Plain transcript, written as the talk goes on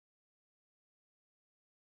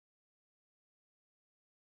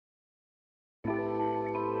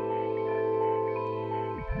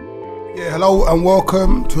Yeah, hello and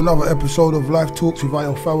welcome to another episode of Life Talks with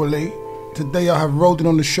Fawole. Today I have Rolldens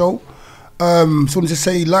on the show. So I wanted to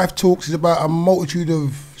say Life Talks is about a multitude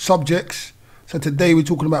of subjects. So today we're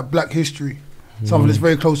talking about black history. Something that's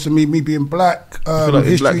very close to me being black. I feel like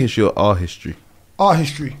history. Black history or our history? Our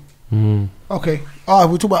history. Okay.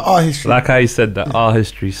 We're talking about our history. Like how you said that, our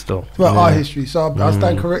history still. It's about our history. So I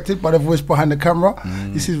stand corrected by the voice behind the camera.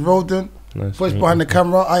 This is Rolldens. Nice voice behind the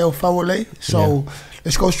camera, Fawole. So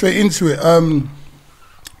let's go straight into it.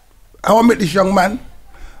 How I met this young man,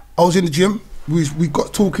 I was in the gym. We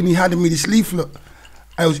got talking. He handed me this leaflet.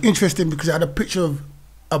 It was interesting because it had a picture of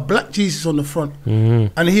a black Jesus on the front,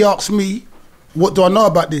 and he asked me, "What do I know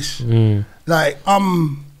about this?" Like,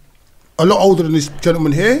 I'm a lot older than this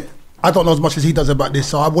gentleman here. I don't know as much as he does about this,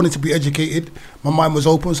 so I wanted to be educated. My mind was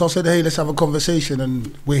open, so I said, "Hey, let's have a conversation,"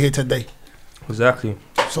 and we're here today. Exactly.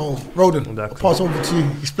 So, Rolldens, I'll pass over to you.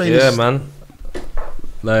 Explain this. Yeah, man.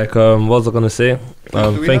 Like, what was I gonna say?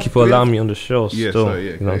 Thank you for allowing me on the show. Yeah, still, sorry,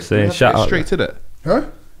 you know what I'm saying? Shout out. Straight to that. Huh?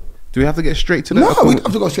 Do we have to get straight to that? No, we don't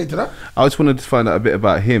have to go straight to that. I just wanted to find out a bit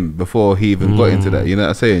about him before he even got into that. You know what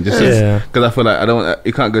I'm saying? Just because I feel like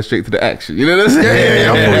you can't go straight to the action. You know what I'm saying?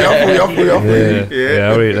 Yeah, I feel you.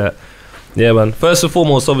 I read that. Yeah, man. First and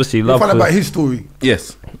foremost, obviously, love. Find out about his story.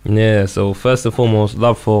 Yes. Yeah. So first and foremost,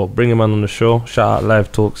 love for bringing man on the show. Shout out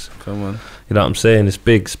Live Talks. Come on. You know what I'm saying? It's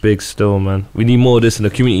big still, man. We need more of this in the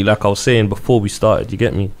community, like I was saying before we started. You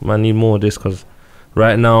get me? Man, need more of this because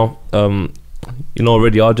right now, you know,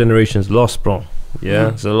 already our generation's lost, bro.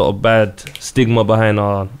 Yeah, there's a lot of bad stigma behind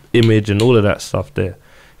our image and all of that stuff there.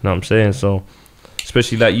 You know what I'm saying? So,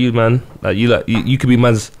 especially like you, man. You could be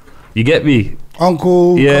man's. You get me?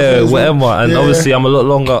 Uncle. Yeah, whatever. And obviously, I'm a lot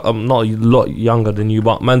longer. I'm not a lot younger than you,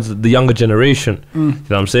 but man's the younger generation. You know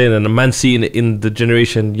what I'm saying? And the man seeing it in the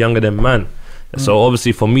generation younger than man. So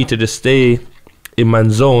obviously, for me to just stay in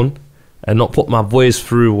man's zone and not put my voice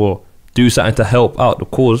through or do something to help out the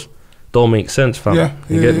cause, don't make sense, fam.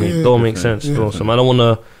 You get me? Don't make sense, bro. So man, I don't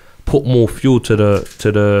wanna put more fuel to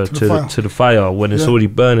the fire when it's already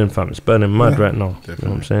burning, fam. It's burning mad right now. You know what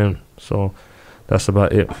I'm saying? So that's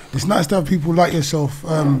about it. It's nice to have people like yourself.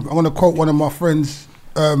 I'm gonna quote one of my friends.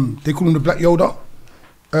 They call him the Black Yoda.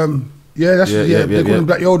 They call him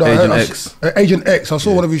Black Yoda. Agent X. I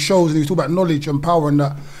saw one of his shows and he was talking about knowledge and power and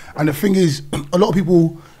that. And the thing is, a lot of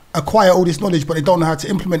people acquire all this knowledge, but they don't know how to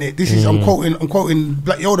implement it. This is I'm quoting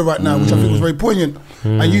Black Yoda right now, which I think was very poignant.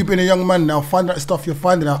 And you've been a young man now, finding out stuff you're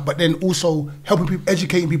finding out, but then also helping people,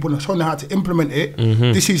 educating people, and showing them how to implement it.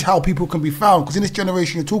 This is how people can be found. Because in this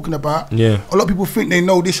generation you're talking about, a lot of people think they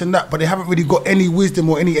know this and that, but they haven't really got any wisdom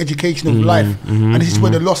or any education of life. And this is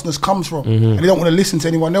where the lostness comes from. And they don't want to listen to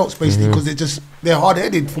anyone else, basically, because they're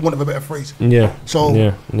hard-headed, for want of a better phrase.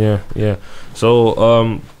 So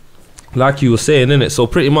like you were saying, innit? So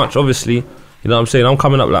pretty much, obviously, you know what I'm saying? I'm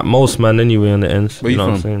coming up like most man anyway in the ends. Where you know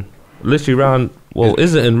what I'm saying? Literally around, well,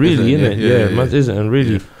 Islington really, innit? Yeah, man's Islington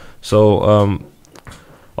really. So,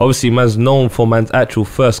 obviously, man's known for man's actual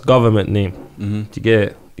first government name. Do you get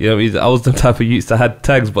it? You know, I was the type of youth that had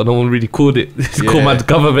tags, but no one really called it. It's called man's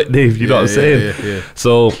government name, you know what I'm saying?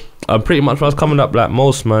 So, pretty much, I was coming up like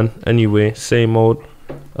most man anyway, same old.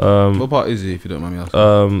 What part is he, if you don't mind me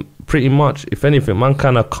asking? Pretty much, if anything, man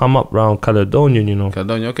kind of come up round Caledonian, you know.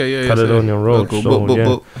 Caledonian, okay, Caledonian Road. Cool.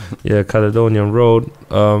 So, yeah, Caledonian Road.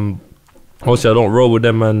 Obviously, I don't roll with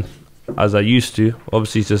them, man, as I used to.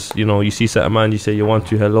 Obviously, just, you know, you see certain man, you say you want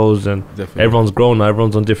 2 hellos, and everyone's grown now,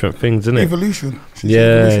 everyone's on different things, isn't it? Evolution.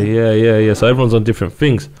 Yeah. So everyone's on different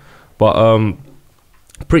things. But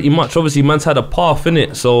pretty much, obviously, man's had a path,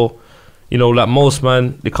 innit? So, you know, like most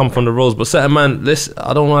man, they come from the roads. But certain man,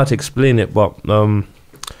 I don't know how to explain it, but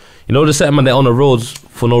you know, the certain man, they're on the roads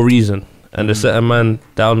for no reason. And the certain man,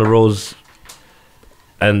 they're on the roads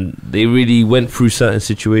and they really went through certain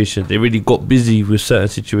situations. They really got busy with certain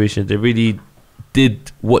situations. They really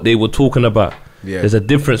did what they were talking about. There's a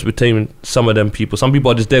difference between some of them people. Some people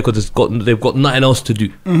are just there because they've got nothing else to do.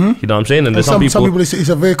 You know what I'm saying? And there's some people it's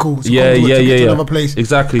a vehicle. It's a conduit to get to another place.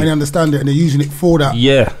 Exactly. And they understand it and they're using it for that.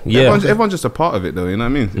 Everyone's just a part of it, though. You know what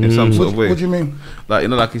I mean? In some sort of way. What do you mean? Like, you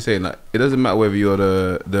know, like you're saying, like, it doesn't matter whether you're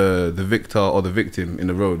the victor or the victim in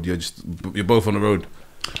the road. You're both on the road.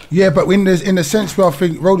 Yeah, but in the sense where I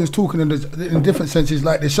think Rolldens talking in different senses,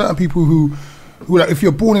 like there's certain people who like, if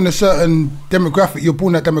you're born in a certain demographic, you're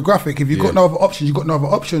born in that demographic. If you've got no other options, you've got no other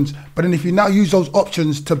options. But then if you now use those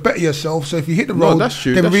options to better yourself, so if you hit the road,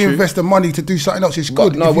 then reinvest the money to do something else. It's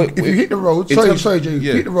good. If you hit the road, sorry, Jay,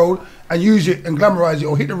 hit the road and use it and glamorize it,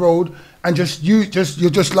 or hit the road and you're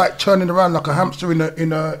just like turning around like a hamster in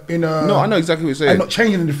a. No, I know exactly what you're saying. And not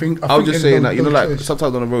changing anything. I was just saying that, you know, like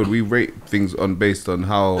sometimes on the road we rate things based on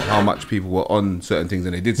how much people were on certain things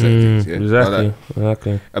and they did certain things. Yeah?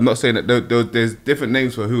 Exactly. I'm not saying that there's different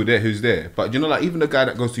names for who's there, but you know, like even the guy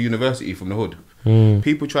that goes to university from the hood,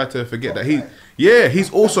 people try to forget that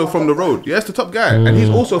he's also from the road. Yeah, that's the top guy, and he's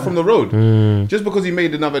also from the road. Just because he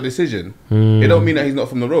made another decision, it don't mean that he's not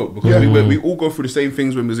from the road. Because we all go through the same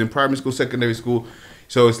things when we was in primary school, secondary school.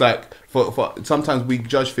 So it's like for sometimes we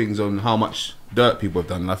judge things on how much dirt people have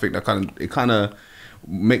done, and I think that kind of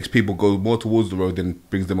makes people go more towards the road than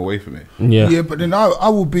brings them away from it. Yeah, but then I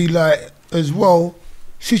will be like as well.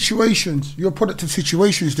 Situations, you're a product of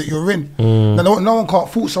situations that you're in. Now, no one can't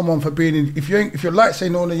fault someone for being in. If your lights say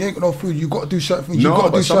no, and you ain't got no food, you got to do certain things. No,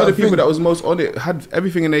 but some of the people that was most on it had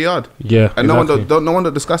everything in their yard. Yeah, and no one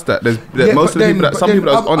that discussed that. Most of the people that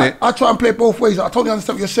was on it. I try and play it both ways. I totally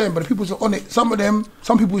understand what you're saying, but the people that are on it, some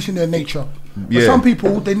people it's in their nature. But some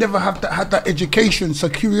people, they never had that education, so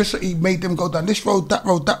curiosity made them go down this road, that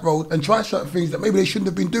road, and try certain things that maybe they shouldn't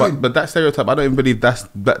have been doing. But that stereotype, I don't even believe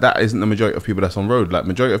that isn't the majority of people that's on road. Like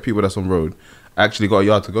majority of people that's on road actually got a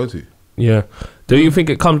yard to go to. Yeah. Do you think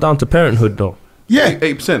it comes down to parenthood though? Yeah,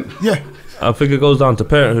 8%. Yeah. I think it goes down to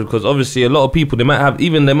parenthood because obviously a lot of people they might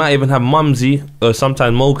even have mumsy or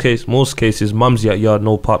sometimes most cases mumsy at yard,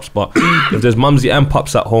 no pups. But if there's mumsy and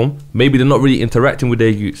pups at home, maybe they're not really interacting with their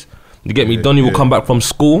youths. You get me? Donnie will come back from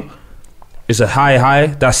school. It's a hi,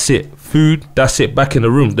 that's it. Food, that's it. Back in the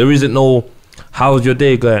room. There isn't no, how's your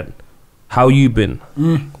day going? How you been?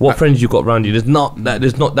 What friends you got around you? There's not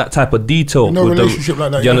that type of detail. No relationship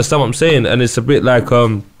like that. You understand what I'm saying? And it's a bit like,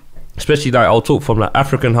 especially like I'll talk from like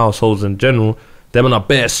African households in general. Them man are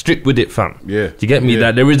bare strict with it, fam. Yeah. Do you get me?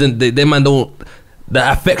 That there isn't. They man don't.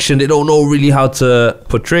 That affection, they don't know really how to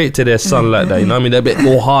portray it to their son like that. You know what I mean? They're a bit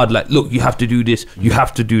more hard. Like, look, you have to do this. You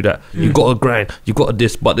have to do that. You got to grind. You got to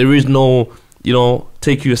this. But there is no,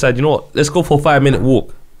 take you aside. You know what? Let's go for a 5-minute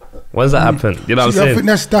walk. When does that happen? You know what I'm saying?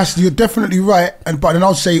 I think that's you're definitely right. But then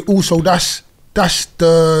I'll say also that's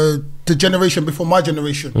the generation before my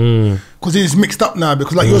generation. Because it's mixed up now.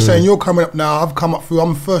 Because like you're saying, you're coming up now. I've come up through.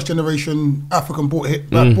 I'm first generation African born here.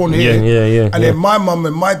 Yeah. And then my mum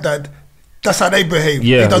and my dad. That's how they behave.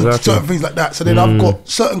 Yeah, they done certain things like that. So then I've got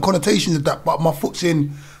certain connotations of that, but my foot's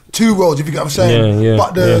in two worlds, if you get what I'm saying.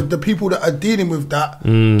 But the people that are dealing with that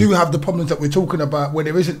do have the problems that we're talking about, where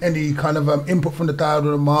there isn't any kind of input from the dad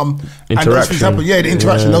or the mum. And those things happen. Yeah, the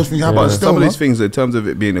interaction, those things happen. But some of these things, in terms of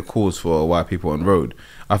it being a cause for why people on road,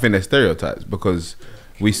 I think they're stereotypes because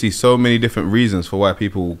we see so many different reasons for why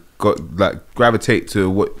people gravitate to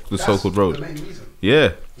what the so-called road. The main reason.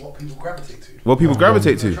 Yeah. What people gravitate to. What people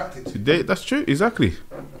gravitate to. That's true, exactly.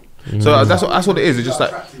 So that's what it is. It's just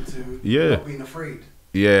like not being afraid.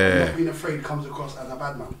 Yeah. Not being afraid comes across as a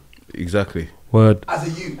bad man. Exactly. Word. As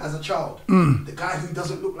a youth, as a child, the guy who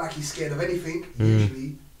doesn't look like he's scared of anything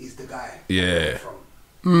usually is the guy. Yeah.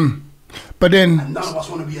 But then and none of us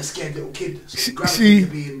want to be a scared little kid. So see,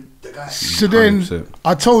 being the guy. So then 100%.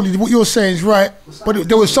 I told you what you're saying is right, but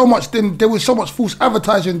there was so much false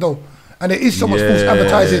advertising though. And there is so much false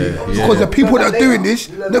advertising because the people that are doing this,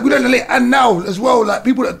 we don't relate, and now as well, like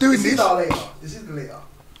people that are doing this. This is the later.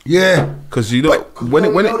 Yeah, because we know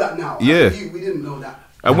that now. Yeah, we didn't know that.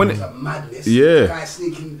 And when it was a madness. Yeah, the guy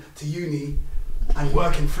sneaking to uni and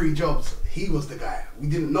working 3 jobs, he was the guy. We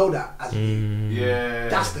didn't know that as yeah,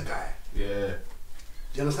 that's the guy. Yeah.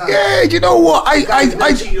 Do you understand? Yeah, you know what? I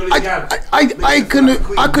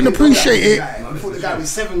can appreciate it. Before the guy with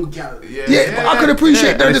 7 gallons. Yeah, but I can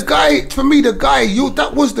appreciate that the guy. For me, the guy,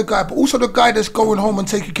 that was the guy, but also the guy that's going home and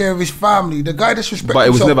taking care of his family, the guy that's respecting. But it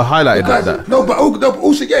was himself. never highlighted like that. No, but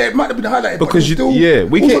also, yeah, it might have been highlighted because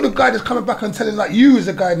the guy that's coming back and telling like you as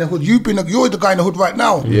a guy in the hood, you're the guy in the hood right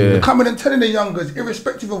now. Yeah, you're coming and telling the youngers,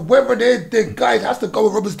 irrespective of whether the guys has to go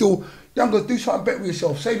with Robert Still. Youngers, do something better with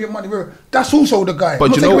yourself. Save your money. That's also the guy. But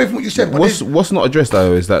I'm not taking away from what you said. But what's not addressed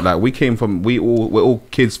though is that like we're all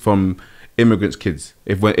kids from immigrants' kids.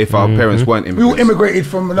 If our parents weren't immigrants, we all immigrated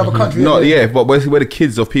from another country. But we're the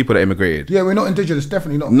kids of people that immigrated. Yeah, we're not indigenous,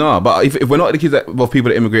 definitely not. No, but if we're not the kids of people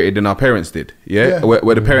that immigrated, then our parents did. Yeah,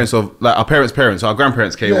 we're the parents of like our parents, our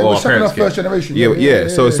grandparents came, or our parents came. First generation. Yeah.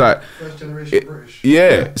 So it's like first generation British.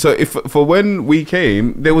 Yeah. So for when we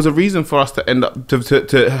came, there was a reason for us to end up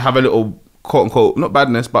to have a little quote unquote not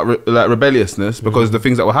badness but rebelliousness because of the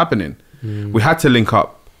things that were happening. We had to link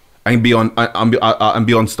up and be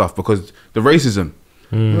on stuff because the racism.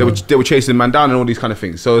 They were chasing man down and all these kind of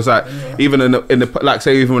things. So it's like even in the like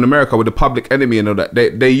say even in America with the Public Enemy and all that,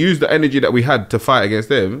 they used the energy that we had to fight against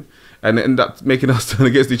them and it ended up making us turn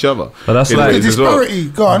against each other. But that's In like- ways The as well. disparity,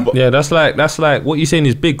 go on. Yeah, that's like what you're saying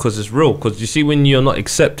is big because it's real. Because you see, when you're not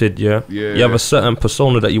accepted, you have a certain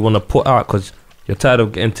persona that you want to put out because you're tired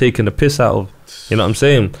of getting taken the piss out of. You know what I'm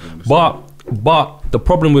saying? But the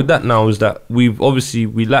problem with that now is that we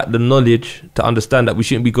lack the knowledge to understand that we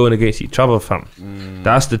shouldn't be going against each other, fam.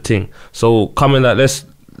 That's the thing. So coming like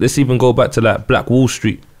let's even go back to like Black Wall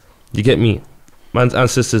Street. You get me? Man's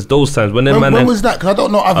ancestors, those times when When was that? Because I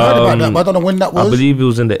don't know. I've heard about that, but I don't know when that was. I believe it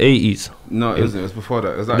was in the 80s. No, it wasn't. It was before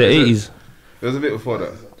that. It was like The 80s. It was a bit before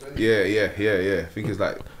that. Yeah. I think it's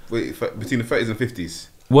like between the 30s and 50s.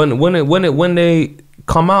 When they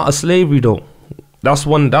come out of slavery though, that's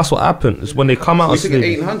what happened. It's when they come out We of took it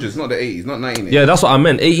slavery. 1800s, not the 80s, not 1980s. Yeah, that's what I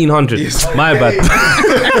meant. 1800s. Yes. My bad.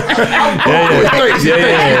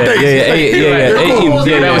 Yeah.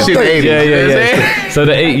 So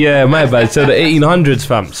my bad. So the 1800s,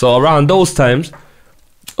 fam. So around those times,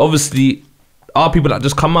 obviously, our people that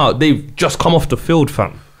just come out, they've just come off the field,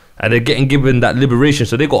 fam, and they're getting given that liberation.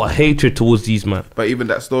 So they got a hatred towards these man. But even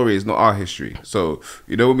that story is not our history. So,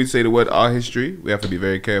 you know, when we say the word our history, we have to be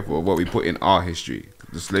very careful of what we put in our history.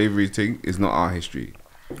 The slavery thing is not our history.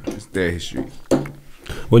 It's their history.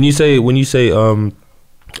 When you say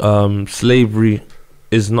slavery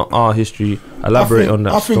is not our history, elaborate on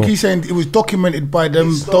that. I think he's saying it was documented by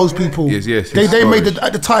them, those people. Yes. They made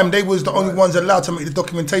at the time they was the only ones allowed to make the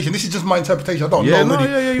documentation. This is just my interpretation. I don't know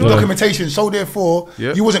really. Documentation. So therefore,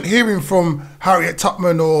 you wasn't hearing from Harriet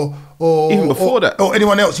Tubman or Even before that. or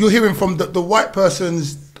anyone else. You're hearing from the white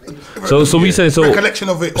person's So we say recollection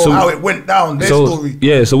of it, or how it went down, their story.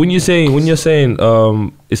 Yeah. So when you're saying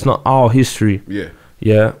it's not our history.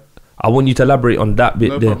 Yeah. I want you to elaborate on that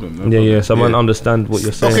bit there. Yeah. So I want to understand what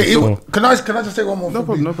you're saying. Okay, can I just say one more? No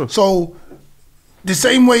problem. So the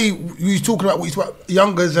same way you was talking about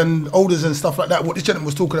youngers and olders and stuff like that, what this gentleman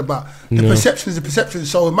was talking about, the perception is a perception.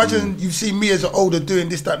 So imagine you see me as an older doing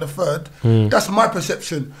this, that, and the third. That's my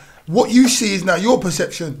perception. What you see is now your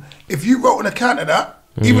perception. If you wrote an account of that,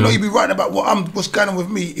 even though you'd be writing about what's going on with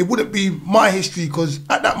me, it wouldn't be my history, because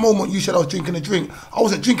at that moment you said I was drinking a drink. I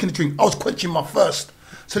wasn't drinking a drink. I was quenching my thirst.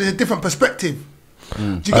 So there's a different perspective. Do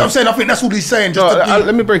you get what I'm saying? I think that's all he's saying.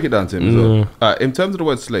 Let me break it down to him as well. In terms of the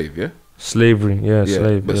word slave, slavery,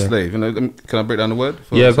 slave. But slave, you know, can I break down the word?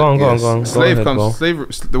 Go on. Slave comes.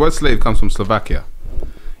 The word slave comes from Slovakia.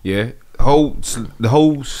 Yeah, the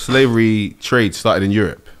whole slavery trade started in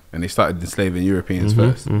Europe, and they started enslaving Europeans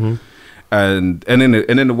first. And then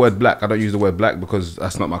the word black, I don't use the word black because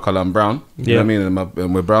that's not my color. I'm brown. You know what I mean? And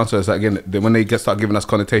we're brown, so it's like, again, when they start giving us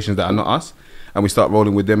connotations that are not us, and we start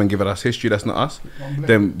rolling with them and giving us history that's not us,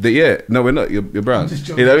 then no, we're not. You're brown.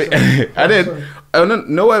 You know what I mean? And then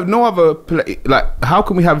no other like, how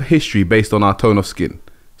can we have history based on our tone of skin?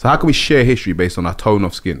 So how can we share history based on our tone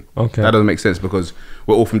of skin? Okay, that doesn't make sense because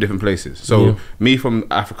we're all from different places. So me from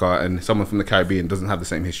Africa and someone from the Caribbean doesn't have the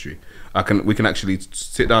same history. We can actually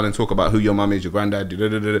sit down and talk about who your mum is, your granddad.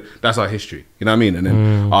 That's our history. You know what I mean? And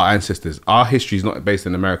then our ancestors. Our history is not based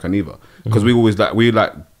in America neither, because we always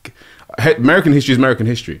American history is American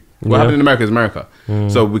history. What happened in America is America.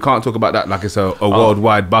 So we can't talk about that like it's a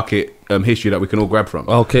worldwide bucket history that we can all grab from.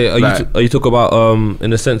 Okay, are you talking about in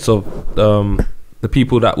the sense of the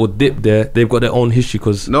people that would dip there? They've got their own history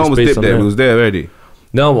because no one was dipped there. It was there already.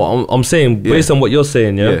 No, I'm saying based on what you're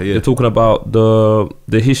saying, you're talking about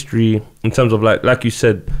the history in terms of like you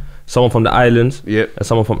said, someone from the islands, and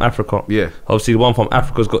someone from Africa. Obviously, the one from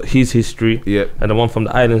Africa's got his history, and the one from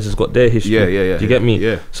the islands has got their history. Do you get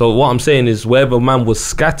me? So what I'm saying is, wherever man was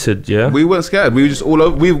scattered, we weren't scattered. We were just all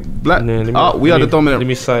over. We black. We are the dominant. Let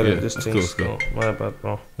me silence this thing. Cool. My bad,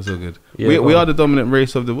 bro. That's all good. We are the dominant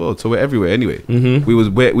race of the world, so we're everywhere anyway. We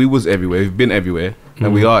was everywhere. We've been everywhere,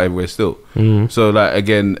 and we are everywhere still. So like,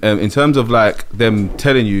 again, in terms of like them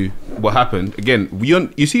telling you what happened, again,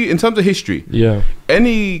 you see, in terms of history,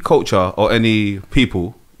 any culture or any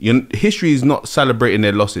people, history is not celebrating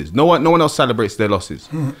their losses. No one else celebrates their losses.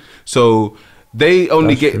 So they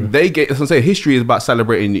only get. As I'm saying, history is about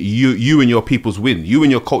celebrating you and your people's win, you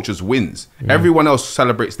and your culture's wins. Everyone else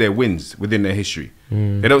celebrates their wins within their history.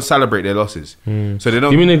 They don't celebrate their losses. So they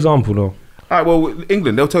don't. Give me an example though. All right, well,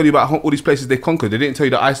 England, they'll tell you about all these places they conquered. They didn't tell you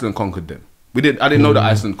that Iceland conquered them. I didn't know that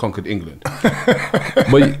Iceland conquered England.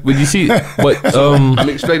 but you see, I'm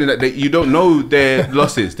explaining that you don't know their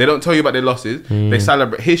losses. They don't tell you about their losses. They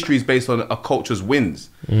celebrate. History is based on a culture's wins.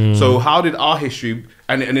 So how did our history,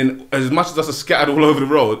 and then as much as us are scattered all over the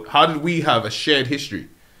world, how did we have a shared history?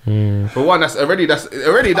 For one, that's already. Can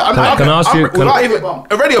I ask you?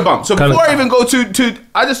 Already a bump. So before I even go to,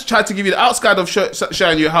 I just tried to give you the outside of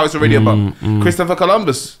showing you how it's already a bump. Christopher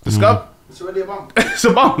Columbus discovered. It's already a bump. It's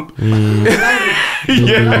a bump.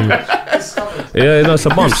 Yeah, no, it's a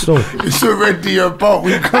bump still. It's already a bump.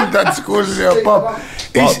 We come down to cause it a bump.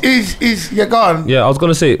 Is you're gone? Yeah, I was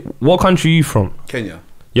gonna say, what country are you from? Kenya.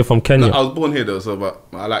 You're from Kenya. No, I was born here though, so but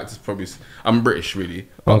I like to probably. I'm British really,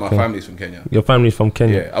 but my family's from Kenya. Your family's from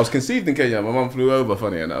Kenya. Yeah, I was conceived in Kenya. My mum flew over.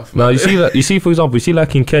 Funny enough. Now you see that. You see, for example, you see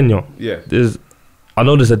like in Kenya. Yeah. I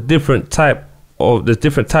know there's a different type. There's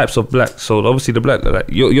different types of black. So obviously the black, like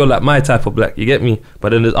you're like my type of black. You get me? But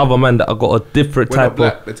then there's other men that have got a different We're type not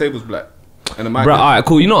black. of. The table's black. And the mic. Bruh, alright,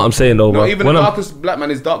 cool. You know what I'm saying though. No, but even the darkest black man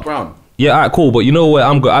is dark brown. Yeah, alright, cool. But you know where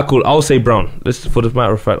I'm good. I'll say brown. This for the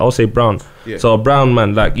matter of fact, I'll say brown. Yeah. So a brown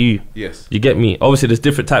man like you. Yes. You get me? Obviously, there's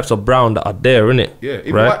different types of brown that are there, innit? Yeah.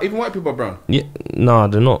 Even white people are brown. Yeah. Nah,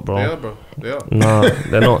 they're not, bro. They are, bro. They are. Nah,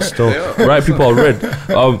 they're not still. They are. Right, people are red.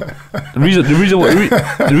 The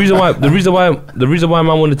reason why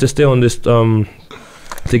man wanted to stay on this to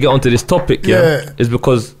get onto this topic, is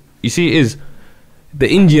because you see, the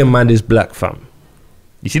Indian man is black, fam.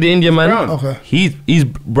 You see the Indian man? Brown. Okay. He's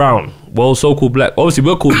brown. Well, so-called black. Obviously,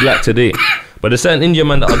 we're called black today, but there's certain Indian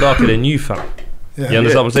men that are darker than you, fam. Yeah. You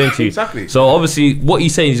understand what I'm saying to you? Exactly. So obviously, what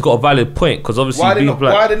he's saying, he's got a valid point because obviously, Why being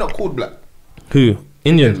black. are they not called black? Who?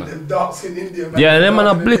 Indian. Them dark skin Indian. Yeah, and them man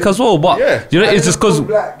are black as well. But Yeah. you know, it's just because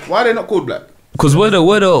Why are they not called black? we're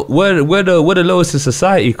the lowest in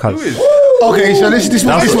society, cuz. Who is? Okay, so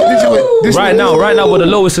this Right now, we're the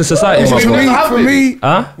lowest in society, my bro. for me.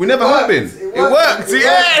 Huh? We never have been. It worked.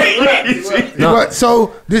 Yeah. No. Right,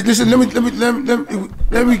 so listen, let me give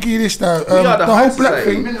you this now. are the The whole high black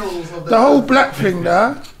society. thing, the whole black thing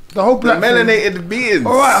now. The whole black thing. Melanated beings.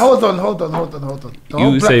 All right, hold on. The whole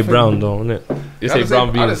You black say thing- brown though, innit? You say brown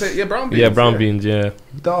I'd beans. say, yeah, brown beans. Yeah, brown beans, yeah.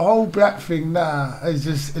 The whole black thing now has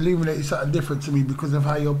just illuminated something different to me because of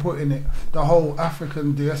how you're putting it. The whole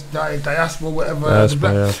African diaspora, whatever.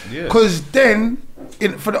 Diaspora, yeah. Because then,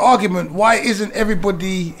 for the argument, why isn't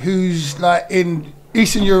everybody who's like in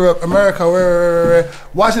Eastern Europe, America,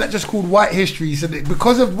 why isn't that just called white history? So that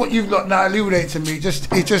because of what you've got now illuminated to me,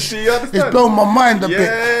 it's blown my mind a bit.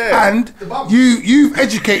 And you've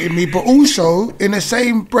educated me, but also in the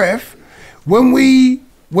same breath, when we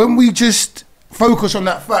just focus on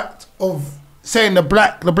that fact of saying the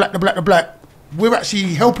black, we're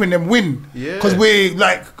actually helping them win. Because we're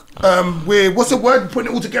like, what's the word?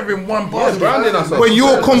 Putting it all together in one bar. branding ourselves. When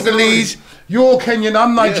you're Congolese, you're Kenyan,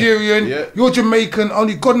 I'm Nigerian, Yeah. you're Jamaican,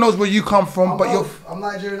 only God knows where you come from, but you're I'm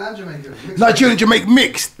Nigerian and Jamaican. Nigerian and Jamaican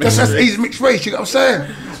mixed. That's he's mixed race, you know what I'm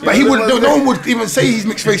saying? But he wouldn't, no one would even say he's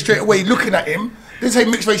mixed race straight away looking at him. They say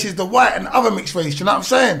mixed race is the white and other mixed race, you know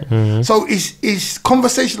what I'm saying? So it's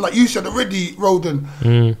conversation like you said already,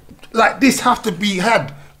 Rolden, like this have to be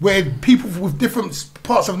had where people with different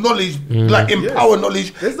parts of knowledge, like empower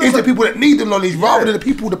knowledge, There's is the like- people that need the knowledge rather than the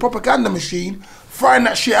people, the propaganda machine, throwing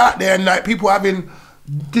that shit out there and like people having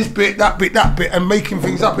this bit, and making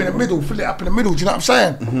things up in the middle, fill it up in the middle, do you know what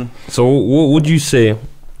I'm saying? So what would you say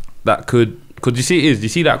that could you see you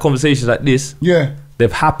see that conversations like this, Yeah.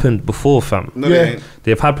 they've happened before, fam. No, Yeah. they ain't.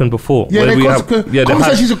 They've happened before. Yeah, Where they we have-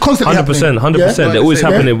 conversations are constantly 100%, happening. 100%. Yeah? They're always Yeah.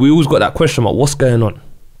 happening. We always got that question about what's going on.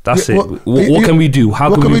 That's Yeah, it. What can we do?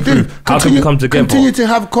 How can we improve? How can we come together? Continue to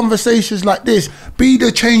have conversations like this. Be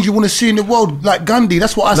the change you want to see in the world, like Gandhi.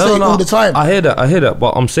 That's what I say all the time. I hear that.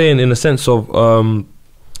 But I'm saying in the sense of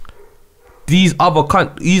these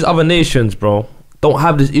other nations, bro, don't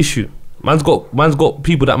have this issue. Man's got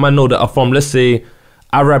people that man know that are from, let's say,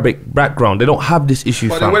 Arabic background. They don't have this issue,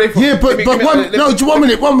 But fam. where they from? Yeah, but one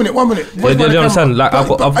minute. Yeah, they understand, like, I've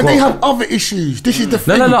got- and they have other issues. This is the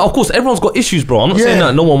thing. No. Of course, everyone's got issues, bro. I'm not saying Yeah.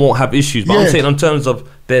 that no one won't have issues, but I'm Yeah. saying in terms of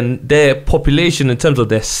their population, in terms of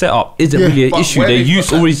their setup, isn't Yeah. really an But issue. where Their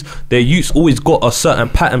they youth always got a certain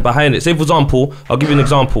pattern behind it. Say for example, I'll give you an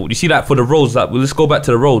example. You see that for the roads, let's go back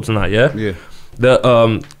to the roads now, yeah. Yeah.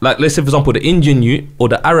 The like let's say for example the Indian youth or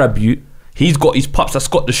the Arab youth, he's got his pops that's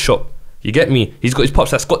got the shop. You get me? He's got his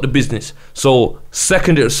pops that's got the business. So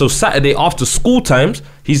Saturday after school times,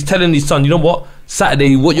 he's telling his son, you know what?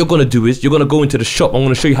 Saturday, what you're gonna do is you're gonna go into the shop. I'm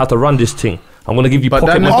gonna show you how to run this thing. I'm gonna give you But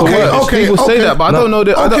pocket that money. never works. okay, People say okay. that, but I don't know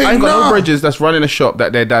that. I ain't got nah. no bridges that's running a shop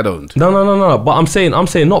that their dad owned. No. But I'm saying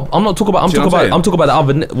not. I'm not talking about. See what I'm saying? I'm talking about the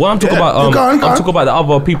other. What I'm talking about. Go on. I'm talking about the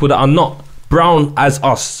other people that are not brown as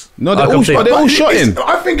us. No, they're Like all I'm saying. shot. They're all shot in.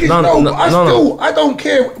 I think it's No, no, no, but no. I don't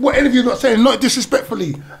care what any of you are not saying, not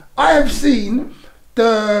disrespectfully. I have seen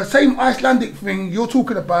the same Icelandic thing you're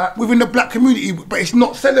talking about within the black community, but it's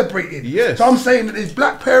not celebrated. Yes. So I'm saying that there's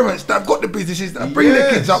black parents that have got the businesses that are bringing their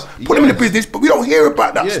kids up, put them in the business, but we don't hear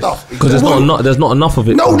about that stuff. Because there's not enough of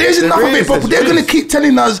it. No, there's enough of it, but they're going to keep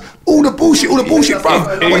telling us all the bullshit,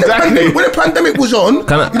 bruv. Exactly. When the pandemic was on,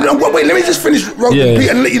 wait, let me just finish, Pete,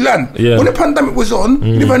 and let you land. Yeah. When the pandemic was on,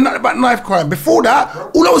 we never heard nothing about knife crime. Before that,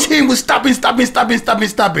 all I was hearing was stabbing.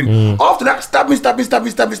 After that,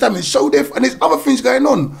 stabbing. So deaf, and there's other things going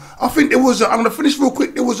on. I think there was, I'm going to finish real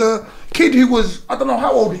quick, there was a kid who was, I don't know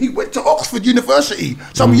how old, he went to Oxford University,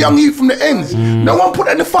 some young youth from the ends. No one put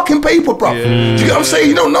that in the fucking paper, bruv. Do you get what I'm saying?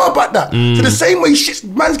 You don't know about that. So the same way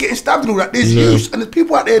man's getting stabbed and all that, there's youths and there's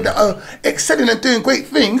people out there that are excelling and doing great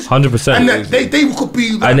things. 100%. And that they could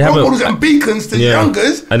be like role models and beacons to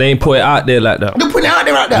youngers. And they ain't put it out there like that. They're putting it out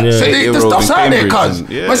there like that. So the stuff's out there, cuz.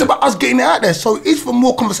 It's about us getting it out there. So it's for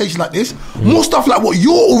more conversation like this, more stuff like what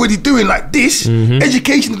you're already doing like this,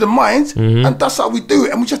 education of the minds, and that's how we do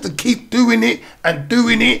it. And we just have to keep doing it and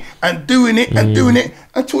doing it and doing it and doing it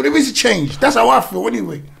until there is a change. That's how I feel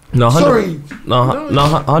anyway. No, sorry. No,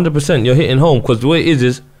 100%. You're hitting home, because the way it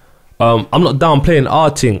is, I'm not downplaying our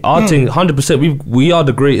thing. 100%. We are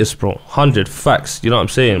the greatest, bro. 100 facts. You know what I'm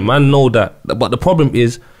saying? Man, know that. But the problem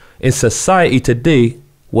is, in society today,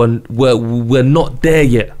 when we're not there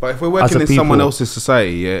yet. But if we're working in someone else's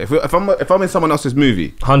society, yeah. If I'm in someone else's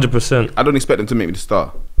movie, 100%. I don't expect them to make me the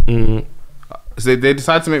star. So they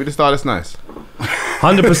decide to make me the star. That's nice.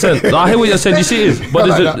 100%. I hear what you're saying. You see, it is. But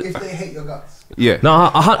if they hate your guts. Yeah. No,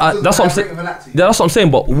 that's what I'm saying. That's what I'm saying.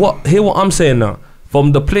 But hear what I'm saying now.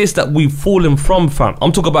 From the place that we've fallen from, fam.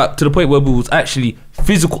 I'm talking about to the point where we was actually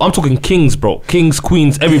physical. I'm talking kings, bro. Kings,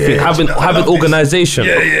 queens, everything. Having organization.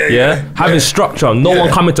 Having structure. No one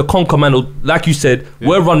coming to conquer, man. Like you said,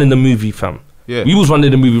 we're running the movie, fam. Yeah. We was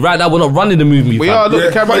running the movie. Right now, we're not running the movie. We are. Look,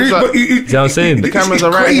 the cameras. You know what I'm saying? The cameras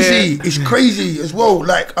are right here. It's crazy as well.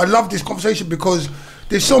 Like, I love this conversation because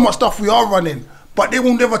there's so much stuff we are running, but they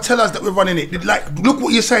will never tell us that we're running it. Like, look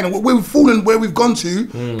what you're saying. Where we've fallen, where we've gone to.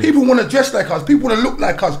 People want to dress like us. People want to look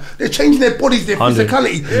like us. They're changing their bodies, their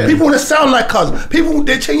physicality. People want to sound like us.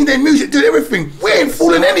 They're changing their music, doing everything. We ain't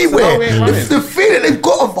falling anywhere. The fear that they've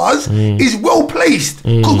got of us is well placed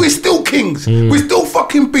because we're still kings. We're still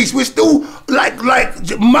fucking beasts. We're still like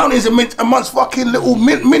mountains amongst fucking little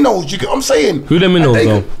minnows. You get what I'm saying? Who the minnows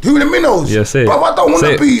though? Who the minnows? Yeah, say it. But I don't want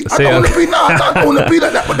to be. I don't want to be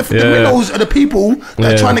like that. But the minnows are the people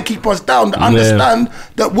that are trying to keep us down, that understand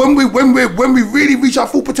that when we really reach our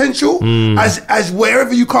full potential, as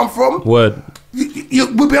wherever you come from, we'll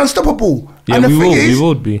be unstoppable. Yeah, and we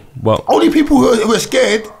would be. But only people who are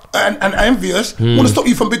scared and envious want to stop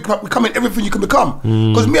you from becoming everything you can become.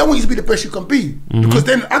 Because me, I want you to be the best you can be. Because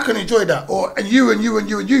then I can enjoy that. And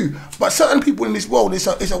you. But certain people in this world, it's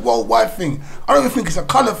a worldwide thing. I don't even think it's a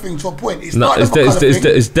colour thing to a point.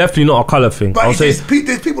 It's definitely not a colour thing. But there's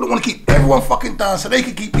people that want to keep everyone fucking down so they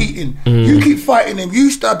can keep eating. You keep fighting him, you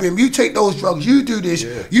stab him, you take those drugs, you do this.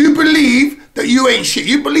 You believe that you ain't shit.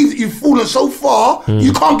 You believe that you've fallen so far,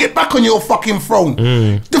 you can't get back on your fucking throne.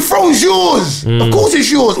 The throne's yours. Of course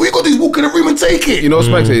it's yours. All you got to do is walk in the room and take it. You know,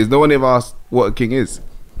 spectators, no one ever asked what a king is.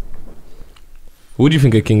 Who do you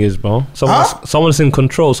think a king is, bro? Someone that's in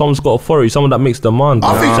control, someone's got authority, someone that makes demand,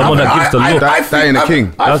 someone that gives the look. That ain't a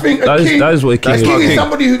king. That is what a king is. A king is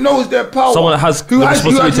somebody who knows their power. Someone that has the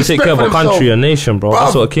responsibility to take care of a country, a nation, bro.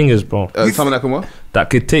 That's what a king is, bro. Someone that can what? That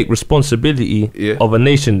could take responsibility of a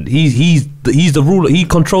nation. He's the ruler. He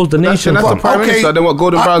controls the nation. That's the prime minister. Then what?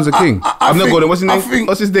 Gordon Brown's a king. I'm not Gordon. What's his name?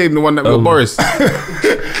 What's his name? The one that Boris.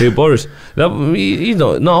 Hey, Boris. He's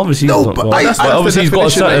not. No, obviously he's not. But obviously he's got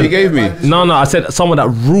a certain. He gave me. No. I said someone that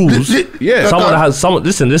rules. Someone that has someone.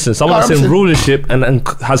 Listen. Someone that's in rulership and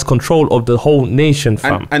has control of the whole nation,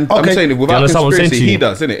 fam. And I'm saying without conspiracy, he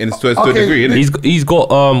does, isn't it? To a degree, isn't it? He's got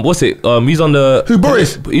what's it? He's on the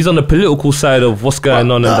Boris. He's on the political side of what's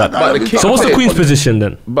going on in that. So what's the Queen's position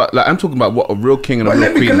then? But like I'm talking about what a real king and a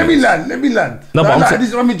real queen. Let me land. No, but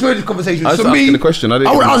I'm enjoying this conversation. I was asking the question. I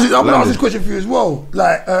want to ask this question for you as well.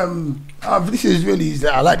 Like, this is really,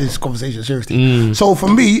 I like this conversation, seriously. So for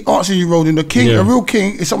me, answering you, Rolden, a real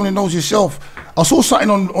king is someone who knows himself. I saw something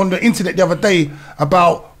on the internet the other day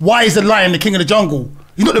about why is the lion the king of the jungle?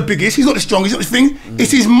 He's not the biggest, he's not the strongest, he's not this thing.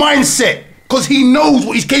 It's his mindset. Because he knows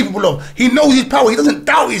what he's capable of. He knows his power. He doesn't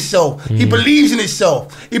doubt himself. He believes in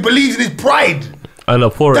himself. He believes in his pride. And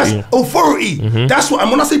authority. That's authority. That's what,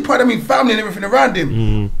 and when I say pride, I mean family and everything around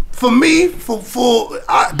him. For me,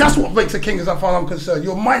 that's what makes a king as far as I'm concerned.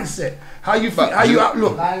 Your mindset. How you feel, how you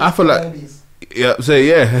outlook. I feel like, hit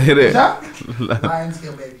it. Lions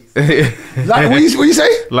kill babies. Like, what you say?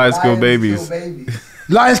 Lions kill babies.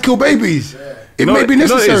 Lions kill babies. It No, may be no, it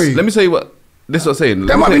is. necessary. Let me tell you what. This is what I'm saying.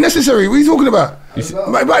 That might be necessary. What are you talking about? It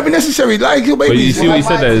might be necessary. Lions kill But you babies. see what he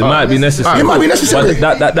said there? It might be necessary. It might be necessary.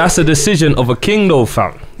 But that's a decision of a king, though,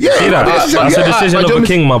 fam. Yeah, See that? that's That's a yeah. decision of a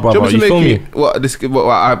king, my brother. You feel me? What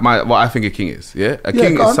I think a king is. Yeah, a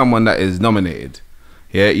king go is on. someone that is nominated.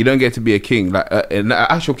 Yeah, you don't get to be a king. Like an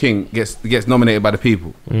actual king gets nominated by the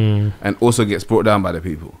people, and also gets brought down by the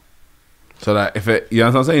people. So that you know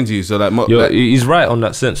what I'm saying to you. So that He's right on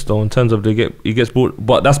that sense, though, in terms of he gets brought,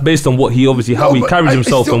 but that's based on what he obviously how he carries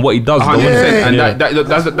himself and what he does. 100%, though, and yeah.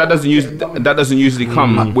 that doesn't usually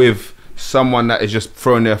come with someone that is just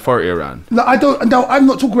throwing their authority around. No, I don't. No, I'm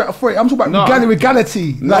not talking about authority. I'm talking about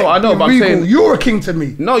regality. No, I know, but I'm saying you're a king to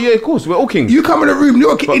me. No, yeah, of course, we're all kings. You come in a room,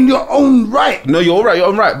 you're a king in your own right. No, you're all right. You're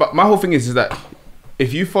all right. But my whole thing is that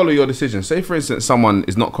if you follow your decision, say for instance, someone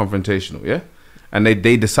is not confrontational, yeah, and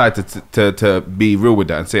they decide to be real with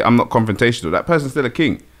that and say I'm not confrontational, that person's still a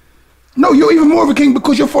king. No, you're even more of a king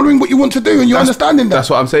because you're following what you want to do and you're understanding that. That's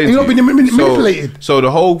what I'm saying. And you're not being manipulated. So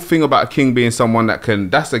the whole thing about a king being someone that can,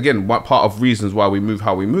 that's again one part of reasons why we move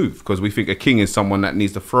how we move, because we think a king is someone that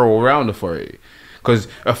needs to throw around authority. Because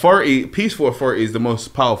peaceful authority is the most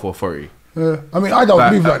powerful authority. I mean, I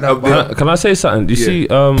don't move like that. Can I say something? Do you see,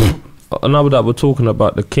 now that we're talking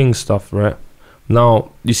about the king stuff, right?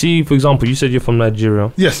 Now, you see, for example, you said you're from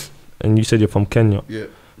Nigeria. Yes. And you said you're from Kenya. Yeah.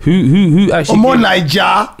 Who actually? More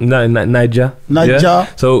Niger. Niger. Niger. Yeah?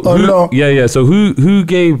 So no. So who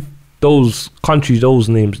gave those countries those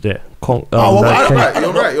names there? You're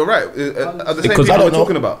right. At the same Because people we're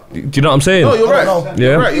talking about. Do you know what I'm saying? No, you're right.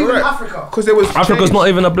 Yeah. You're right. Africa. Because there was Africa's not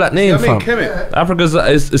even a black name, fam. Africa's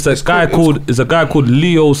it's a guy called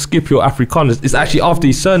Leo Scipio Africanus. It's actually after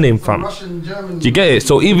his surname, fam. Russian, German. Do you get it?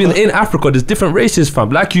 So even in Africa, there's different races, fam.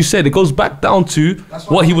 Like you said, it goes back down to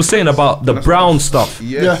what he was saying about the brown stuff.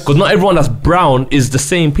 Yeah. Because not everyone that's brown is the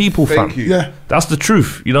same people, fam. Thank you. Yeah. That's the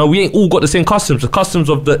truth. You know, we ain't all got the same customs. The customs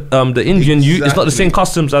of the Indian youth, it's not the same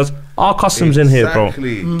customs as our customs in here, bro. Do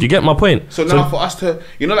you get my point? So now for us to,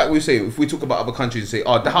 you know, like we say, if we talk about other countries and say,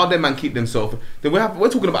 oh, how their man keep themselves, then we're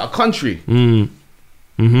talking about a country.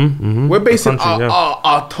 We're basing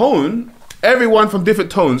our tone, everyone from different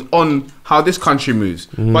tones, on how this country moves.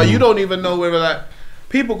 But you don't even know whether like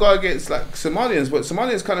people go against like Somalians, but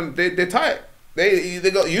Somalians kind of they're tight. They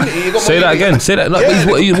got unity. You got say that unity. again. Say that. Like,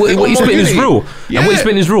 what you spitting is real. And what you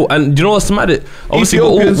spitting is real. And do you know what's mad? Obviously, we're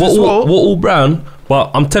all brown.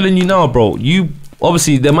 But I'm telling you now, bro. You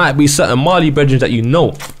obviously there might be certain Mali brethren that you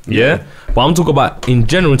know. Yeah. But I'm talking about in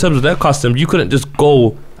general in terms of their customs. You couldn't just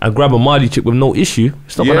go and grab a Mali chick with no issue.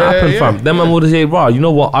 It's not gonna happen, fam. Them man would say, "Wow, you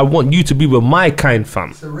know what? I want you to be with my kind,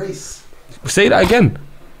 fam." It's a race. Say that again.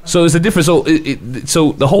 So it's a difference.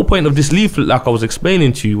 So the whole point of this leaflet, like I was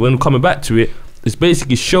explaining to you, when coming back to it, is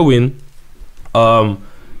basically showing the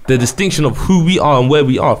distinction of who we are and where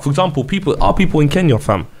we are. For example, people in Kenya,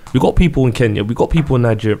 fam. We got people in Kenya, we got people in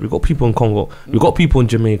Nigeria, we got people in Congo, we got people in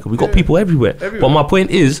Jamaica, we got people everywhere. But my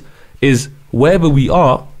point is wherever we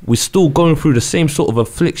are, we're still going through the same sort of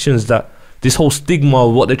afflictions that this whole stigma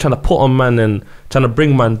of what they're trying to put on man and trying to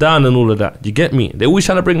bring man down and all of that. Do you get me? They're always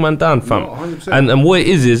trying to bring man down, fam. No, and what it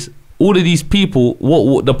is all of these people,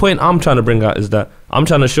 what the point I'm trying to bring out is that I'm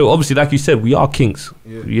trying to show, obviously, like you said, we are kings.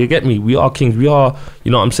 You get me? We are kings. We are,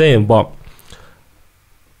 you know what I'm saying? But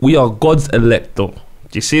we are God's elect, though.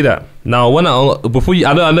 Do you see that? Now, when I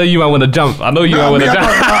know you might want to jump. I know you might want to jump.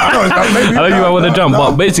 I know you might want to jump.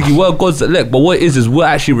 But basically, we're God's elect. But what it is we're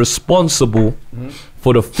actually responsible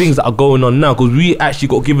for the things that are going on now, because we actually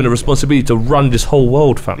got given the responsibility to run this whole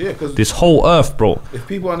world, fam. Yeah, this whole earth, bro. If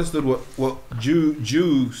people understood what Jew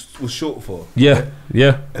was short for. Yeah.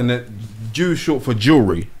 And that Jew is short for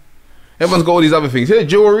jewelry. Everyone's got all these other things. Here,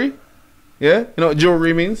 jewelry. Yeah? You know what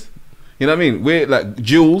jewelry means? You know what I mean? We're like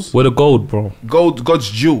jewels. We're the gold, bro.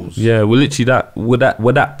 God's jewels. Yeah, we're literally we're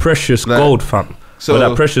that precious gold, fam. So we're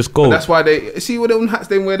that precious gold. That's why they see with them hats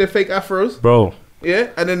they wear their fake afros, bro.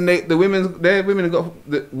 Yeah, and then their women have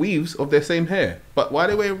got the weaves of their same hair. But why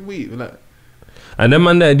they wear weave? Like, and then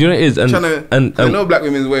man, there, do you know it is? And I know black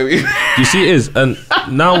women wear weave. You see it is, and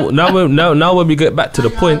now when we get back to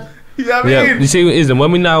the point. You know what I mean? You see what it is, and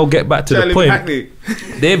when we now get back to the point,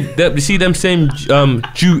 you see them same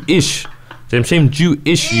Jewish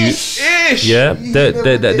youth, yeah,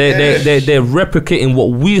 they're replicating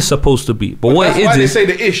what we're supposed to be. But what it is, they say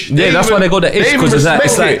the ish. Yeah, that's why they got the ish, because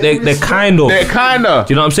it's like they're kind of. Do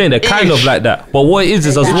you know what I'm saying? They're kind of like that. But what it is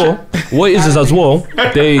as well,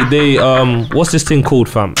 they what's this thing called,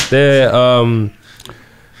 fam?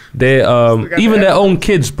 They're even their own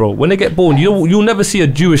kids, bro. When they get born, you'll never see a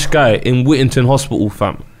Jewish guy in Whittington Hospital,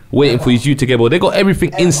 fam. waiting for his youth to get bored. They got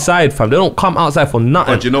everything inside, fam. They don't come outside for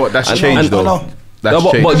nothing. But you know what? That's changed though. That's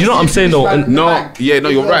but you know what I'm saying though.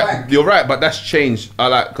 You're right. You're right, but that's changed. I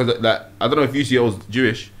like because I don't know if UCL's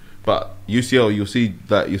Jewish, but UCL you see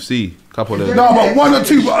a couple of no, but one or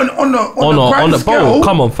two, but on the scale,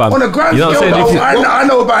 come on, fam. On a grand scale, I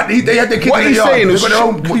know about they had the kids what in the he's yard. saying is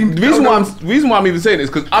the reason why I'm even saying it is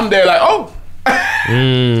because I'm there like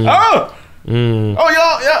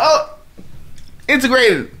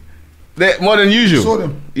integrated. They're more than usual. Saw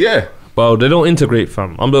them. Yeah. Bro, they don't integrate,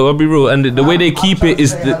 fam. I'll be real, and the way they keep it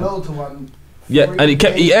is and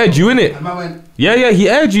he aired you, innit? Yeah, he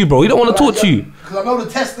aired you, bro. He don't want to talk to you. Because I know the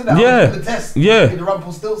test, innit? Yeah. The test. Yeah. The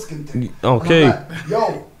Rumpelstiltskin thing. Okay. Like,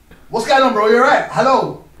 yo, what's going on, bro? You alright?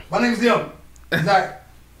 Hello. My name's Leon. He's like,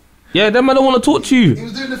 yeah, them man don't want to talk to you. he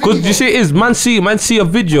was doing the Because you see it is, man see a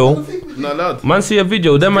video. Not allowed. Man see a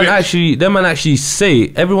video, them man actually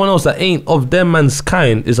say everyone else that ain't of them man's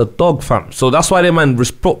kind is a dog, fam. So that's why they man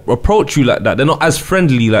approach you like that. They're not as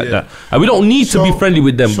friendly like that. And we don't need to be friendly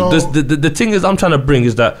with them. The thing is I'm trying to bring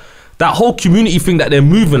is that whole community thing that they're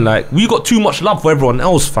moving like, we got too much love for everyone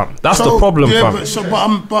else, fam. That's the problem, fam.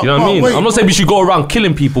 But you know what I mean? I'm not saying we should go around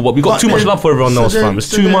killing people, but we got too much love for everyone else, fam. It's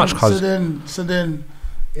too much, cuz. So then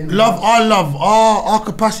our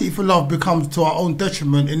capacity for love becomes to our own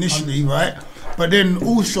detriment initially, right? But then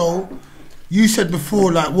also, you said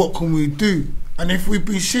before, like, what can we do? And if we've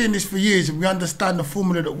been seeing this for years and we understand the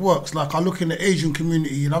formula that works, like I look in the Asian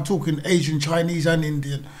community, and I'm talking Asian, Chinese and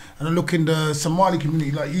Indian, and I look in the Somali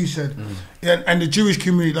community, like you said, and the Jewish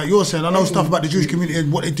community, like you're saying. I know stuff about the Jewish community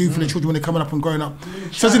and what they do for the children when they're coming up and growing up.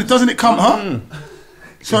 Doesn't it come,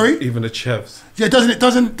 Sorry? Even the chefs. Yeah, doesn't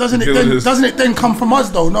it then come from us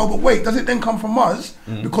though? No, but wait, does it then come from us?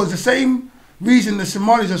 Because the same reason the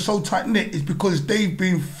Somalis are so tight knit is because they've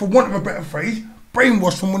been, for want of a better phrase,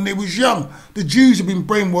 brainwashed from when they was young. The Jews have been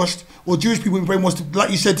brainwashed, or Jewish people have been brainwashed,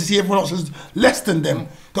 like you said, to see everyone else as less than them.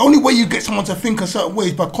 The only way you get someone to think a certain way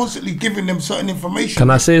is by constantly giving them certain information.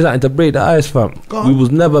 Can I say something to break the ice, fam? We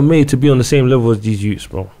was never made to be on the same level as these youths,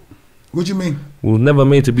 bro. What do you mean? We were never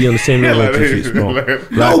made to be on the same level as these youths, bro. Like,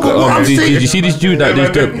 did you see this dude that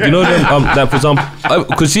you know them that for example,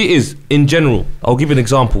 because she is in general. I'll give you an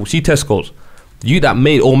example. See Tesco's. You that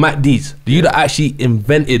made, or Matt D's, you that actually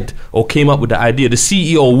invented or came up with the idea, the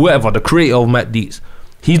CEO or whatever, the creator of Matt D's,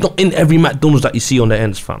 he's not in every McDonald's that you see on the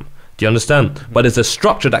ends, fam. Do you understand? But there's a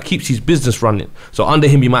structure that keeps his business running. So under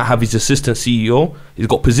him, you might have his assistant CEO. He's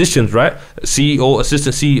got positions, right? CEO,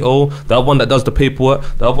 assistant CEO, the other one that does the paperwork,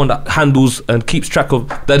 the other one that handles and keeps track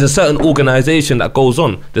of. There's a certain organization that goes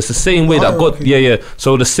on. There's the same way that God,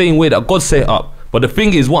 So the same way that God set up. But the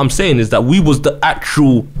thing is, what I'm saying is that we was the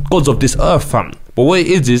actual gods of this earth, fam. But what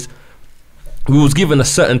it is we was given a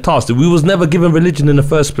certain task. We was never given religion in the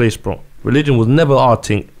first place, bro. Religion was never our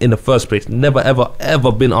thing in the first place. Never,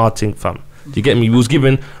 ever been our thing, fam. Do you get me? We was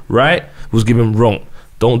given right, we was given wrong.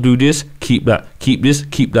 Don't do this, keep that. Keep this,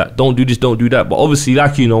 keep that. Don't do this, don't do that. But obviously,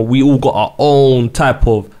 like, you know, we all got our own type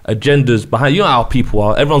of agendas behind. You know how people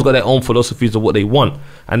are. Everyone's got their own philosophies of what they want.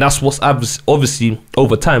 And that's what's obviously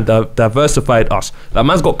over time diversified us. Like,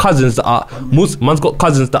 man's got cousins that are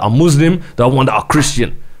Muslim, the one that are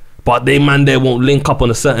Christian. But they won't link up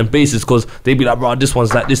on a certain basis because they be like, bro, this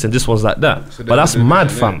one's like this and this one's like that. So but that's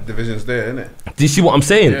mad, fam. Divisions there, isn't it? Do you see what I'm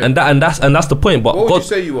saying? Yeah. And that's the point. But what would you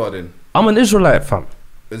say you are then? I'm an Israelite, fam.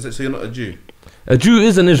 Is it so you're not a Jew? A Jew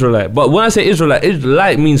is an Israelite. But when I say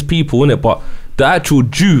Israelite means people, innit? But the actual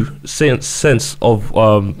Jew sense of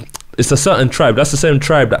it's a certain tribe. That's the same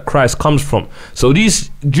tribe that Christ comes from. So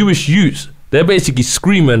these Jewish youths, they're basically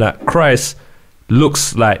screaming that Christ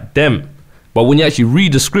looks like them. But when you actually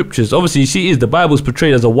read the scriptures, obviously you see the Bible's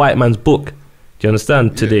portrayed as a white man's book. Do you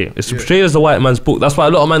understand today? It's portrayed as a white man's book. That's why a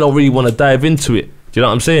lot of men don't really want to dive into it. Do you know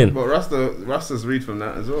what I'm saying? But Rastas read from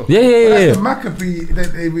that as well. Yeah. That's the Maccabee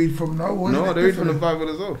that they read from. No, they read from the Bible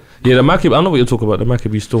as well. Yeah, the Maccabee. I know what you're talking about, the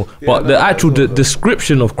Maccabee store. Yeah, but the actual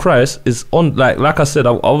description of Christ is on, like I said,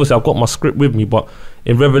 obviously I've got my script with me, but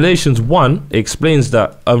in Revelations 1, it explains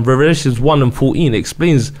that, Revelations 1 and 14, it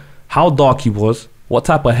explains how dark he was, what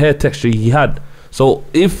type of hair texture he had. So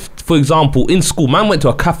if, for example, in school, man went to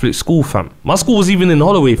a Catholic school, fam. My school was even in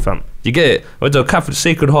Holloway, fam. You get it? I went to a Catholic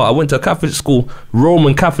Sacred Heart. I went to a Catholic school,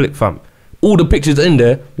 Roman Catholic, fam. All the pictures in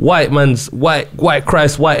there, white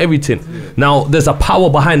Christ, white everything. Yeah. Now, there's a power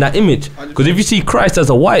behind that image. Because if you see Christ as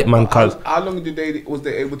a white man, how long was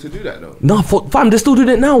they able to do that though? No, fam, they're still doing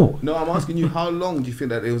it now. No, I'm asking you, how long do you think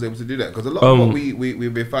that they was able to do that? Because a lot of what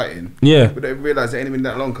we've been fighting, yeah, we don't realise it ain't even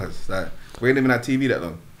that long, cuz like, we ain't even had TV that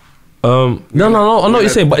long. No, I know what you're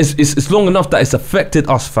saying, but it's long enough that it's affected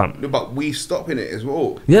us, fam. No, but we stopping it as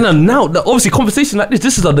well. Yeah, now obviously conversation like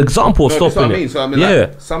this is an example of stopping it. So I mean,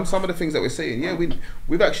 like, some of the things that we're saying, yeah,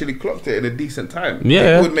 we've actually clocked it in a decent time.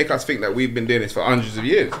 Yeah, it would make us think that we've been doing this for hundreds of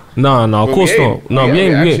years. No, of course not. No, we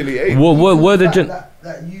ain't. What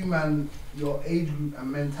that you man, your age group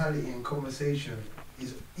and mentality and conversation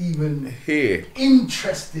is even here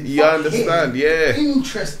interested. You understand? Here,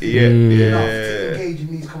 interested enough to engage in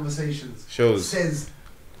these conversations. Says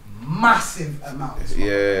massive amounts.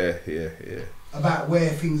 Yeah. About where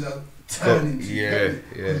things are turning to. Yeah.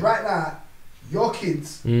 Because right now, your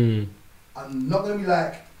kids are not gonna be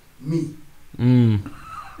like me.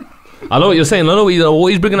 I know what you're saying. I know what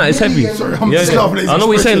he's bringing out is heavy. Sorry, I know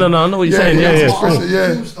what you're saying. No, I know what you're saying. Yeah.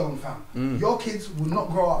 Tombstone, fam. Your kids will not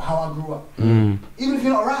grow up how I grew up. Even if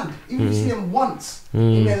you're not around, even if you see them once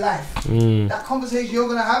in their life, that conversation you're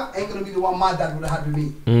gonna have ain't gonna be the one my dad would have had with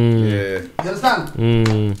me. Yeah. You understand?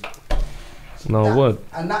 Word.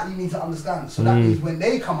 And that you need to understand. So that means when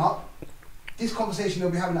they come up, this conversation they'll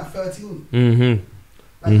be having at 13.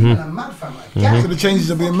 Like you're a mad fam. So the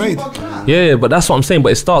changes are being made. Yeah, but that's what I'm saying.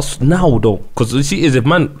 But it starts now though, because you see, is if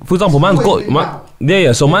man, for example, man's got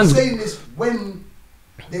So man's saying this when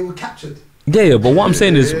they were captured. Yeah, but what I'm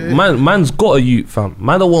saying is, man's got a youth, fam.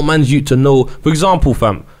 Man don't want man's youth to know. For example,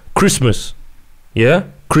 fam, Christmas. Yeah,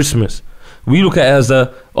 Christmas. We look at it as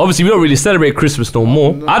obviously we don't really celebrate Christmas no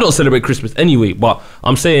more. I don't celebrate Christmas anyway, but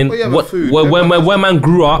I'm saying when man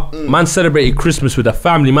grew up, man celebrated Christmas with a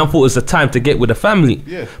family. Man thought it was a time to get with a family.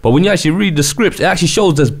 Yeah. But when you actually read the scripts, it actually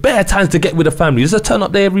shows there's bare times to get with a family. There's a turn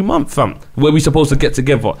up day every month, fam, where we supposed to get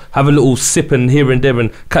together, have a little sip and here and there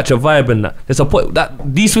and catch a vibe and that. There's a point that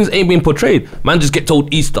these things ain't being portrayed. Man just get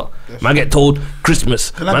told Easter. Man get told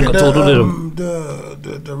Christmas. Man got told all of them.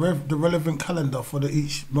 The relevant calendar for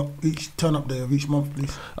each turn up day of each month,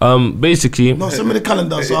 please. Basically, no, send me the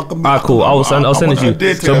calendar so I can. Cool. I'll send it to you.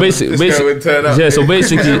 So basically,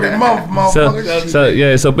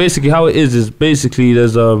 how it is basically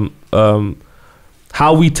there's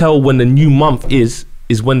how we tell when the new month is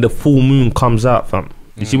when the full moon comes out, fam.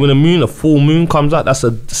 You see, when a full moon comes out, that's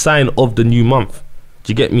a sign of the new month.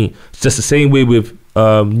 Do you get me? It's just the same way with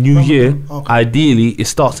New Year. Okay. Ideally, it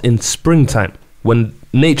starts in springtime when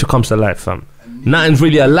nature comes to life, fam. Nothing's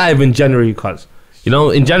really alive in January, cuz. You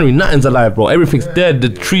know, in January, nothing's alive, bro. Everything's dead. The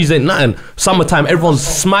trees ain't nothing. Summertime, everyone's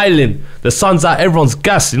smiling. The sun's out, everyone's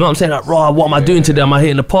gassed. You know what I'm saying? Like, raw, what am I doing today? Am I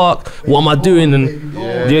hitting the park? What am I doing? And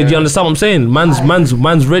do you understand what I'm saying?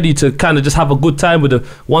 Man's ready to kind of just have a good time with the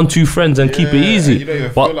 1-2 friends and keep it easy. You don't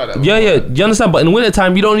even feel like that. You understand? But in the winter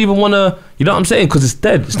time, you don't even want to. You know what I'm saying? Because it's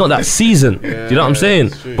dead. It's not that season. You know what I'm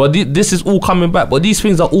saying? But this is all coming back. But these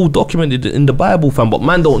things are all documented in the Bible, fam. But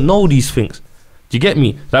man don't know these things. Do you get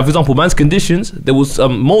me? Like, for example, man's conditions. There was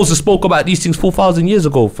Moses spoke about these things 4,000 years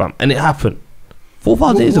ago, fam, and it happened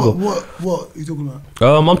 4,000 years ago. What are you talking about?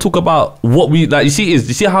 I'm talking about what we like. You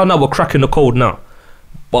see how now we're cracking the code now.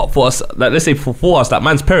 But for us, like, let's say for us, like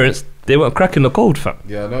man's parents, they weren't cracking the code, fam.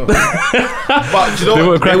 Yeah, I know. But you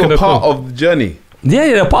know, they were part of the journey. Yeah,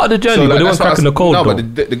 they're part of the journey, but they weren't cracking the code. No,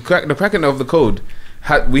 but the cracking of the code.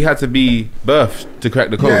 We had to be birthed to crack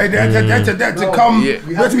the code. Yeah, that to come.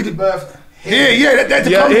 We had to be birthed. That's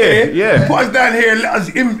to come here. Put us down here. Let us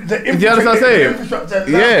the infrastructure. You understand what I'm saying?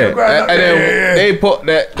 Yeah, and then they put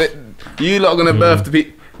that you lot are gonna birth to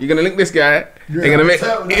be. You're gonna link this guy. They're gonna make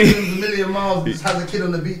a million miles. Has a kid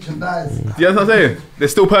on the beach and dies. You know what I'm saying? There's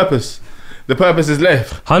still purpose. The purpose is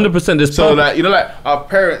left. 100%. There's so like our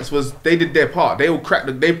parents they did their part. They cracked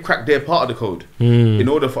their part of the code in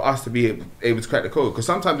order for us to be able to crack the code. Because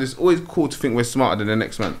sometimes it's always cool to think we're smarter than the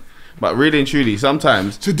next man. But really and truly,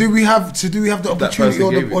 sometimes. So do we have the opportunity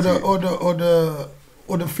or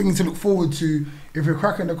the things to look forward to if we're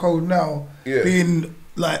cracking the code now, being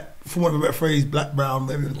like, for want of a better phrase, black, brown,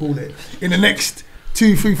 whatever you call it, in the next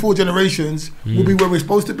 2, 3, 4 generations, we'll be where we're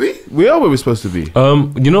supposed to be. We are where we're supposed to be.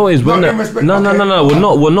 You know what is no.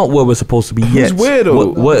 We're not where we're supposed to be yet. It's weird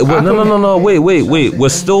though. No. Wait.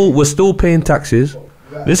 We're still paying taxes.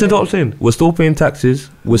 Listen to what I'm saying. We're still paying taxes.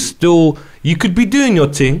 You could be doing your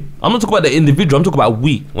thing. I'm not talking about the individual. I'm talking about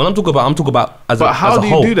we. When I'm talking about as a whole. But how do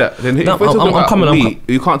you do that? Then if we're talking about we,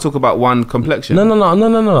 you can't talk about one complexion. No.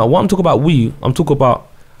 What I'm talking about I'm talking about.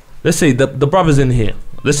 Let's say the brothers in here.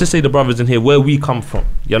 Let's just say the brothers in here, where we come from.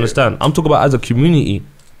 You understand? I'm talking about as a community.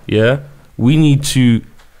 Yeah, we need to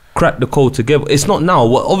crack the code together. It's not now.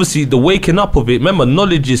 Well, obviously, the waking up of it. Remember,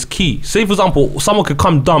 knowledge is key. Say, for example, someone could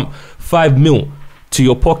come dump 5 mil. to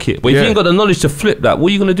your pocket. But if you ain't got the knowledge to flip that, what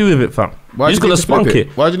are you gonna do with it, fam? You're just gonna spunk it.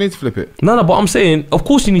 Why do you need to flip it? No, but I'm saying, of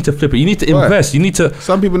course you need to flip it. You need to invest. You need to.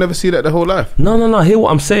 Some people never see that their whole life. No. Hear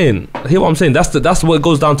what I'm saying. That's what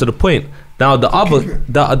goes down to the point. Now the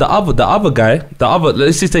other guy,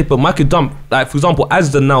 let's just say, but Michael Dump, like for example,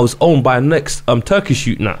 Asda now is owned by a next Turkish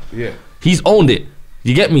youth now. Yeah. He's owned it.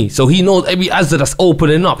 You get me? So he knows every Asda that's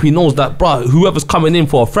opening up. He knows that, bro, whoever's coming in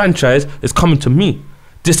for a franchise is coming to me.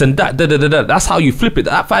 This and that, That's how you flip it.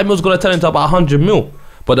 That 5 mil is gonna turn into about 100 mil.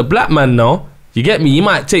 But the black man now, you get me? He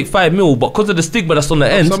might take 5 mil, but because of the stigma that's on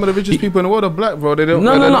the end. Some of the richest people in the world are black, bro. They're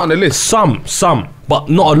not on the list. Some, but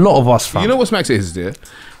not a lot of us, fam. You know what smacks it is there?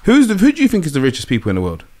 Who do you think is the richest people in the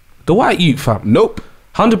world? The white youth, fam. Nope.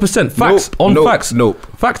 100% facts. Facts. Nope.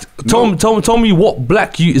 Facts. Tell me what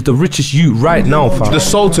black youth is the richest youth right now, fam. The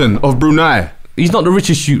Sultan of Brunei. He's not the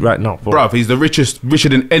richest youth right now, bro. Bruv, he's the richer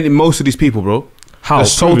than most of these people, bro. How? The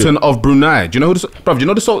Sultan of Brunei. Do you know bruv, do you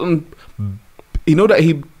know the Sultan? You know that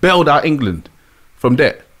he bailed out England from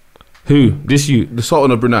debt? Who? This youth? The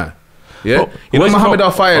Sultan of Brunei. Yeah? Oh, you know Mohammed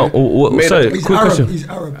Al Fayed? Sorry, He's quick Arab. question. He's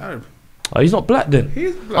Arab. Oh, he's not black then. He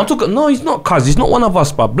is black. I'm talking. No, he's not, cuz. He's not one of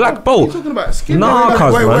us, but black both. You're talking about skin. Nah,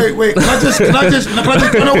 cuz, man. Wait. Can I just?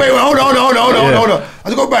 No, wait. Hold on. I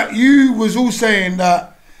just go back. You was all saying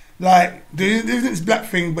that, like, there's this black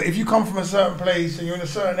thing, but if you come from a certain place and you're in a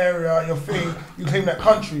certain area, your thing, you claim that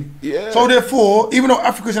country. Yeah. So therefore, even though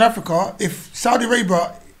Africa's in Africa, if Saudi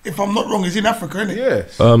Arabia, if I'm not wrong, is in Africa, isn't it?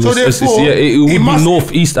 Yes. So therefore, it would be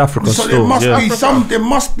northeast Africa. So still, there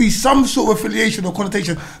must be some sort of affiliation or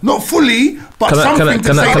connotation, not fully, but something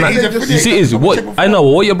to say that he's affiliated. You see, is what I know.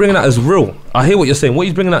 What you're bringing out is real. I hear what you're saying. What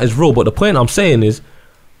he's bringing out is real. But the point I'm saying is,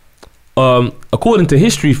 according to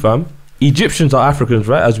history, fam, Egyptians are Africans,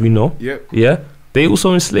 right? As we know. Yep. Yeah. They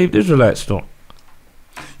also enslaved Israelites, though.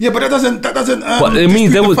 Yeah, but that doesn't. But it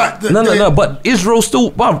means there was no. But Israel's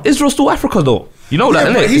still Africa, though. You know that,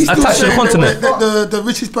 innit? It's attached to the continent. The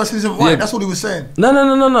richest person isn't white. Yeah. That's what he was saying.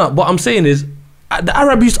 No. What I'm saying is, the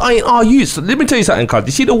Arab youths ain't our youths. So let me tell you something, cuz.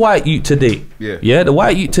 You see the white youth today? Yeah. The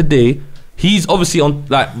white youth today, he's obviously on,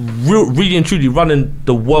 like, really and truly running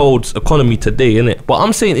the world's economy today, innit? But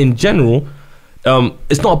I'm saying in general,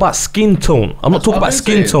 it's not about skin tone. I'm not talking about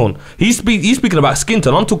skin tone. He's speaking about skin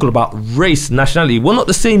tone. I'm talking about race, nationality. We're not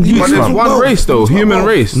the same youth. But there's one race though, human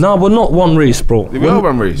race. No, we're not one race, bro. We're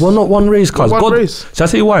one race. We're not one race, cuz. One race. Shall I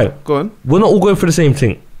tell you why? Go on. We're not all going for the same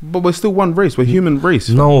thing. But we're still one race. We're human race.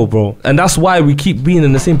 No, bro. And that's why we keep being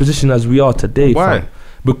in the same position as we are today. Why? Fam.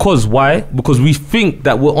 Because why? Because we think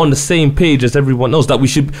that we're on the same page as everyone else. That we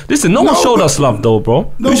should listen. No one showed us love, though,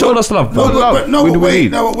 bro. Who showed us love, bro?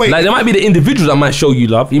 Wait. Like there might be the individuals that might show you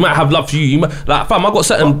love. He might have love for you. You might, like, fam, I got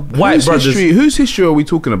certain white brothers. Whose history are we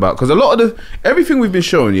talking about? Because a lot of everything we've been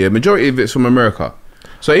showing, majority of it's from America.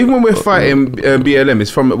 So even when we're fighting BLM,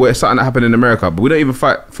 it's from where something that happened in America, but we don't even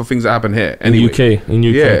fight for things that happen here. Anyway. In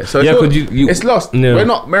UK. Yeah, so it's lost. Yeah. We're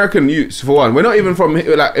not American youths, for one. We're not even from,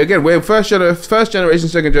 like, again, we're first generation,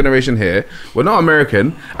 second generation here. We're not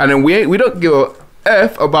American, and then we don't give a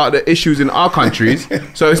F about the issues in our countries.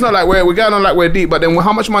 So it's not like we're going on like we're deep, but then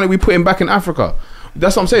how much money are we putting back in Africa?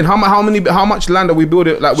 That's what I'm saying. How much land are we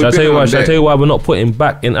building? Like, Shall I tell you why we're not putting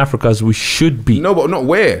back in Africa as we should be? No, but not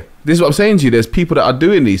where. This is what I'm saying to you. There's people that are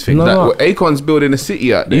doing these things. Like Akon's building a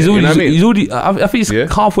city out there. He's already. I think he's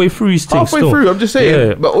halfway through his thing. Halfway through. I'm just saying.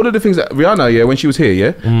 Yeah. But all of the things that Rihanna, when she was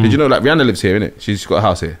here, did you know, like, Rihanna lives here, innit? She's got a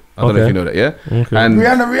house here. I don't know if you know that, yeah. Okay. And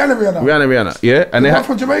Rihanna, yeah. And they're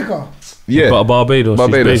from Jamaica. Yeah, Barbados,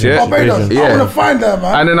 yeah. Barbados. I want to find her,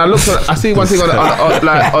 man. And then I see one thing on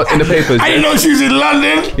in the papers. I didn't know she was in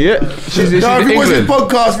London. Yeah, she's in England. If you watch this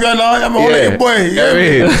podcast, Rihanna, I'm a holiday boy.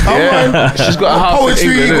 She's got a house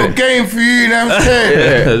poetry, in England, got game for you. You know what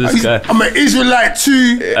I'm saying? I'm an Israelite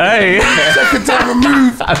too. Hey, second time removed. You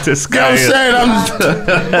know what I'm saying? I'm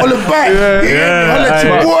on the back.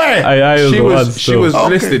 She was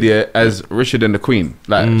listed as richer than the Queen.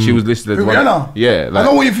 Like, she was listed as Rihanna. Yeah, I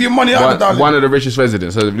don't want you for your money out. One of the richest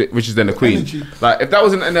residents, so richer than the Queen. Like, if that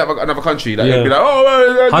was in another country, like, it'd be like,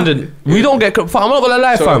 oh, 100. We don't get. Fam, I'm not gonna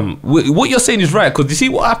lie, fam. What you're saying is right, because you see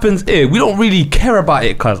what happens here. We don't really care about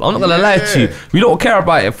it, cuz. I'm not gonna lie to you. We don't care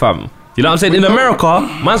about it, fam. You know what I'm saying? In America,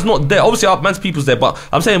 man's not there. Obviously, man's people's there, but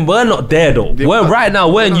I'm saying we're not there though. Right now,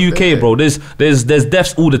 we're in UK, bro. There's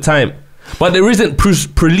deaths all the time. But there isn't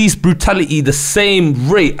police brutality the same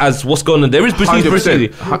rate as what's going on. There is police brutality,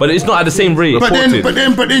 but it's not at the same rate. But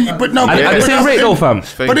no. At the same rate though, fam.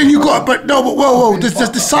 But then you got, whoa. The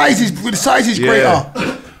size is greater.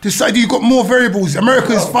 Decide you got more variables.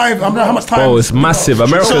 America's 5. I don't know how much time. Bro, it's massive.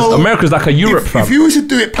 America's like a Europe, fam. If you was to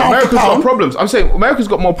do it pound America's for pound, got problems. I'm saying America's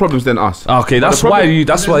got more problems than us. Okay, that's why.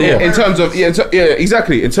 In terms of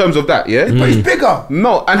exactly. In terms of that, yeah. but it's bigger.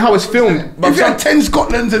 No, and how it's filmed. If you had 10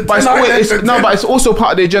 Scotlands and 10 Irelands, but it's also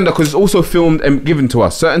part of the agenda because it's also filmed and given to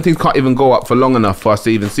us. Certain things can't even go up for long enough for us to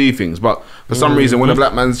even see things. But for some reason, when a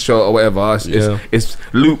black man's show or whatever, it's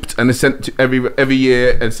looped and it's sent to every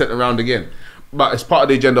year and sent around again. But it's part of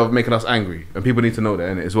the agenda of making us angry, and people need to know that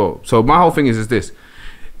in it as well. So my whole thing is this: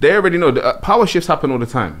 they already know that power shifts happen all the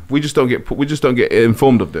time. We just don't get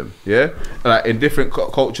informed of them. Yeah, like in different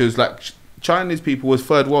cultures, like Chinese people was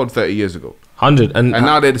third world 30 years ago. 100 and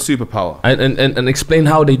now they're the superpower. And explain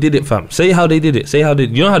how they did it, fam. Say how they did it.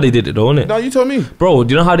 You know how they did it, though, innit? No, you tell me, bro.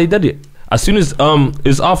 Do you know how they did it? As soon as it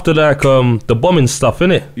was after like the bombing stuff,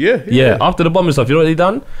 innit? Yeah. After the bombing stuff, you know what they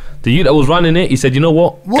done? The youth that was running it, he said, you know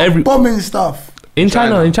what? What bombing stuff? In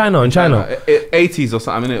China. 80s or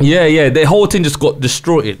something, innit? Yeah. Their whole thing just got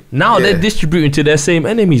destroyed. Now they're distributing to their same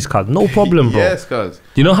enemies, cuz. No problem, bro. Yes, cuz.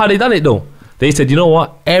 You know how they done it though? They said, you know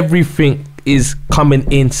what? Everything is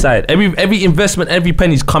coming inside. Every investment, every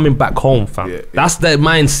penny's coming back home, fam. That's their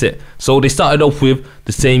mindset. So they started off with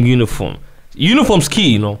the same uniform. Uniform's key,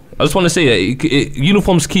 you know. I just want to say that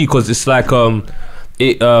uniform's key because it's like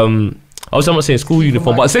obviously I'm not saying school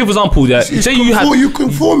uniform, but say for example that say you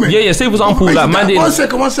conforming. Yeah. Say for example like man. One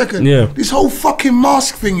second. Yeah. This whole fucking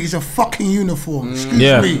mask thing is a fucking uniform.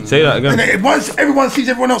 Excuse me. Say that again. And once everyone sees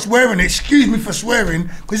everyone else wearing it, excuse me for swearing,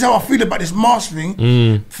 because this is how I feel about this mask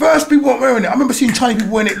thing. First, people weren't wearing it. I remember seeing Chinese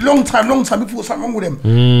people wearing it long time. People thought something wrong with them.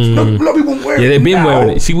 A lot of people weren't wearing it. Yeah, they've been wearing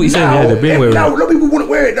it. See what you're saying? Yeah, they've been wearing it. Now a lot of people wouldn't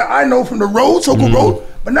wear it that I know from the road, so-called road.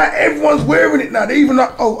 But now everyone's wearing it now. They even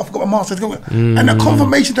like, oh, I forgot my mask. And the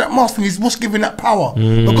confirmation that mask thing is what's giving that power.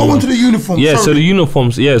 But go on to the uniform. Yeah, so the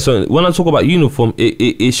uniforms. Yeah, so when I talk about uniform,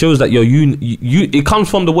 it shows that you're it comes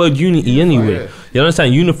from the word unity anyway. You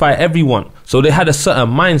understand? Unify everyone. So they had a certain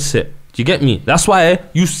mindset. Do you get me? That's why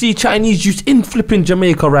you see Chinese youth in flipping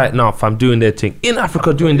Jamaica right now, fam, doing their thing. In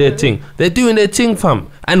Africa doing their thing. They're doing their thing,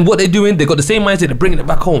 fam. And what they're doing, they got the same mindset. They're bringing it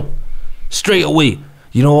back home straight away.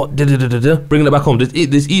 You know what? Bringing it back home.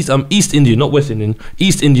 There's East Indian, not West Indian.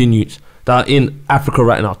 East Indian youths that are in Africa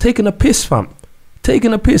right now, taking a piss, fam.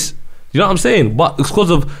 Taking a piss. You know what I'm saying? But it's because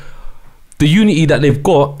of the unity that they've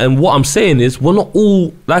got. And what I'm saying is, we're not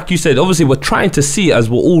all, like you said, obviously we're trying to see it as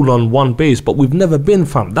we're all on one base, but we've never been,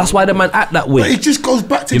 fam. That's why the man act that way. But it just goes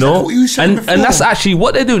back to exactly what you said before. And that's actually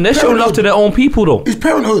what they're doing. They're showing love to their own people, though. It's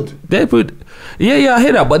parenthood. Yeah, I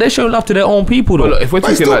hear that, but they're showing love to their own people, though. Well, look, if we're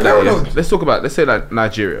talking like that, let's say like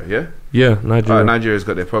Nigeria, yeah? Yeah, Nigeria. Nigeria's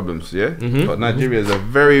got their problems, yeah? But Nigeria is a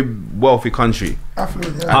very wealthy country.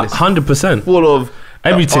 100%. Full of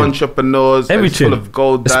everything, entrepreneurs, everything, full of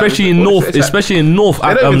gold, especially in North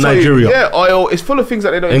Nigeria. Oil. It's full of things that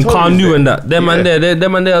they don't. In Kanu and that, them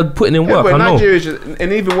and they are putting in work. But Nigeria,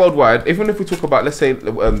 and even worldwide, even if we talk about, let's say,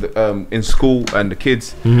 in school and the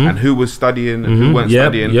kids and who was studying and who weren't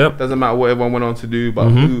studying, doesn't matter what everyone went on to do, but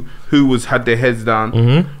who had their heads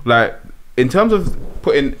down. Like in terms of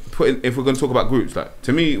putting, if we're going to talk about groups, like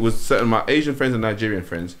to me, it was certain my Asian friends and Nigerian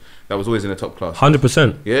friends that was always in the top class.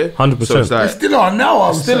 100%. Yeah, 100%. So it's like, they still are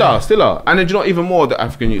now. Still are. And then you know even more the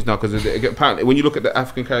African youths now, because apparently when you look at the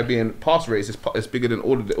African Caribbean pass rates, it's bigger than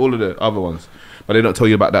all of the other ones. But they don't tell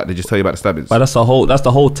you about that. They just tell you about the stabbings. But that's the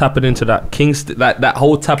whole tapping into that king, that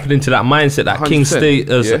whole tapping into that mindset, that king state.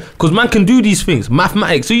 Because man can do these things,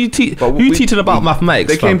 mathematics. So you teaching about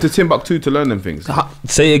mathematics? They came to Timbuktu to learn them things.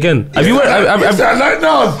 Say it again. Have you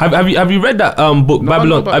read that book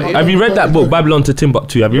Babylon? Have you read that book Babylon to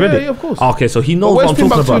Timbuktu? Have you read it? Yeah, of course. Okay, so he knows what I'm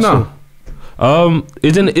talking about. So,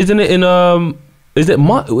 isn't it in is it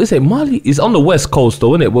Mali? It's on the west coast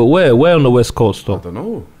though, isn't it? But where on the west coast though? I don't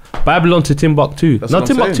know. Babylon to Timbuktu. Not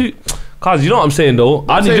Timbuktu. Cause you know what I'm saying though.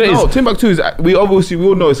 Timbuktu is we all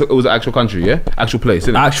know it was an actual country, yeah, actual place,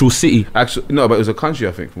 isn't it? Actual city. But it was a country,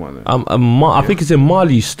 I think. From what I know. I think it's in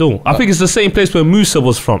Mali still. I think it's the same place where Musa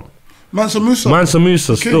was from. Mansa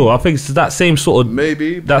Musa still. I think it's that same sort of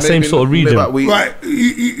same sort of region. Right.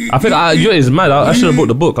 I think it's mad. I should have bought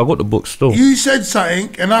the book. I got the book still. You said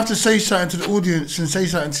something, and I have to say something to the audience, and say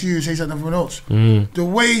something to you, and say something to everyone else. The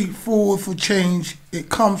way forward for change, it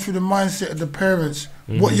comes through the mindset of the parents.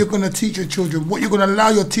 What you're going to teach your children, what you're going to allow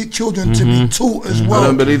your children to be taught as well. I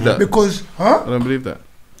don't believe that. Because, I don't believe that.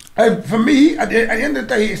 For me, at the end of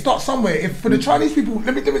the day, it starts somewhere. If for the Chinese people,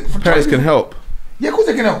 let me do it. Parents can help. Yeah, of course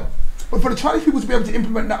they can help. But for the Chinese people to be able to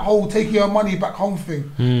implement that whole taking your money back home thing,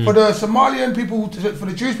 for the Somalian people, for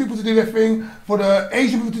the Jewish people to do their thing, for the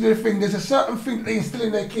Asian people to do their thing, there's a certain thing that they instill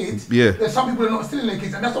in their kids. Yeah. There's some people that are not instilling their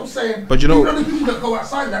kids, and that's what I'm saying. But you know, the people that go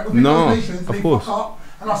outside that within no, those nations, they of course. fuck up.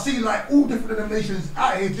 And I see like all different denominations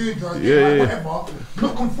out here doing drugs, whatever,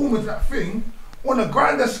 not conforming to that thing. On a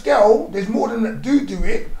grander scale, there's more than that do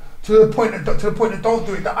it. To the point that don't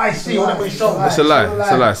do it, that I see or that we show. It's a lie.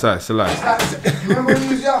 It's a lie. You remember when you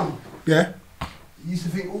was young? Yeah. You used to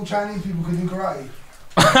think all Chinese people could do karate.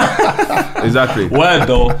 Exactly. Word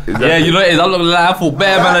though. Exactly. Yeah, you know it is. I'm not gonna lie, I thought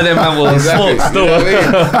better man of them man was Exactly. smoked still. You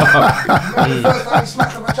know what I Remember mean? the first time you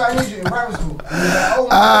smacked up a Chinese in primary school? And you were like, oh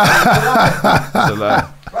my God, It's a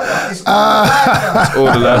lie. brother, it's all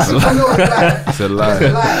All the lies. I know it's a lie. It's a lie. It's a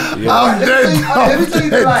lie. Yeah. I'm dead. Let me tell you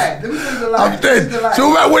the lie. Let me tell you the lie. I'm dead. This is the lie.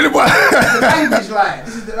 So about when This is the language lie.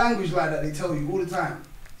 This is the language lie that they tell you all the time.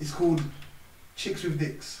 It's called chicks with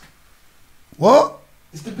dicks. What?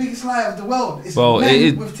 It's the biggest lie of the world. It's Well,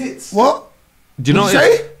 men with tits. What? Do you know What you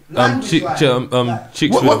what say? Language lie.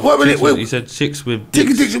 chicks What with minute? you said chicks with Ticky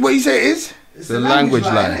dicks. ticky, what you say it is? It's The language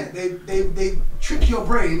lie. innit? They trick your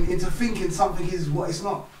brain into thinking something is what it's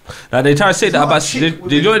not. Like they try to say It's that not about. a chick with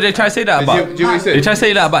Did you know a- they try to say that Do about? you know what he said? They try to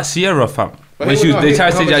say that about Sierra, fam. But When he she was, was- they no, try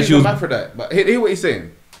to say but that she's she was. hermaphrodite. But hear what he's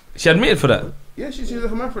saying. She admitted for that. Yeah, she's a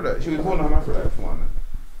hermaphrodite. She was born a hermaphrodite for one.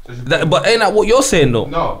 But ain't that what you're saying though?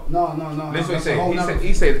 No. No. Listen what he's That's a saying. whole nother-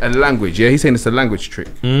 He said a language. Yeah, he's saying it's a language trick.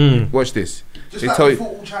 Watch this. Just They like tell you,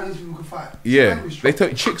 before all Chinese people could fight. It's a yeah, language they trick. tell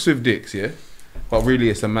you chicks with dicks, yeah, but really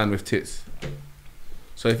it's a man with tits.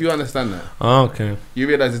 So if you understand that, Oh, okay. you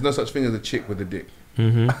realize there's no such thing as a chick with a dick.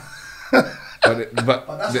 But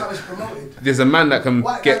But that's how it's promoted. there's a man that can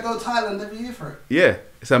White get. guys go to Thailand every year for it. Yeah,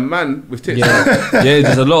 it's a man with tits. Yeah, yeah.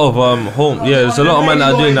 There's a lot of home. Yeah, there's a lot of men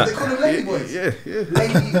that are doing They that. call them lady boys. Yeah.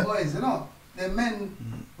 Lady boys, they're not. They're men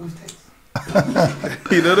with tits.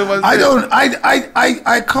 You know the ones. I don't.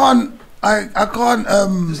 I can't. I can't.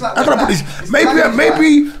 Just like How can I put that. this? It's Maybe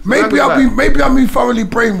Language I'll be thoroughly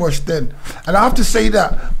brainwashed then, and I have to say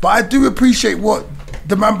that. But I do appreciate what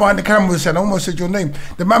the man behind the camera was saying. I almost said your name.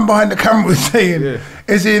 The man behind the camera was saying,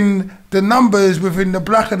 is in the numbers within the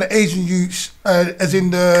black and the Asian youths, as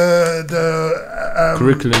in the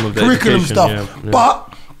Curriculum of the curriculum education, stuff. yeah.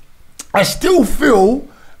 But I still feel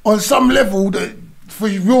on some level that for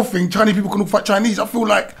your thing, Chinese people can all fight Chinese. I feel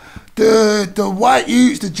like the white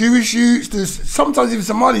youths, the Jewish youths, sometimes even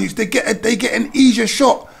Somali youths, they get an easier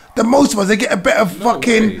shot than most of us. They get a better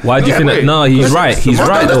fucking. Why do you think that? No, he's right. He's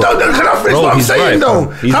right though. Can I finish Bro, what I'm he's saying right, though?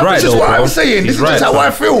 fam. He's Can I right finish though, what bro. I'm saying? He's This is just right, how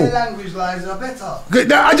I fam. feel. Their language lies are better.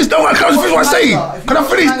 Good, I just don't. Can I finish what I'm saying? If you Can I go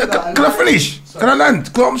to finish? Canada Can I and- finish? Sorry. Can I land?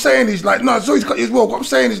 'Cause what I'm saying is like, no, sorry to cut you as well. What I'm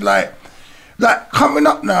saying is like coming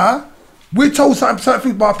up now, we're told certain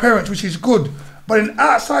things by our parents, which is good. But in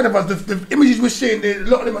outside of us, the images we're seeing, a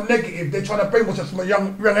lot of them are negative. They're trying to brainwash us from a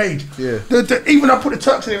young age. Yeah. Even I put the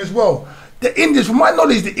Turks in there as well. The Indians, from my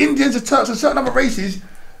knowledge, the Indians, the Turks, and certain other races,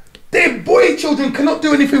 their boy children cannot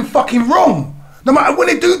do anything fucking wrong. No matter when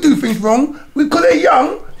they do things wrong, because they're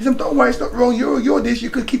young, they say, don't worry, it's not wrong. You're this. You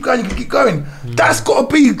can keep going. You can keep going. That's got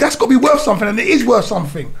to be worth something, and it is worth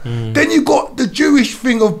something. Then you got the Jewish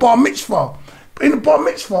thing of bar mitzvah. In the bar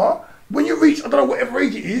mitzvah, when you reach, I don't know, whatever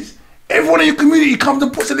age it is, everyone in your community comes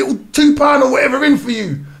and puts a little £2 or whatever in for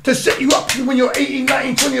you to set you up when you're 18,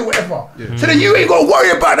 19, 20 or whatever. So then you ain't got to worry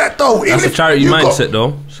about that though. That's a charity mindset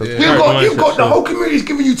though. So You've got the whole community's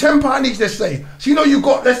giving you £10 each, let's say. So you know you've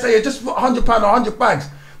got, let's say, just £100 or 100 bags.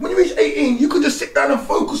 When you reach 18, you can just sit down and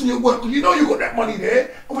focus on your work because you know you've got that money there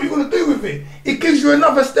and what you're going to do with it. It gives you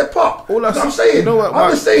another step up. All That's what I'm saying. you know what, I'm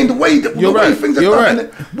just saying the way things are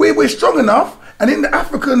done. We're strong enough. And in the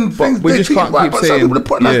African things, we they just teach can't right, keep but saying. some people are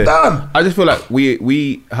putting us down. I just feel like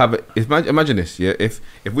we have. Imagine this, yeah. If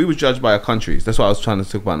we were judged by our countries, that's what I was trying to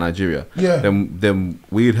talk about Nigeria. Yeah. Then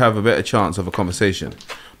we'd have a better chance of a conversation.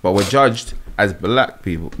 But we're judged as black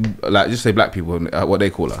people, like just say black people, what they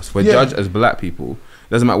call us. We're judged as black people.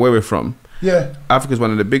 Doesn't matter where we're from. Yeah. Africa's one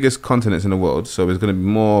of the biggest continents in the world, so there's going to be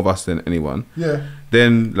more of us than anyone. Yeah.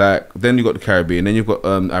 Then you've got the Caribbean, then you've got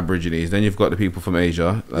Aborigines, then you've got the people from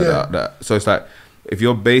Asia. So it's like, if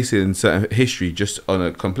you're basing certain history just on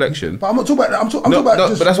a complexion, But I'm not talking about that. I'm talking about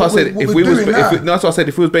just but that's what I said. What we're doing now. That's what I said.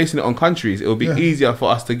 If we was basing it on countries, it would be easier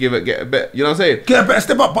for us to get a better. You know what I'm saying? Get a better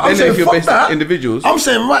step up. But I'm Then saying if you're fuck based on that. individuals, I'm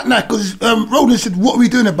saying right now because Rolldens said, "What are we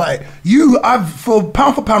doing about it?" For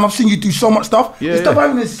pound, I've seen you do so much stuff. Yeah, the stuff I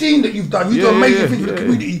haven't even seen that you've done. You've done amazing things for the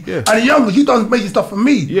community. yeah. And the youngest, you've done amazing stuff for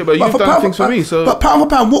me. Yeah, but you've done things for me, so- But pound for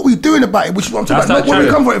pound, what we're doing about it, which is what I'm talking That's about. not Not what we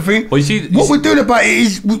true. come for everything. Well, you see- what we're doing about it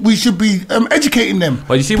is we should be educating educating them.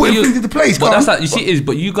 But you see, putting things into place. But that's that. You see,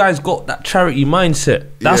 but you guys got that charity mindset.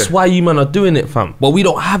 That's Yeah. why you man are doing it, fam. But we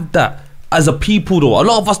don't have that as a people, though. A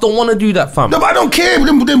lot of us don't want to do that, fam. No, but I don't care.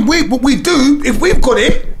 Then what we do, if we've got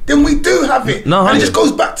it, then we do have it. No, and it just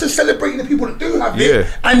goes back to celebrating the people that do have it, Yeah.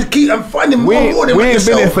 and keep and finding more than we ain't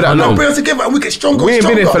been here for that long. And bring us together, and we get stronger. We ain't and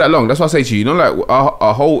been here stronger. for that long. That's what I say to you. You know, like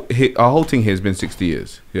our whole thing here has been 60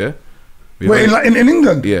 years. Yeah. Wait, in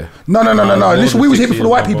England? Yeah. No. Listen, we was here before the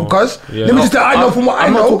white people, cuz. Yeah. Let me just say, I know from what I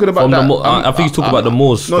I'm know. not talking about From that. I think he's talking about the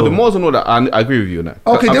Moors. No, still. the Moors and all that. I agree with you on that.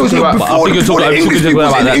 Okay, I'm there was talking no about- before. I think you're Before talking the English about people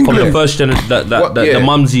that in from the England. first generation, the yeah.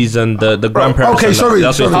 mumsies and the grandparents. Okay, and that. sorry,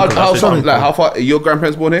 That's what sorry. he's talking about. sorry. Like how far? Your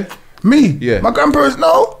grandparents born here? Me? Yeah. My grandparents,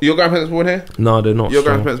 no. Your grandparents born here? No, they're not. Your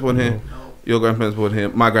still. grandparents born here? Your grandparents born here?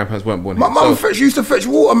 My grandparents weren't born here. My mum So- used to fetch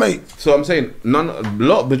water, mate. So I'm saying,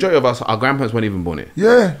 majority of us, our grandparents weren't even born here.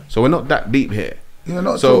 Yeah. So we're not that deep here. Yeah,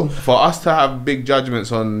 not at So all. for us to have big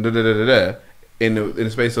judgments on in the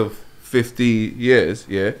space of 50 years,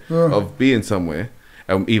 of being somewhere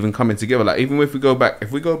and even coming together, like even if we go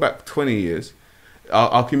back 20 years,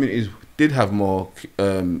 our communities did have more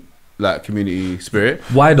like community spirit.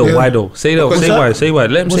 Why though? Yeah. Why though? Say though. What's Say that? why. Say why.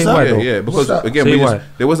 Let him What's say that? why Yeah, though. yeah, because What's that? again, Say we why.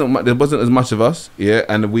 there wasn't as much of us,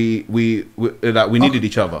 and we like we needed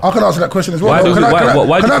each other. I can answer that question as well. Why Can does it- why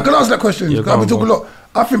I do you- answer that question? Yeah, I've go been on, talking a go lot.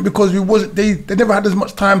 I think because they never had as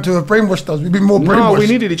much time to have brainwashed us. We've been more brainwashed. No, we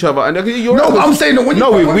needed each other, and you're No, right, I'm saying that when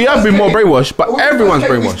no, you we have been more brainwashed, but everyone's We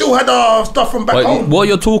brainwashed. still had our stuff from back But home. what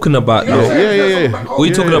you're talking about, You know though, what I'm saying? Yeah. Back home. what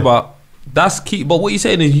you're talking Yeah. about, that's key. But what you're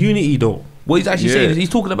saying is unity, though. What he's actually Yeah. saying is he's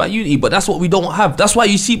talking about unity, but that's what we don't have. That's why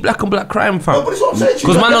you see black on black crime, fam. No, but that's what I'm saying to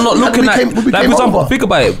you. Because man are not That's looking what at, we like became for example, over. think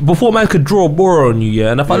about it. Before man could draw a borrow on you,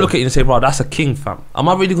 yeah, and if I look at you and say, bro, that's a king, fam. Am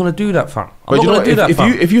I really gonna do that, fam? I'm But not you know, gonna do that, if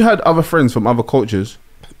fam. if you had other friends from other cultures,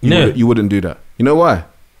 Yeah. you wouldn't do that. You know why?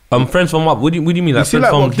 Friends from what? What do you mean? Like see, friends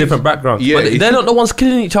like, from what different keeps- backgrounds? Yeah, but you they're see- not the ones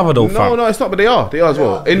killing each other, though, fam. No, it's not. But they are as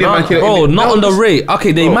well. Indian man kill Bro, Indian. not No, on the listen. rate.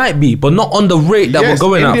 Okay, they Bro. might be, but not on the rate that Yes, we're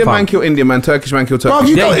going Indian at, man fam. kill Indian man, Turkish man kill Bruv, Turkish.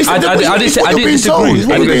 you Yeah, don't- it's I what didn't you're disagree. being told. It's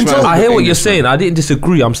what you're being Englishman. told. I hear what you're Englishman. saying. I didn't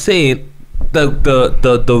disagree. I'm saying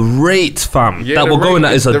the rate, fam, Yeah, that the we're going rate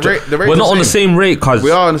at is is- a. the rate- the We're rate's not the on the same. same rate, cause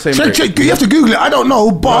We are on the same rate. You have to Google it. I don't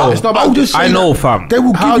know, but it's not about- I'll just say I know, that fam. They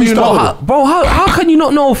will How give do you you stuff. know? bro, how can you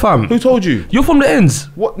not know, fam? Who told you? You're from the ends.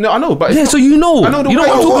 What? No, I know, but it's Yeah, not- so you know. I know the you know white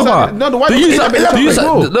what I'm people talking that- about. no, the white The people youths that- that- the youths that-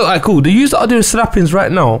 bro. look, alright, cool. The youths that are doing slappings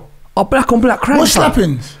right now are black on black crime. What fam.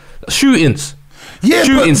 slappings? Shootings. Yeah,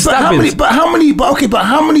 Shootings, but how stabbings. many? But how many? But okay, but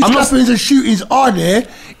how many I'm not- slappings and shootings are there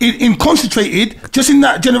in concentrated just in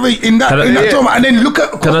that generation in that Can I- that drama? And then look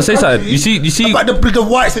at. Can I say something? You see. about the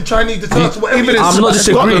whites, the Chinese, the Turks, whatever. Even it is. I'm not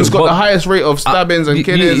disagreeing, Scotland's got but- the highest rate of stabbings and You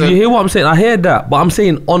killings. you and- hear what I'm saying? I hear that, but I'm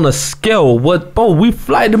saying on a scale. What, bro? We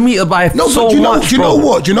fly the meter by No, so but do you know? much. Do you know bro.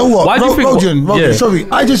 what? Do you know what? Why do you think? Rogan, yeah. sorry,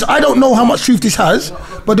 I don't know how much truth this has,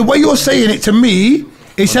 but the way you're saying it to me.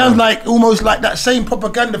 It sounds like almost like that same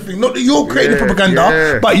propaganda thing. Not that you're creating the propaganda,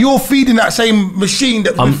 yeah. but you're feeding that same machine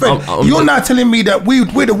that we've fed. I'm- You're now telling me that we're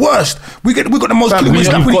the worst. We got the most killing. We're We've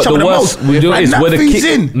slapping each got other the the worst. most. We do it And is that where the feeds kick.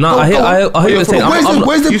 in. No, Go I hear on. what you're saying. Where's I'm the not-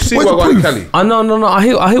 where's the You see where's what the I got in proof? Cali? No. I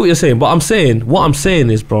hear what you're saying, but I'm saying what I'm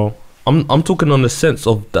saying is, bro. I'm talking on the sense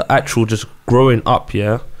of the actual just growing up,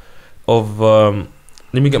 yeah. Of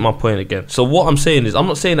let me get my point again. So what I'm saying is, I'm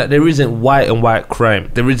not saying that there isn't white and white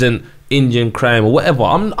crime. There isn't Indian crime or whatever.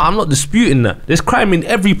 I'm not disputing that. There's crime in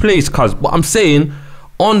every place, cuz. But I'm saying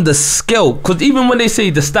on the scale, because even when they say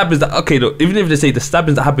the stabbings that look, even if they say the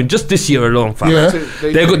stabbings that happened just this year alone, fam, Yeah.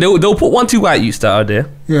 they'll put 1-2 white youths that are there.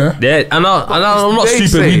 Yeah. Yeah, and I'm not they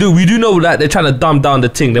stupid. say- We do know that they're trying to dumb down the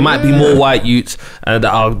thing. There might be more white youths and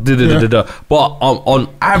that are but on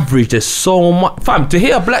average, there's so much. Fam, to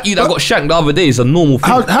hear a black youth that got shanked the other day is a normal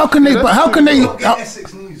thing. How can they? But how can they?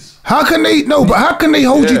 Essex News. How can they? No, but how can they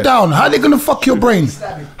hold you down? How are they gonna fuck your brain?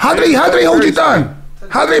 How do they hold you down?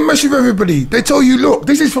 How do they mess with everybody? They tell you, look,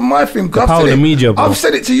 this is from my thing. The power of the media, bro. I've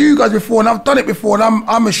said it to you guys before, and I've done it before, and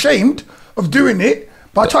I'm ashamed of doing it.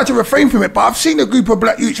 But I try to refrain from it. But I've seen a group of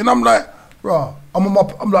black youths, and I'm like, rah. I'm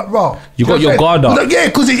like, rah. You got know your what I'm guard saying? up. Like, yeah,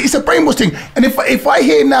 because it's a brainwash thing. And if I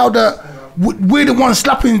hear now that we're the ones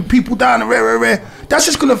slapping people down, and that's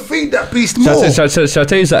just gonna feed that beast more. Shall I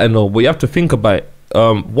tell you something though? But you have to think about it.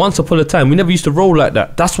 Once upon a time, we never used to roll like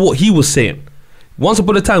that. That's what he was saying. Once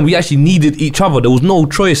upon a time, we actually needed each other. There was no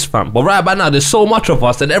choice, fam. But right about now, there's so much of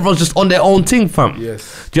us that everyone's just on their own thing, fam.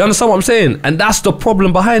 Yes. Do you understand what I'm saying? And that's the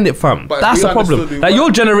problem behind it, fam. But That's we the problem. understood we Like weren't-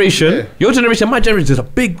 your generation, my generation, there's a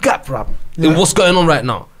big gap, fam. In what's going on right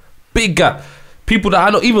now. Big gap. People that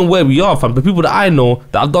I know, even where we are, fam, the people that I know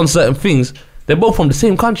that have done certain things, they're both from the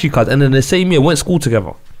same country, cuz, and in the same year went to school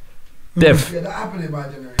together. Deaf. Yeah, that happened in my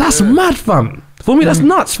generation. That's mad, fam. For me, that's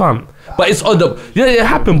nuts, fam. But it's it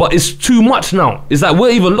happened, but it's too much now. It's like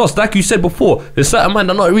we're even lost. Like you said before, there's certain man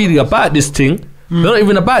that are not really about this thing. They're not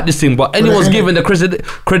even about this thing, but anyone's given the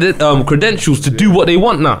credentials to do what they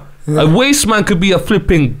want now. A waste man could be a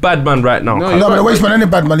flipping bad man right now. No, but a waste man ain't a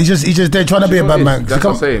bad man. He's just there trying to be a bad man. That's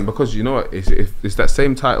what I'm saying, because you know what? It's that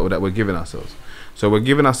same title that we're giving ourselves. So we're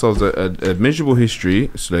giving ourselves a miserable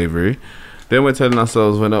history, slavery. Then we're telling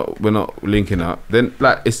ourselves we're not linking up. Then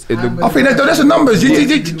like I think that's the numbers. We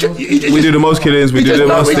do the most killings. We do the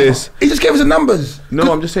most this. He just gave us the numbers.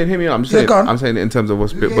 No, I'm just saying. Hear me out. I'm saying it in terms of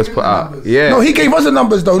what's put out. Yeah. No, he gave us the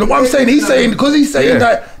numbers though. What I'm saying, he's saying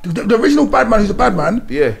that the original bad man who's a bad man.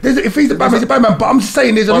 Yeah. If he's the bad man, he's a bad man. But I'm just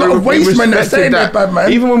saying there's a lot of waste men that saying they're bad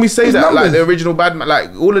man. Even when we say that, like the original bad man,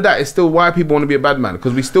 like all of that is still why people want to be a bad man,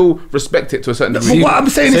 because we still respect it to a certain degree. But what I'm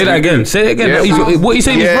saying say that again. Say it again. Yeah. What he's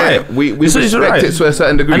saying is right. We respect it to a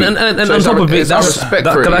certain degree. And on top of it,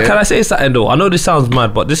 can I say something though? I know this sounds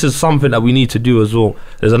mad, but this is something that we need to do as well.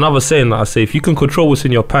 There's another saying that I say: if you can control what's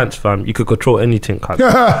in your pants, fam, you can control anything. Word,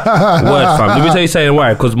 fam. Let me tell you saying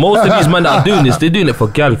why. Because most of these men that are doing this, they're doing it for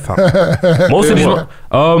gal, fam. Most of these,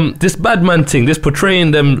 this bad man thing, this portraying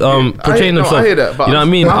themselves. I hear that, but you know what I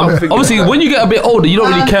mean? Obviously, when you get a bit older, you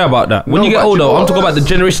don't really care about that. When you get older, I'm talking about the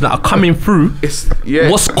generation that are coming through.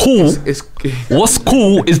 What's cool? What's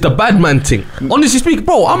cool is the bad man thing. Honestly speaking,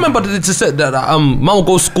 bro, I remember that it's said that man will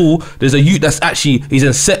go to school. There's a youth that's actually he's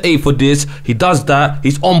in set A for this. He does that.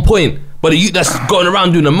 He's on point. But the youth that's going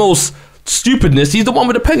around doing the most stupidness, he's the one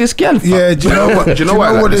with the peggest girl. Yeah, do you know what? Do you know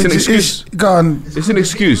what? It's an excuse. Gone. It's an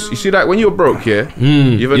excuse. You see that when you're broke,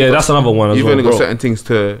 that's another one. You've only got certain things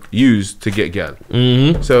to use to get girl.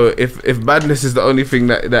 So if badness is the only thing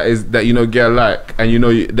that you know girl like, and you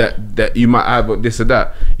know that you might have this or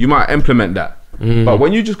that, you might implement that. But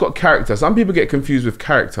when you just got character, some people get confused with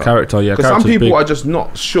character. Because some people are just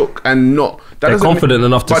not shook and not. They're confident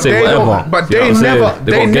enough to say whatever. But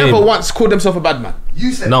they never once called themselves a bad man.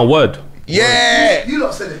 You said no word. Yeah. You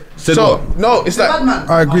lot said it. So no, it's like bad man.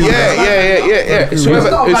 I agree. Yeah. It's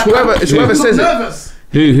whoever says it.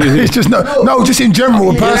 Who? It's just just in general,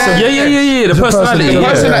 a person. Yeah. The personality. The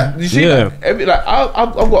person that you see, like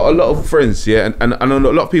I've got a lot of friends, and a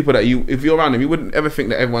lot of people that if you're around them, you wouldn't ever think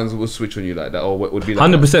that everyone will switch on you like that, or what would be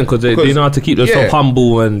like 100%, because they know how to keep themselves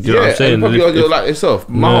humble, and you know what I'm saying. And you're like yourself.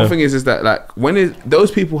 My whole thing is that like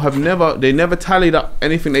those people have never tallied up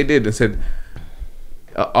anything they did and said.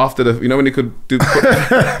 After when they could do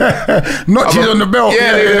notches on the belt.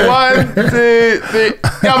 Yeah. 1, 2, 3.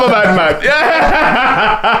 I'm a bad man.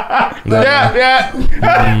 That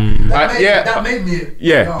made me.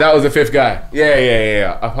 That was the fifth guy.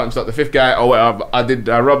 Yeah. I punched up the fifth guy.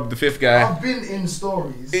 I robbed the fifth guy. I've been in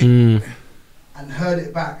stories and heard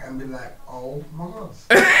it back and been like, oh my god.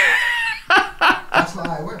 That's not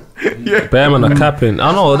how it went. Yeah. Bearman are capping.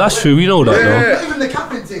 I know that's true. We know that though. Not even the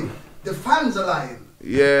capping thing. The fans are lying.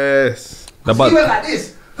 Yes. He went like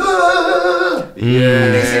this. And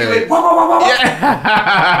they said he went wah, wah, wah, wah.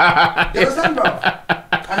 You understand, bro?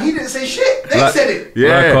 And he didn't say shit. They said it.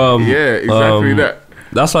 Exactly that.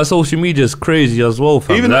 That's why social media is crazy as well,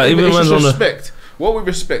 fam. Even it's just respect. What we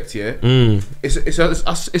respect,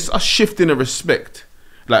 it's a shift in the respect.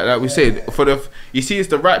 Like we said, it's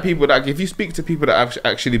the right people that if you speak to people that have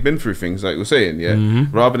actually been through things, like we're saying,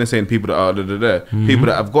 rather than saying people that are people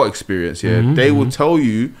that have got experience, they will tell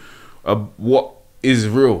you what is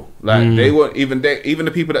real. Like they won't even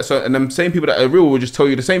the people and them same people that are real will just tell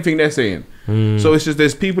you the same thing they're saying. So it's just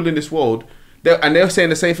there's people in this world, they're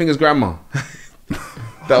saying the same thing as grandma.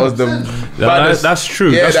 That was that's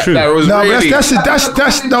true. That's true.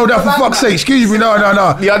 That's for fuck's sake. Excuse me. No.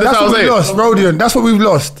 Yeah, that's what we lost, Rolldens. That's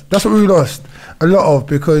what we've lost. A lot of,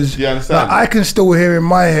 because I can still hear in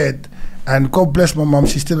my head, and God bless my mum,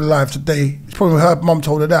 she's still alive today. It's probably her mum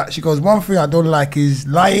told her that. She goes, one thing I don't like is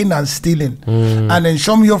lying and stealing. And then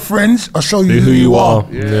show me your friends, I'll show you who you are.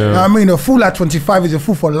 You know what I mean? A fool at 25 is a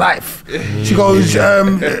fool for life. She goes, there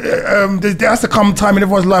has to come time in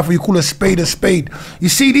everyone's life where you call a spade a spade. You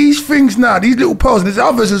see these things now, these little pearls, and there's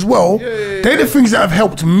others as well, they're the things that have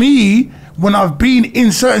helped me when I've been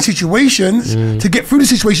in certain situations to get through the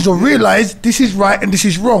situations or realize this is right and this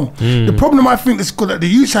is wrong. The problem I think that the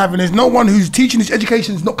youth's having is no one who's teaching this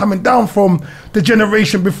education is not coming down from the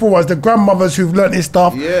generation before us, the grandmothers who've learnt this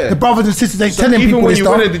stuff, the brothers and sisters ain't telling people this stuff.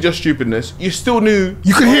 Even when you wanted your stupidness, you still knew.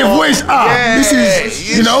 You could hear a voice, this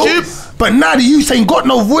is, you know. But now the youth ain't got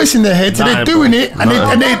no voice in their head, so they're doing it, and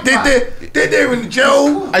they're in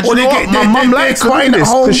jail. And you know what? My mum likes crying this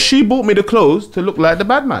because she bought me the clothes to look like the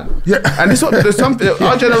bad man. Yeah. And it's what there's something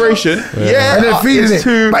our generation. Yeah. And they're feeling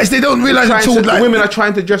it. But they don't realise until like women are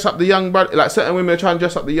trying to dress up the young brother. Like certain women are trying to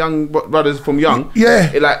dress up the young brothers from young.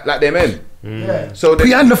 Yeah. Like their men. Yeah. So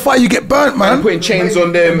behind the fire you get burnt, man. Putting chains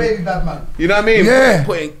on them. You know what I mean? Yeah.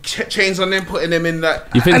 Putting chains on them, putting them in that.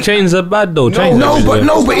 You think chains are bad though? No, but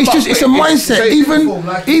it's just it's a mindset.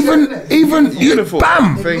 Even uniform.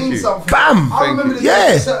 Bam. Thank you. Bam. I remember the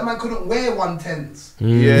Yeah. certain man couldn't wear 110s.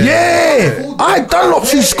 Yeah. I had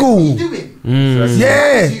Dunlops in school.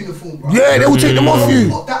 Yeah. Yeah, they will take them off you.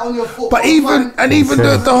 But even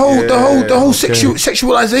the whole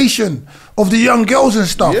sexualization of the young girls and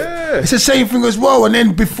stuff. Yeah. It's the same thing as well. And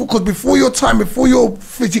then before your time, before you're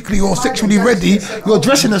physically or sexually ready, you're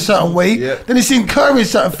dressing a certain way. Yeah. Then it's incurring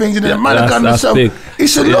certain things, and then the man are going that's big.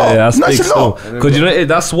 It's a lot. That's no, it's a lot. Because you know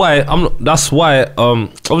that's why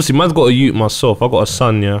obviously man's got a youth myself. I got a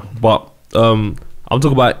son, yeah. But I'm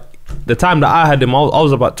talking about the time that I had him, I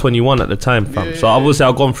was about 21 at the time, fam. Yeah, so obviously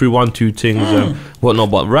I've gone through 1-2 things and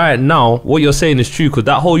whatnot. But right now, what you're saying is true, because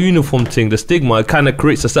that whole uniform thing, the stigma, it kind of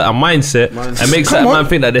creates a certain mindset and makes certain man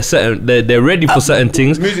think that they're ready for certain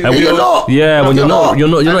things. Music and video. when you're not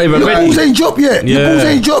even ready. Your balls ain't dropped yet. Your balls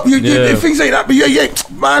ain't dropped. Things like that. But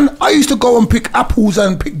man, I used to go and pick apples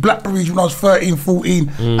and pick blackberries when I was 13, 14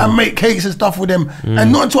 and make cakes and stuff with them.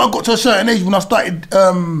 And not until I got to a certain age when I started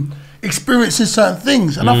experiencing certain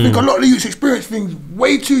things, and I think a lot of the youths experience things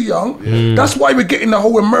way too young. That's why we're getting the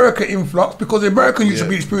whole America influx, because the American youths will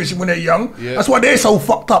be experiencing when they're young. That's why they're so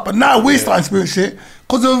fucked up, and now we're starting to experience it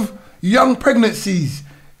because of young pregnancies,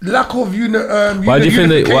 lack of why do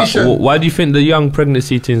you think the young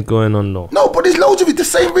pregnancy thing's going on though? No, but there's loads of it. The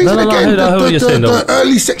same reason again. The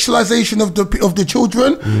early sexualization of the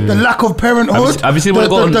children, the lack of parenthood, have you seen what they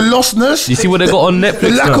got on the lostness? You see what they got on Netflix? The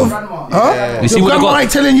lack now? of You see what they got?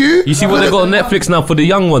 Telling you. You see what they got on Netflix now for the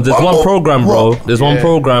young ones? There's one program, bro. There's one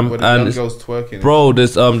program, and girls twerking. Bro,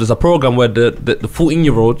 there's a program where the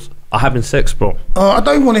 14-year-olds are having sex, bro. I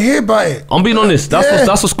don't want to hear about it. I'm being honest. That's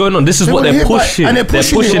what's going on. This is what they're pushing. And they're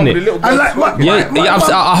pushing it. I like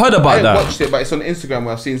I heard about that. I watched it, but it's on Instagram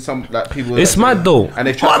where I've seen some like people. It's mad though. And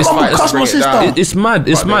they try to bring it down. It's mad.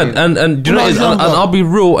 It's mad. And you know, and I'll be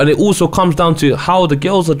real. And it also comes down to how the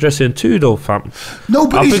girls are dressing too, though, fam. No,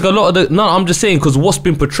 but I think a lot of I'm just saying because what's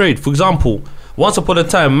been portrayed. For example, once upon a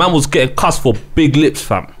time, man was getting cussed for big lips,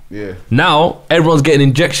 fam. Yeah. Now everyone's getting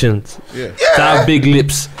injections to have big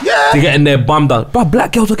lips to getting their bum done. Bro,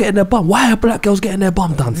 black girls are getting their bum. Why are black girls getting their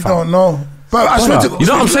bum done, fam? I don't know. But I swear you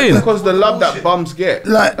know what I'm saying? Because the love that bums get.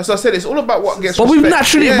 Like, as I said, it's all about what gets. But we've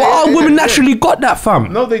naturally, our women naturally got that,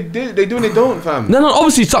 fam. No, they do. They do and they don't, fam. No,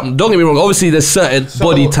 obviously something. Don't get me wrong. Obviously, there's certain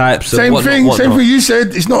body types. Same thing you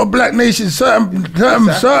said. It's not a black nation. Certain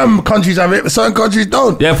countries have it, but certain countries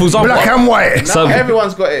don't. Yeah, for example, black and white. Now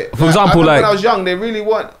everyone's got it. For example, when I was young, they really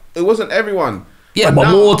want. It wasn't everyone. Yeah, but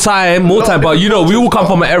now, more time. But you know, we all come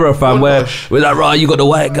from an era, fam, where we're like, right, you got the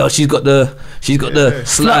white girl, she's got the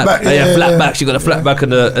slap back, flat back. She got the flat back,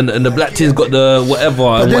 and the black teen's got the whatever.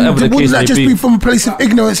 But and then whatever the case wouldn't that may just be be from a place of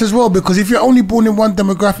ignorance as well? Because if you're only born in one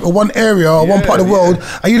demographic or one area or one part of the world,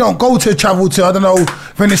 and you don't go to travel to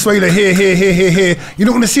Venezuela here, you're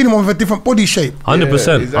not going to see them with a different body shape.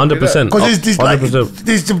 100%. Because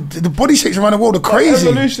there's the body shapes around the world are crazy.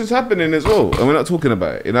 Evolution's happening as well, and we're not talking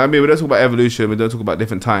about it. You know what I mean? We don't talk about evolution. We don't talk about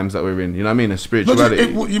different times that we're in. You know what I mean? And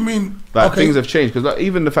spirituality. What you mean? Like things have changed because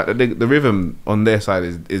even the fact that the rhythm on their side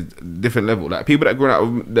is different level. Like people that grown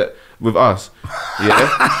up with us,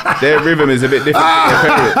 their rhythm is a bit different to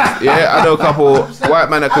their parents. Yeah, I know a couple white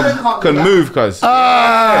men that can move, cause. You know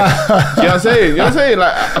what I'm saying? You know what I'm saying?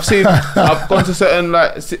 Like I've gone to certain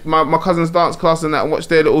like my cousin's dance class and that, and watched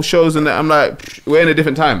their little shows and that. I'm like, we're in a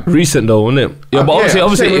different time. Recent though, isn't it? Yeah, but obviously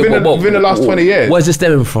within the last 20 years. Where's it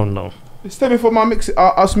stemming from though? It's stemming from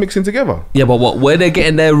us mixing together. Yeah, but where they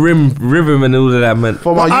getting their rhythm and all of that, man?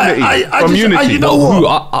 From our unity. You know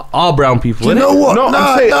what? Our brown people. You know what? No,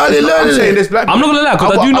 I'm saying there's black people. I'm not gonna lie,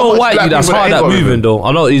 because I do know a white dude that's hard at moving though.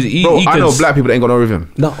 I know I know black people that ain't got no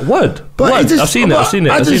rhythm. No, word. But I've seen it.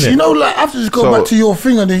 You know, like, I have to just go back to your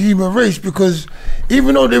thing on the human race, because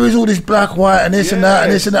even though there is all this black, white, and this and that,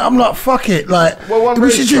 and this and that, I'm like, fuck it. Like,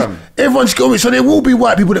 everyone's going. So there will be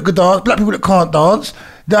white people that could dance, black people that can't dance,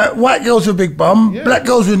 that white girls with a big bum, black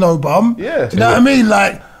girls with no bum. Yeah. Do you know what I mean?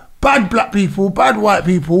 Like, bad black people, bad white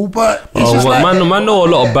people, but it's just like, man know a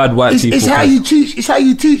lot of bad white people. It's how you teach. It's how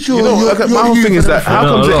you teach your. My whole thing is that how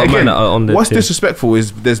comes it again? What's disrespectful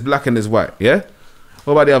is there's black and there's white. Yeah.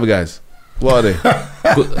 What about the other guys? What are they?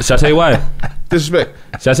 Shall I tell you why? Disrespect.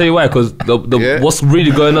 Shall I tell you why? Because what's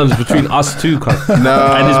really going on is between us two, cuz. No.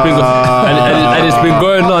 And it's been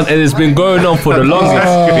going on for the longest.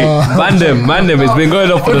 Man them, it's been going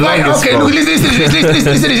on for the longest. Okay, look, listen to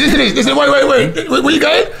this. Listen, wait. Where you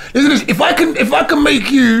going? Listen to this. If I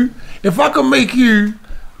can make you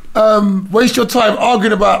waste your time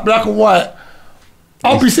arguing about black and white,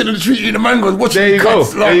 I'll be sitting in the tree eating the mangoes, watching there you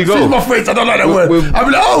cuts. go. There you go. Excuse my friends, I don't like that word. I'll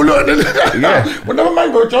be like, oh look, another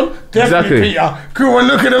mango, John. Definitely, Peter. Cool, and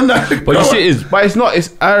look at them now. But you see, it's not.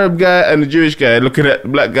 It's Arab guy and the Jewish guy looking at the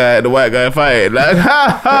black guy and the white guy fighting. Like,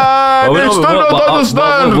 ha! They still don't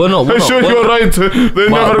understand. They show you're right. They're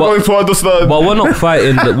never going to understand. But we're not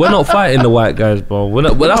fighting. We're not fighting the white guys, bro.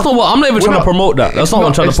 That's not what I'm not even trying to promote. That. That's not what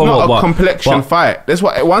I'm trying to promote. It's not a complexion fight. That's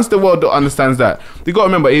why. Once the world understands that, you got to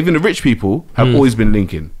remember. Even the rich people have always been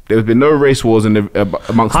linking. There's been no race wars amongst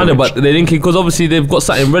the rich. But they're linking because obviously they've got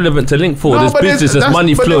something relevant to link for. There's business, there's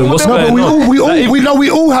money flowing. What's going on? We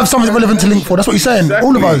all have something relevant to link for. That's what you're saying. Exactly.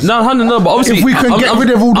 All of us. No, but obviously if we can get rid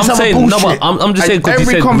of all this other bullshit. No, but I'm just saying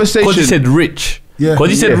because you said rich. Yeah. Because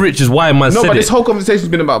you said rich is why man said it. No, but this whole conversation's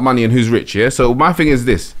been about money and who's rich. Yeah. So my thing is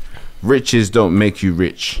this: riches don't make you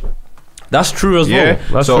rich. That's true as well.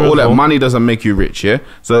 That's so all that money doesn't make you rich, yeah.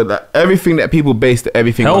 So that everything that people base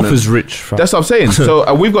everything health on is rich. That's what I'm saying.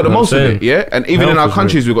 So we've got the most of it, yeah. And even in our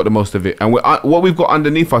countries, we've got the most of it. And what we've got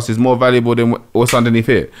underneath us is more valuable than what's underneath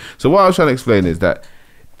here. So what I was trying to explain is that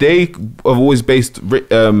they have always based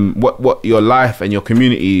what your life and your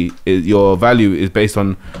community is, your value is based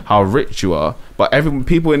on how rich you are. But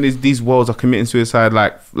people in these worlds are committing suicide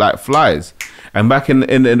like flies. And back in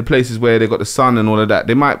the places where they got the sun and all of that,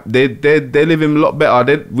 they're living a lot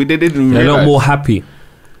better. They're a lot more happy.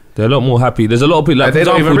 They're a lot more happy. There's a lot of people like, for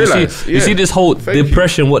example, you see this whole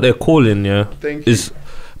depression, what they're calling, is,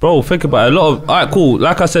 bro, think about it. A lot of alright, cool.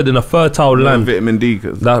 Like I said, in a fertile land, vitamin D,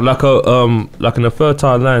 like in a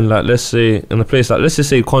fertile land, like let's say in a place like let's just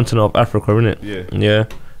say continent of Africa, innit? Yeah.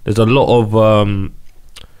 There's a lot of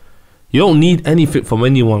you don't need anything from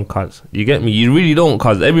anyone, cuz. You get me? You really don't,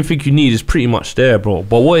 cuz. Everything you need is pretty much there, bro.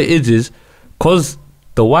 But what it is cuz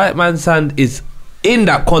the white man's hand is in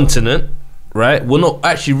that continent, right? We're not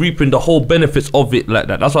actually reaping the whole benefits of it like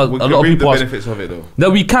that. That's why a lot of people the benefits of it though.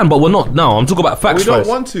 That we can, but we're not now. I'm talking about facts. We don't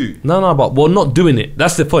want to. No, but we're not doing it.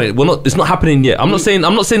 That's the point. We're not. It's not happening yet. I'm not saying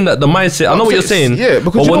that the mindset. I know what you're saying. Yeah,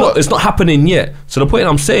 because it's not happening yet. So the point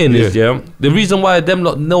I'm saying is, the reason why them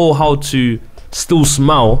not know how to still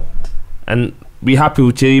smile and be happy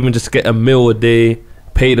with you, even just get a meal a day,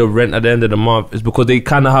 pay the rent at the end of the month, is because they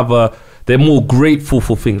kind of have they're more grateful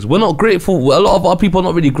for things. We're not grateful. A lot of our people are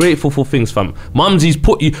not really grateful for things, fam. Mumsy's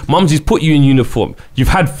put you in uniform. You've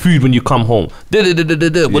had food when you come home.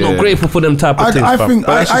 We're not grateful for them type of things, I fam. think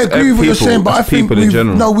I agree with what you're saying, but I think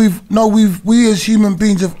we as human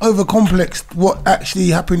beings have overcomplexed what actually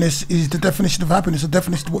happiness is, the definition of happiness, the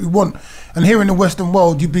definition of what we want. And here in the Western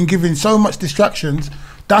world, you've been given so much distractions.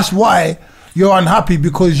 That's why you're unhappy,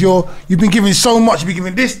 because you've been given so much. You've been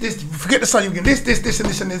given this, forget the sun, you're given this,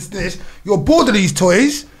 and this. You're bored of these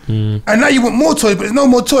toys, and now you want more toys, but there's no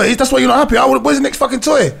more toys. That's why you're not happy. Where's the next fucking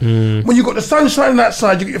toy? When you got the sun shining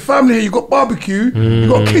outside, you got your family here, you got barbecue, you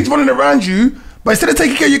got kids running around you, but instead of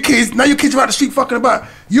taking care of your kids, now your kids are out the street fucking about.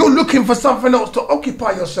 You're looking for something else to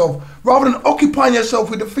occupy yourself, rather than occupying yourself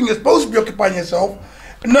with the thing you're supposed to be occupying yourself,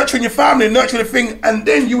 nurturing your family, nurturing the thing, and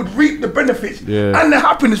then you would reap the benefits and the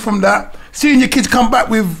happiness from that. Seeing your kids come back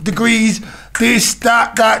with degrees, this,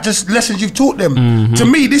 that, just lessons you've taught them. To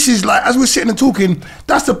me, this is like, as we're sitting and talking,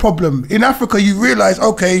 that's the problem. In Africa, you realise,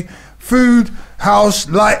 okay, food, house,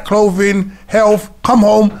 light, clothing, health, come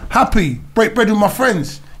home, happy, break bread with my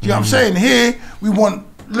friends. Do you know what I'm saying? Here, we want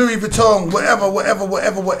Louis Vuitton, whatever.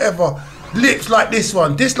 Lips like this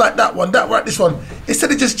one, this like that one, that like this one.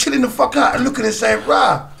 Instead of just chilling the fuck out and looking and saying,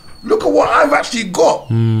 rah, look at what I've actually got.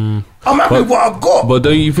 I'm happy with what I've got. But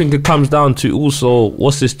don't you think it comes down to also,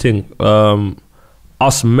 what's this thing?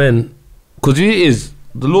 Us men, because it is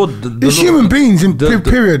the Lord. It's human beings in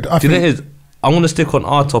period. I think it is. I'm gonna stick on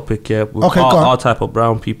our topic here. With our type of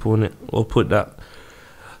brown people in it. Or put that.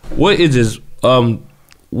 What it is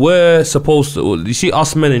we're supposed to. You see,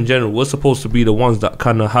 us men in general, we're supposed to be the ones that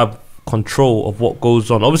kind of have control of what goes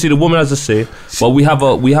on. Obviously, the woman has a say, but we have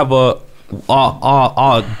our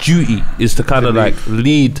duty is to kind of like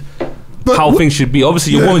lead. But how things should be.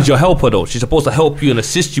 Obviously, your woman's your helper, though. She's supposed to help you and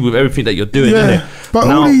assist you with everything that you're doing. But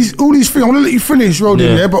now, all these things, I want to let you finish,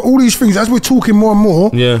 Rolldens, but all these things, as we're talking more and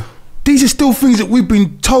more, these are still things that we've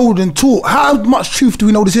been told and taught. How much truth do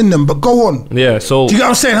we know is in them? But go on. Yeah, so... Do you get what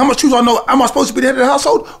I'm saying? How much truth I know? Am I supposed to be the head of the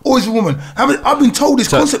household or is a woman? I've been told this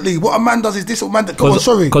constantly. What a man does is this, or a man that... Go on,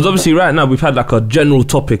 sorry. Because obviously right now we've had like a general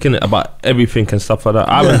topic, innit, about everything and stuff like that.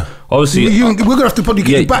 Obviously... we're going to have to probably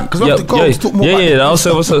get you back because we have to go to talk more about this.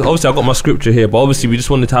 Obviously I've got my scripture here, but obviously we just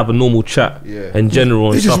wanted to have a normal chat in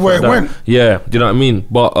general and stuff like that. This is where it went. Yeah, do you know what I mean?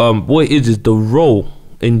 But what it is the role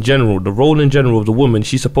in general of the woman.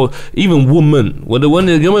 She's supposed, even woman, when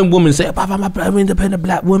women say, I'm an independent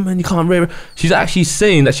black woman, you can't marry her. She's actually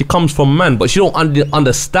saying that she comes from man, but she don't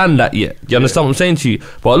understand that yet. Do you understand what I'm saying to you?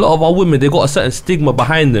 But a lot of our women, they got a certain stigma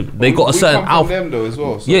behind them. They got a certain alpha. Them though as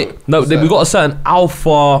well. So we got a certain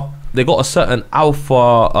alpha. They got a certain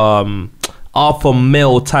alpha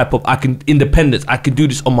male type of independence. I can do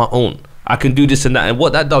this on my own. I can do this and that. And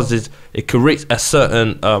what that does is it creates a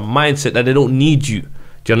certain mindset that they don't need you.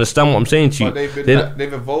 Do you understand what I'm saying to you? But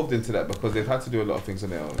they've evolved into that because they've had to do a lot of things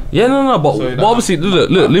on their own. Yeah, but obviously,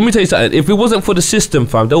 look, let me tell you something. If it wasn't for the system,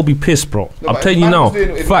 fam, they'll be pissed, bro. I'm telling you now,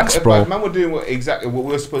 facts, bro. If man were doing exactly what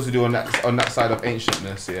we were supposed to do on that side of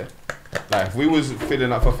ancientness, yeah. Like if we was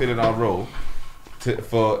fulfilling our role to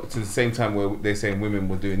the same time where they're saying women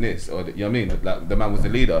were doing this, or you know what I mean, like the man was the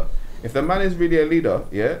leader. If the man is really a leader,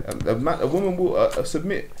 yeah, a woman will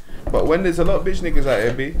submit. But when there's a lot of bitch niggas out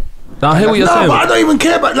here, B. Now, I hear what you're saying. But I don't even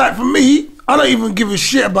care about, like, for me, I don't even give a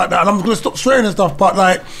shit about that. And I'm going to stop swearing and stuff. But,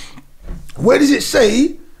 like, where does it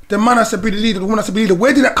say the man has to be the leader, the woman has to be the leader?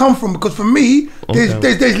 Where did that come from? Because for me,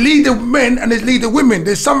 there's leader men and there's leader women.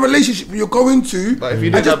 There's some relationship you're going to. But if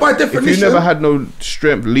you never had no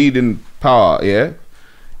strength, leading power, yeah.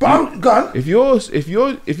 But I'm gone. If you're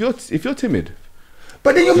timid.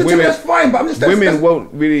 But then you're timid, that's fine. But I'm just women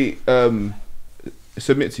won't really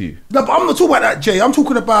submit to you. No, but I'm not talking about that, Jay. I'm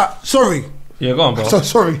talking about Yeah, go on, bro. So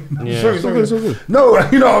sorry. Yeah. Sorry. No,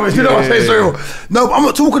 you know what I mean. You know what I'm saying. Sorry. No, but I'm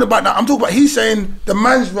not talking about that. I'm talking about he's saying the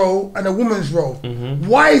man's role and the woman's role.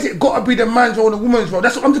 Why is it got to be the man's role and the woman's role?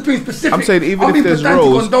 That's what I'm just being specific. I'm saying even if there's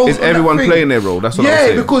roles, is everyone playing their role? That's what I'm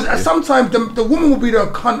saying. Because sometimes the woman will be the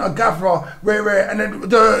cunt, a gatherer, and then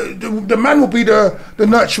the man will be the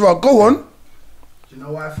nurturer. Go on. Do you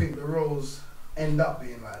know why I think the roles end up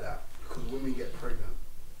being like that? Because women get pregnant.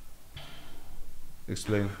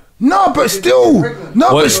 Explain. No, but still.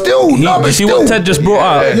 You see what Ted just brought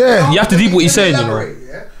out? Yeah. You have to deep what he's saying, you know.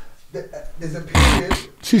 Yeah? There's a period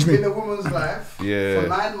in a woman's life for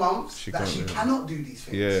 9 months that she cannot do these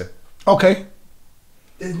things. Yeah. Okay.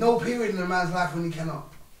 There's no period in a man's life when he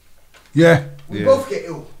cannot. Yeah. We both get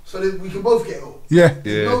ill. So we can both get ill. Yeah.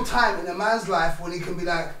 There's no time in a man's life when he can be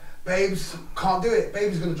like, babes, can't do it.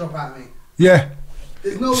 Baby's going to drop out of me. Yeah.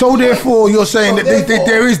 No so therefore, you're saying that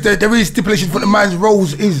there is stipulation for the man's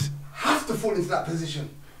roles have to fall into that position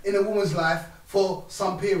in a woman's life for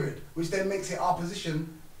some period, which then makes it our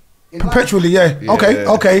position in perpetually. Yeah.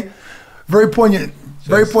 Okay. Very poignant.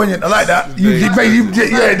 Very poignant. I like that.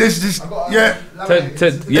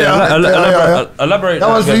 Elaborate. That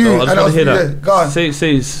was for you. I just want to hear that. Go on. Say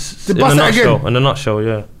in a nutshell.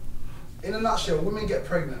 Yeah. In a nutshell, women get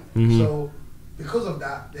pregnant. So because of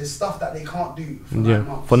that, there's stuff that they can't do for 9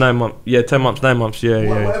 months. For 9 months. Yeah, 10 months, 9 months.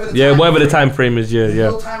 Whatever the time frame is. There's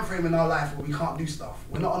no time frame in our life where we can't do stuff.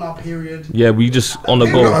 We're not on our period. Yeah, we just on the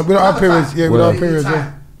go. We don't have periods. Yeah, we don't have periods.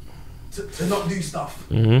 To not do stuff.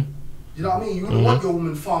 You know what I mean? You wouldn't want your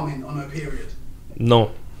woman farming on her period.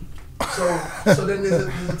 No. So then there's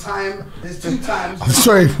a time. The's 2 times. I'm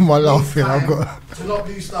sorry for my laughing. I've got to not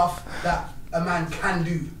do stuff that a man can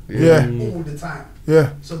do. All the time.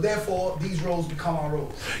 Yeah. So therefore, these roles become our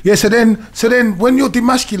roles. Yeah. So then, when you're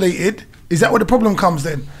demasculated, is that where the problem comes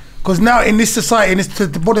then? Because now in this society, in this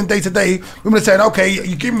the modern day today, women are saying, okay,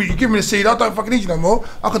 you give me the seed, I don't fucking need you no more.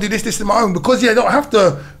 I can do this on my own because they don't have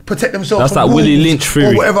to protect themselves. That's that Willie Lynch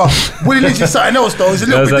theory or whatever. Willie Lynch is something else though. It's a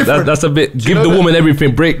little bit different. That's a bit. Give the woman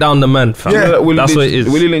everything, break down the man. Fam. Yeah, that's what it is.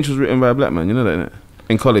 Willie Lynch was written by a black man. You know that, innit?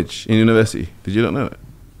 In college, in university. Did you not know that?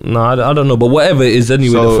 No, I don't know, but whatever it is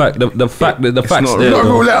anyway, So the facts there. It's not a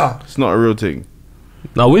real letter. It's not a real thing.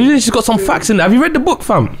 No, Willie Lynch has got some facts in there. Have you read the book,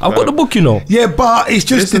 fam? I've got the book, you know. Yeah, but it's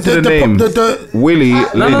just the name. Willie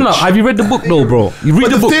Lynch. No. Have you read the book though, bro? You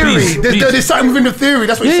read the book, theory. please. There's something within the theory.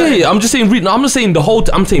 That's what you're saying. Yeah, I'm just saying read. No, I'm not saying the whole.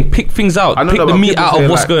 I'm saying pick things out. Pick the meat out of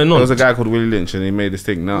what's going on. There was a guy called Willie Lynch, and he made this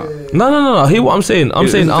thing. No. Hear what I'm saying. I'm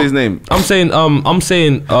saying his name. I'm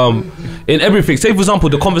saying in everything. Say for example,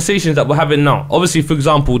 the conversations that we're having now. Obviously, for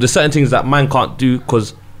example, there's certain things that man can't do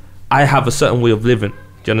because I have a certain way of living.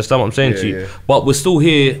 you understand what I'm saying to you? But we're still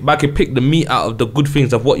here. Man can pick the meat out of the good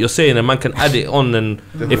things of what you're saying, and man can add it on. And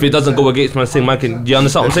if it doesn't go against man's thing, man can. Do you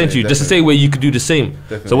understand what I'm saying to you? Just the same way you could do the same.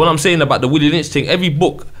 So what I'm saying about the Willie Lynch thing, every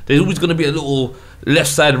book, there's always gonna be a little left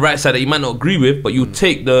side, right side that you might not agree with, but you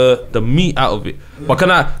take the meat out of it. But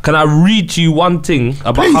can I read to you one thing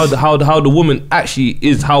about how the woman actually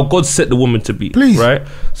is, how God set the woman to be? Please, right?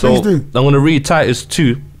 So please do. I'm gonna read Titus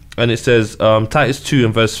 2, and it says Titus 2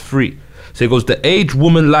 and verse 3. So it goes, the aged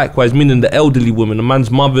woman likewise, meaning the elderly woman, the man's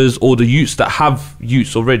mothers or the youths that have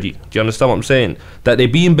youths already. Do you understand what I'm saying? That they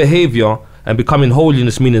be in behavior and become in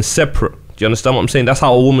holiness, meaning separate. Do you understand what I'm saying? That's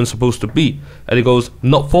how a woman's supposed to be. And it goes,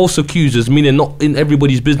 not false accusers, meaning not in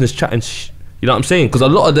everybody's business chatting. You know what I'm saying? Because a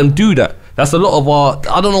lot of them do that. That's a lot of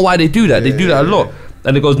I don't know why they do that. They do that a lot.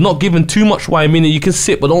 And it goes, not given too much wine, meaning you can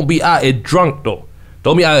sit, but don't be out here drunk though.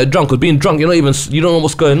 Don't be out here drunk, because being drunk, you don't know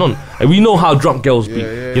what's going on. And we know how drunk girls be.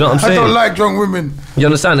 You know what I'm saying? I don't like drunk women. You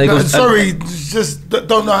understand? No, sorry, just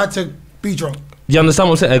don't know how to be drunk. You understand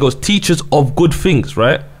what I'm saying? It goes, teachers of good things,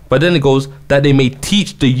 right? But then it goes, that they may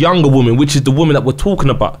teach the younger woman, which is the woman that we're talking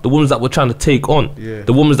about, the women that we're trying to take on,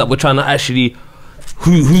 the women that we're trying to actually,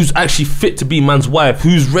 who's actually fit to be man's wife,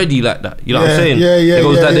 who's ready like that. You know what I'm saying? It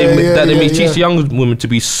goes, that they may teach the younger women to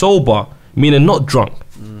be sober, meaning not drunk.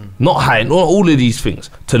 Not high, not all of these things.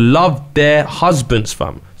 To love their husbands,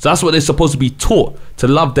 fam. So that's what they're supposed to be taught. To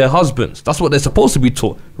love their husbands. That's what they're supposed to be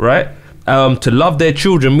taught, right? To love their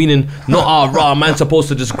children, meaning not man's supposed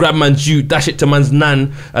to just grab man's youth, dash it to man's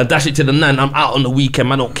nan, dash it to the nan. I'm out on the weekend,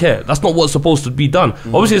 man. I don't care. That's not what's supposed to be done.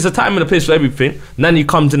 Obviously, there's a time and a place for everything. Nanny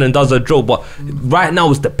comes in and does her job, but right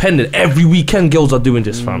now it's dependent. Every weekend, girls are doing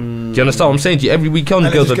this, fam. Do you understand what I'm saying to you? Every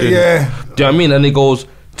weekend, girls are doing this. Do you know what I mean? And it goes,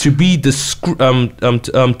 to be discreet,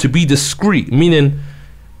 meaning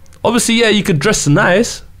obviously you could dress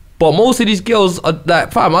nice, but most of these girls are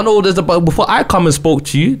like, fam, I know there's about, before I come and spoke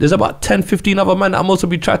to you, there's about 10, 15 other men that must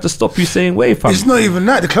be trying to stop you saying, wait, fam. It's not even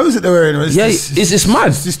that, the clothes that they're wearing. It's mad.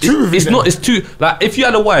 It's true. It's too, like, if you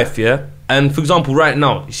had a wife, and for example, right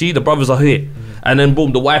now, you see the brothers are here, and then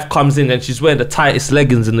boom, the wife comes in and she's wearing the tightest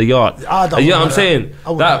leggings in the yard. You know what I'm saying?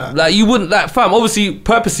 Like, you wouldn't, like, fam, obviously,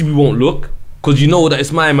 purposely we won't look. Because you know that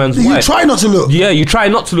it's my man's wife. You try not to look. Yeah, you try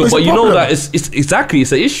not to look, but you know that it's exactly,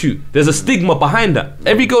 it's an issue. There's a stigma behind that.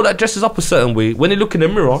 Every girl that dresses up a certain way, when they look in the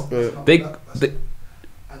mirror, they and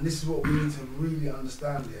this is what we need to really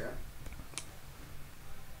understand,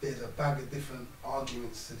 There's a bag of different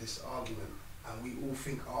arguments to this argument, and we all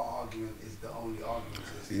think our argument is the only argument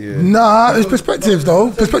to this. Nah, it's perspectives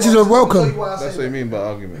though. Perspectives are welcome. That's what I mean by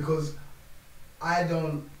argument. Because I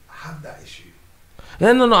don't have that issue.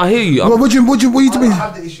 Yeah, no, I hear you. What do you I don't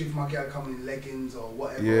have the issue if my girl coming in leggings or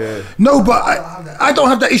whatever. No, but I don't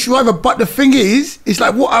have that issue either. But the thing is, it's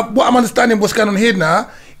like what I'm understanding what's going on here now.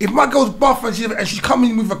 If my girl's buff and she's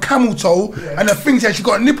coming with a camel toe and the thing says she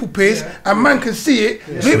got a nipple pierce and man can see it,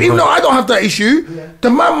 even though I don't have that issue, the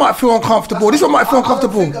man might feel uncomfortable. This one might feel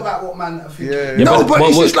uncomfortable. Think about what man feel. No, but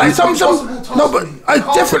it's just like some. No, but I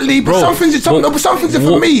definitely. But some things are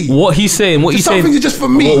for me. What he's saying, some things are just for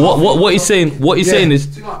me. What he's saying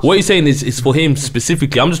is for him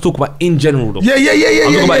specifically. I'm just talking about in general though. Yeah.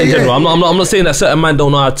 I'm talking about in general. I'm not saying that certain man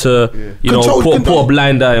don't know how to, put a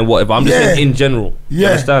blind eye and whatever. I'm just saying in general. You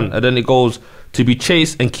understand? And then it goes to be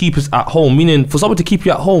chaste and keep us at home, meaning for someone to keep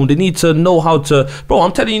you at home, they need to know how to. Bro,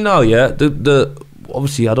 I'm telling you now, the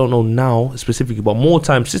obviously I don't know now specifically, but more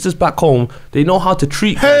time sisters back home, they know how to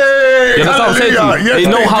treat. You know what I'm saying? They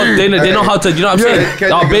know how. They know how to. You know what I'm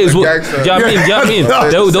saying? Our babes, do you know what I mean?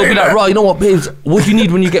 They'll be like, right, you know what, babes? What do you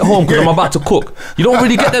need when you get home? Because I'm about to cook. You don't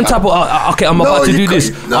really get them type of. Okay, I'm about to do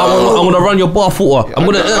this. I'm gonna run your bath water. I'm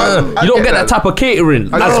gonna. You don't get that type of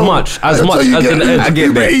catering as much as in the end. I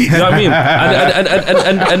get that. You know what I mean?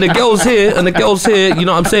 And the girls here, you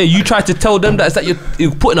know what I'm saying? You try to tell them that it's that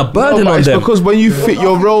you're putting a burden on them. Because when you fit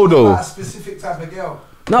your role though. A specific type of girl.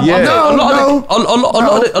 A lot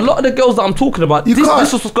of the girls that I'm talking about, this is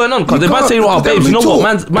what's going on. Because they might say, "Oh, babes, you know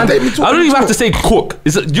what, man? I don't even have to say cook.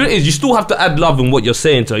 You still have to add love in what you're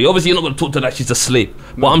saying to her. Obviously, you're not going to talk to her like she's a slave.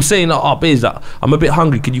 But I'm saying, babes, I'm a bit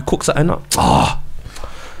hungry. Can you cook something up?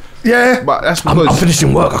 Yeah, but that's because I'm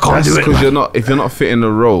finishing work. I can't do it. Because if you're not fitting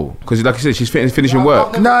the role, because like you said, she's finishing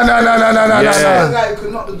work. No. Guy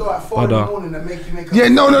could knock the door at 4 in the morning and make you make.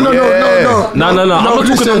 No. I'm not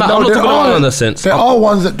talking about that sense. There are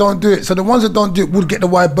ones that don't do it. So the ones that don't do it would get the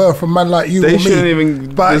wide berth from man like you or me. They shouldn't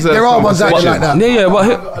even. But there are ones out there like that. Yeah,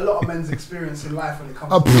 but a lot of men's experience in life when it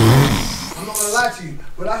comes to. I'm not gonna lie to you.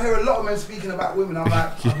 When I hear a lot of men speaking about women, I'm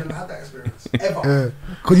like, I've never had that experience ever.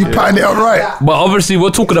 Because you pattern it up right. But obviously, we're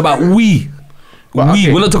talking about we.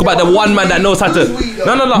 We're not talking about the one man that knows how to.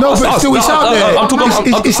 No, but still, it's out there. I'm talking.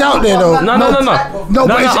 It's out there though. No. No,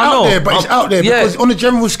 but it's out there. But it's out there because on a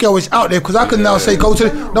general scale, it's out there. Because I can now say, go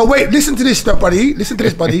to. No, wait. Listen to this, buddy. Listen to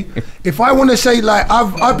this, buddy. If I want to say like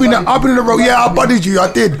I've been in the road. Yeah, I buddied you.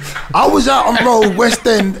 I did. I was out on road West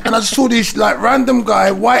End, and I saw this like random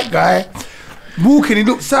guy, white guy, walking. He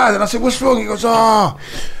looked sad, and I said, "What's wrong?" He goes,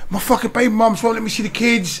 my fucking baby mum's won't let me see the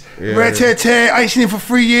kids. Tear. I ain't seen him for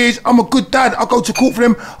 3 years. I'm a good dad. I go to court for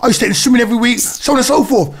them. I used to take them swimming every week, so on and so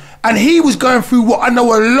forth. And he was going through what I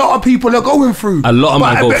know a lot of people are going through. A lot of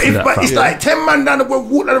men go through that. But it's like 10 man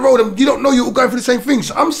walk down the road and you don't know you're all going through the same thing.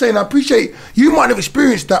 So I'm saying I appreciate you might have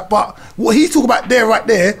experienced that, but what he's talking about right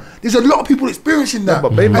there, there's a lot of people experiencing that. No,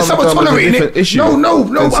 but baby, and someone tolerating it. Issue No.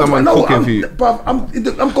 I'm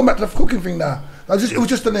going back to the cooking thing now. It was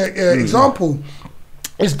just an example.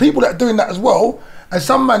 There's people that are doing that as well, and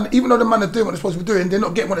some man, even though the man are doing what they're supposed to be doing, they're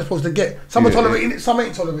not getting what they're supposed to get. Some are tolerating it, some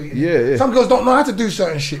ain't tolerating it. Some girls don't know how to do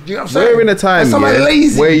certain shit. Do you know what I'm saying? We're in a time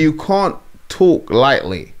where you can't talk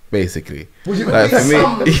lightly, basically. Like, for me,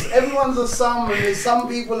 everyone's a sum, and there's some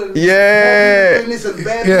people and doing this and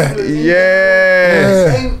bad people.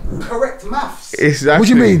 This ain't correct maths. Exactly. What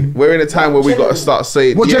do you mean? We're in a time where we got to start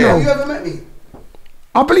saying. What general? Have you ever met me?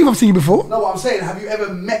 I believe I've seen you before. No, what I'm saying, have you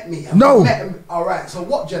ever met me? No. Alright, so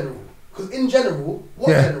what general? Because in general,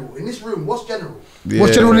 general? In this room, what's general?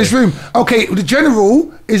 What's general in this room? Okay, the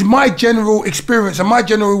general is my general experience and my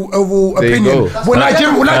general overall opinion. When I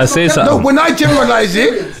generalize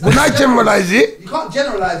it, you can't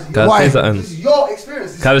generalize it. Why? This is your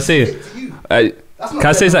experience. Can I say it? Can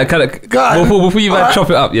I say something? Before you chop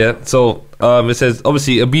it up, yeah. So it says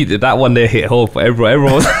obviously a beat that one there hit home for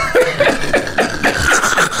everyone.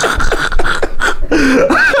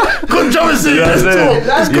 Controversy.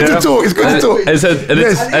 It's good to talk. It's good to talk.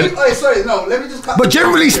 Sorry, no. Let me just cut. But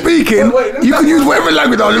generally speaking, you can use whatever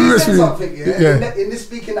language. In this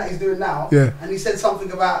speaking that he's doing now, and he said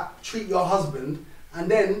something about treat your husband,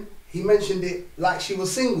 and then he mentioned it like she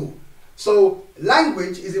was single. So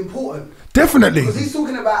language is important. Definitely. Because he's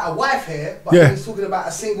talking about a wife here, but he's talking about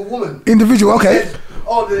a single woman. Individual, okay. Said,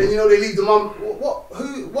 they leave the mum.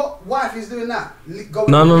 What wife is doing that?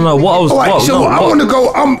 No. What I was. Alright, so I want to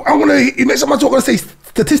go. I'm going to. Next time I talk, I'm going to say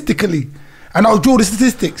statistically, and I'll draw the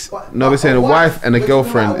statistics. No, we're saying a wife and a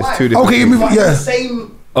girlfriend is two different. Okay,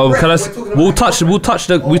 same. Can I? We'll touch. I'm gonna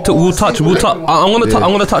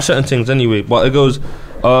touch certain things anyway. But it goes.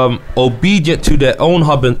 Obedient to their own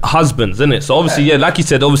husbands, isn't it? So obviously, like you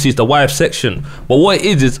said, obviously it's the wife section. But what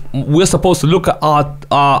it is we're supposed to look at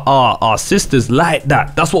our sisters like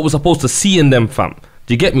that. That's what we're supposed to see in them, fam.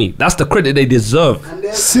 Do you get me? That's the credit they deserve.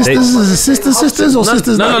 Sisters or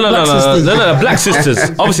sisters? No, black sisters.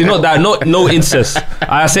 Obviously not that. No incest.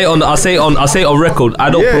 I say on record. I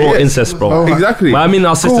don't promote incest, bro. Exactly. But I mean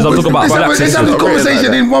our sisters. I'm talking about black sisters. Let's have this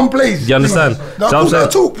conversation in one place. You understand?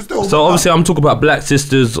 So obviously I'm talking about black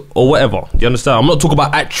sisters or whatever. You understand? I'm not talking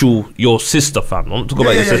about actual your sister, fam. I'm not talking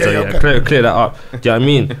about your sister. Okay. Clear that up. Do you know what I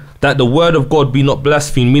mean? That the word of God be not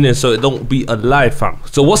blasphemed, meaning so it don't be a lie, fam.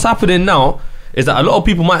 So what's happening now is that a lot of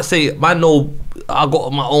people might say, I know I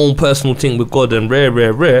got my own personal thing with God and rare,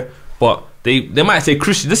 but they might say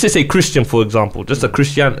Christian. Let's just say Christian, for example, just a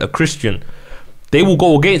Christian. They will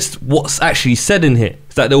go against what's actually said in here.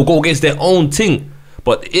 It's like they will go against their own thing.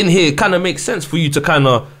 But in here, it kind of makes sense for you to kind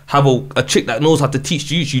of have a chick that knows how to teach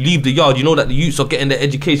the youths. You leave the yard, you know that the youths are getting their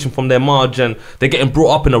education from their marge and they're getting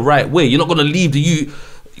brought up in the right way. You're not going to leave the youth,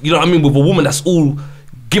 you know what I mean, with a woman that's all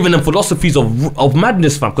giving them philosophies of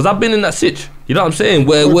madness, fam. Because I've been in that sitch. You know what I'm saying?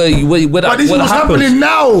 Where that but this is what's happening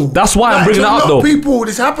now. That's why I'm bringing it up, though.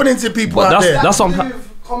 It's happening to people out there. That's what I'm.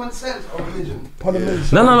 Common sense or religion?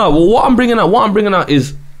 No. Well, what I'm bringing out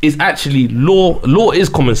is actually law. Law is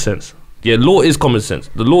common sense. Yeah, law is common sense.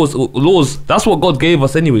 The laws. That's what God gave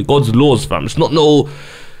us anyway. God's laws, fam. It's not no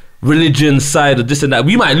religion side or this and that.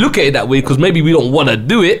 We might look at it that way because maybe we don't want to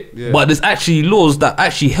do it, but there's actually laws that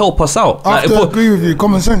actually help us out. I have to agree with you.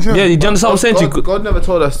 Common sense. Yeah, you understand what I'm saying? God never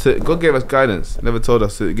told us to. God gave us guidance. Never told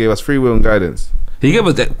us to. He gave us free will and guidance. He gave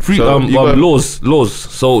us that free laws.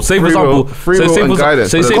 So say for example,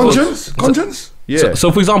 conscience. Yeah.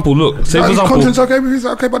 So for example, look. Say for example, conscience okay with you? Is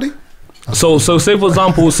that okay, buddy? So say for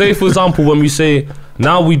example, when we say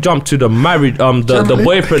now we jump to the married the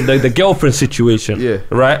boyfriend the girlfriend situation,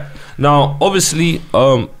 right? Now obviously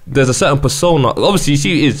there's a certain persona. Obviously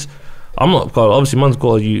she is. I'm not. Obviously man's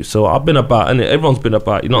got you. So I've been about and everyone's been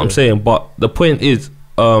about. You know what I'm saying? But the point is,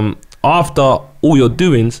 after all your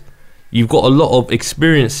doings, you've got a lot of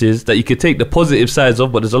experiences that you could take the positive sides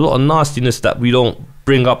of, but there's a lot of nastiness that we don't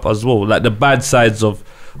bring up as well, like the bad sides of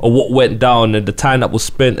what went down and the time that was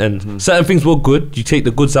spent, and certain things were good. You take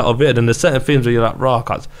the goods out of it, and then there's certain things where you're like, rah,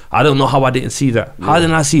 I don't know how I didn't see that. How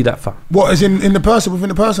didn't I see that, fam? What is in the person, within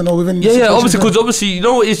the person, or within? Yeah, obviously, because obviously, you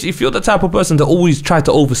know, if you're the type of person to always try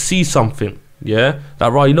to oversee something, yeah,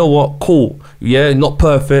 like, right, you know what, cool, yeah, not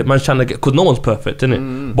perfect, man's trying to get, because no one's perfect,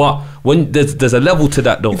 innit? But when there's a level to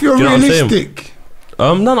that, though. If you're realistic.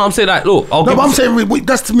 No, I'm saying like, look. But I'm saying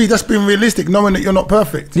that's, to me, that's being realistic, knowing that you're not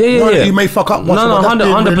perfect. Yeah. You may fuck up once. No,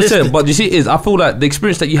 100%. But you see, I feel like the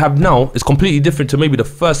experience that you have now is completely different to maybe the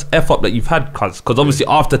first F up that you've had, because obviously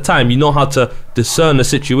after time, you know how to discern the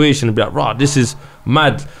situation and be like, rah, this is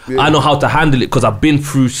mad. Yeah. I know how to handle it because I've been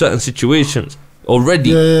through certain situations already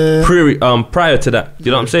prior to that. You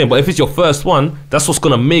know what I'm saying? But if it's your first one, that's what's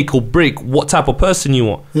gonna make or break what type of person you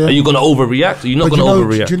are. Are you gonna overreact? Or you're not gonna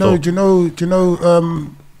overreact? Do you know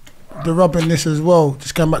the rub in this as well,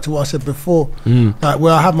 just going back to what I said before, like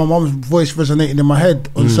where I have my mum's voice resonating in my head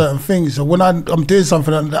on certain things. So when I'm doing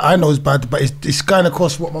something that I know is bad, but it's going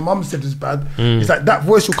across what my mum said is bad, it's like that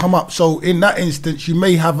voice will come up. So in that instance, you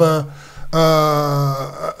may have an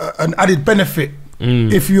added benefit.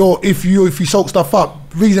 If you soak stuff up.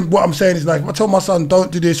 Reason what I'm saying is, like, if I tell my son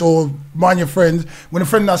don't do this or mind your friends, when a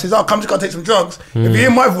friend now says, "Oh, come, just gotta take some drugs," if you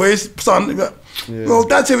hear my voice, son, well,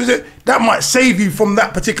 that's it. That might save you from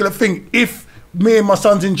that particular thing if me and my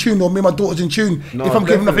son's in tune or me and my daughter's in tune. If I'm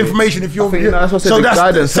giving enough information, if you're, that's what I said. The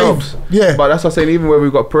guidance helps. Yeah, but that's what I'm saying. Even where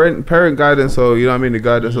we've got parent guidance, or you know what I mean, the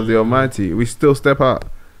guidance of the Almighty, we still step out.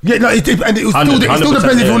 Yeah, no, it still depends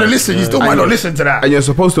if you want to listen. You still might not listen to that. And you're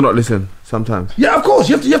supposed to not listen sometimes. Yeah, of course.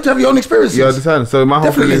 You have to have your own experiences. You understand? So my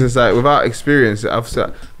whole thing is like, without experience,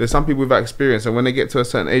 there's some people without experience, and when they get to a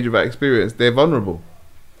certain age without experience, they're vulnerable.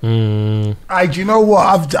 Do you know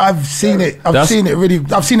what? I've seen it. I've seen it really.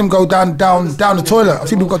 I've seen them go down the toilet. I've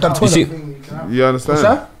seen people go down the toilet. You understand? What's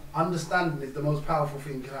that? Understanding is the most powerful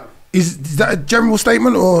thing you can have. Is that a general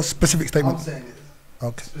statement or a specific statement? I'm saying it.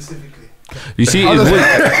 Okay. Specifically. You see, I'm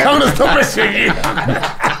gonna stop messing you.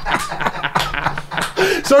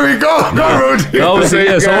 Sorry, go, Rude. Obviously,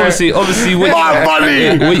 yeah. So obviously, buddy,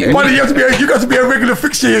 you got to be a regular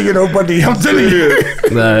fixture here, you know, buddy. I'm telling you.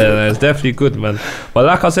 Nah, it's definitely good, man. But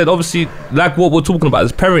like I said, obviously, like what we're talking about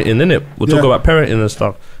is parenting, innit? We're talking about parenting and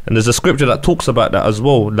stuff. And there's a scripture that talks about that as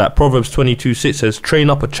well. Like Proverbs 22:6 says, "Train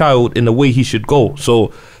up a child in the way he should go."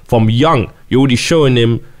 So from young, you're already showing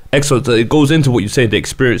him. Excellent. It goes into what you say, the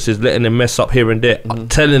experiences, letting him mess up here and there,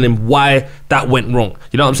 telling him why that went wrong.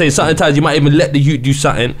 You know what I'm saying? Sometimes you might even let the youth do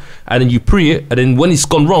something, and then you pre it, and then when it's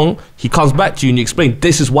gone wrong, he comes back to you and you explain,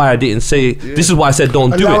 this is why I didn't say it. This is why I said don't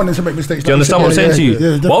do it. To make mistakes. Do you understand what I'm saying to you?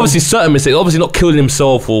 Yeah, but obviously certain mistakes, obviously not killing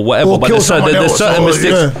himself or whatever, but there's certain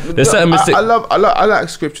mistakes. There's certain mistakes. I like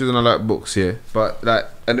scriptures and I like books, but like,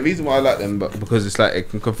 and the reason why I like them, because it's like it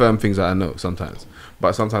can confirm things that I know sometimes,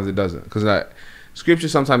 but sometimes it doesn't, because like. Scripture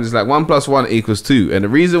sometimes is like 1 + 1 = 2, and the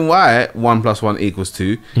reason why 1 + 1 =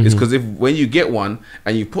 2 is because when you get one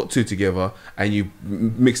and you put two together and you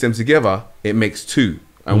mix them together, it makes 2,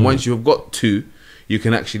 and once you've got 2, you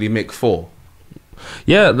can actually make 4.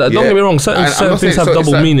 Yeah, don't get me wrong. Certain things have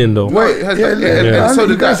double meaning, though. So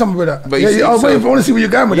the guy something with that. But I want to see where you're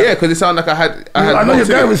going with that. Yeah, because it sounded like I know you're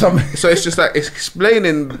going with something. So it's just like it's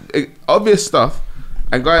explaining obvious stuff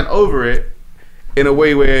and going over it in a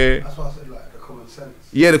way where. That's what I said.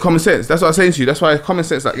 Yeah, the common sense. That's what I'm saying to you. That's why common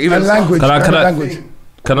sense, like even language.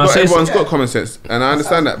 Can I say everyone's got common sense, and I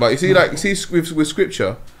understand that. But you see, with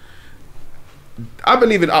scripture, I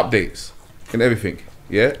believe in updates in everything.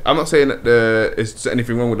 Yeah, I'm not saying that there's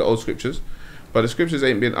anything wrong with the old scriptures, but the scriptures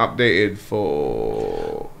ain't been updated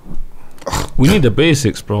for. We need the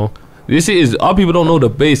basics, bro. This is our people don't know the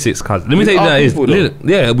basics, cuz. Let me tell you that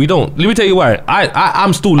yeah, we don't. Let me tell you why.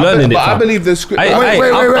 I'm still learning it. But I believe the script. Wait,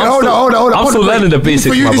 hold on. I'm still learning the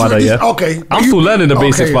basics, my brother. Yeah. Okay. I'm still learning the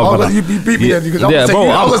basics, my brother. You beat me then because I'm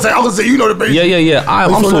gonna say you know the basics. Yeah.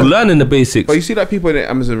 I'm still learning the basics. But you see, like people in the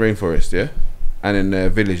Amazon rainforest, yeah, and in a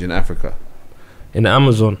village in Africa. In the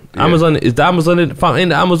Amazon. Is the Amazon in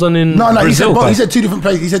the Amazon in Brazil? No, he said 2 different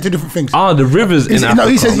places. He said 2 different things. The rivers in Africa. No,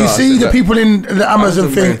 he says you see the people in the Amazon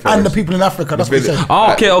thing and the people in Africa. That's what he said.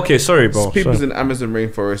 Okay, sorry, bro. People's in the Amazon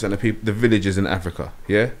rainforest and the villages in Africa,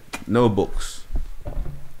 yeah? No books.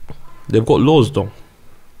 They've got laws, though.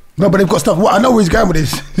 No, but they've got stuff. I know where he's going with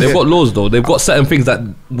this. They've got laws, though. They've got certain things that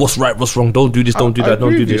what's right, what's wrong. Don't do this, don't do that,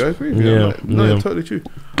 don't do this. I agree with you. No, totally true.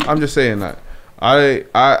 I'm just saying that.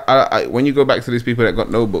 I when you go back to these people that got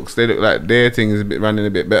no books, they look like their thing is running a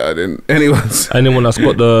bit better than anyone's. Anyone that's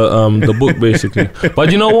got the book, basically.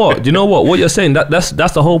 But you know what? What you're saying, that's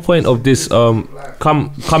the whole point of this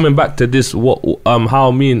coming back to this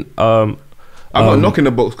how me and I'm not knocking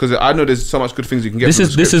the books because I know there's so much good things you can get. This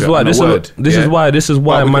is why but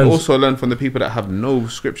we man. can also learn from the people that have no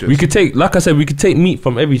scriptures. We could take, like I said, we could take meat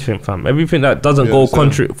from everything, fam. Everything that doesn't go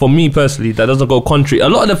contrary. For me personally, that doesn't go contrary. A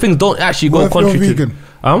lot of the things don't actually go contrary to. Vegan?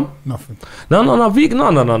 Nothing. No, vegan.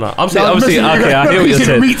 No. I'm saying, obviously, okay. I hear what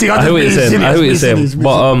you're saying.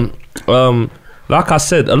 But like I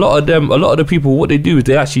said, a lot of the people, what they do is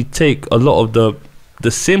they actually take a lot of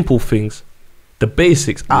the simple things, the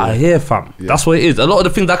basics out of here, fam. That's what it is. A lot of the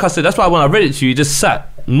things, like I said, that's why when I read it to you, it just sat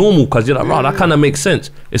normal because you're like, wow, that kind of makes sense.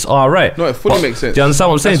 It's alright. No, it fully makes sense. Do you understand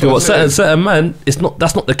what I'm saying? But certain man,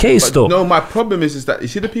 that's not the case though. No, my problem is that you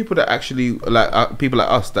see the people that actually like people like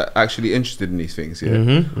us that actually interested in these things.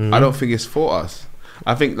 Yeah, I don't think it's for us.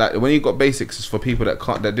 I think that when you got basics, it's for people that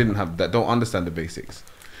don't understand the basics.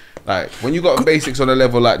 Like when you got basics on a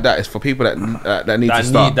level like that, it's for people that need to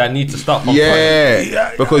start. That need to start.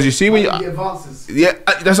 Yeah, because you see when you advances. Yeah,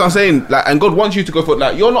 that's what I'm saying. Like, and God wants you to go for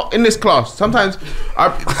like you're not in this class. Sometimes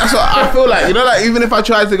that's what I feel like. You know, like even if I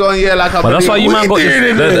tried to go and but that's why you man got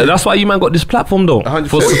this. That's why you man got this platform though.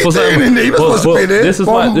 100%. This is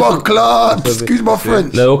why. Excuse my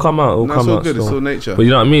French. It'll come out. It'll come out. Good. It's all nature. But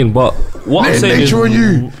you know what I mean. But what I'm saying is,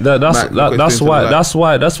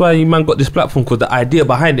 that's why you man got this platform, because the idea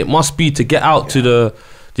behind it must be to get out to the.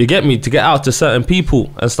 Do you get me? To get out to certain people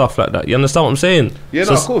and stuff like that. You understand what I'm saying? Yeah,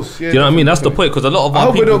 so, no, of course. Yeah, you know what I mean? That's the point, because a lot of I our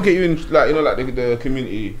hope people we don't get you in, like, you know, like the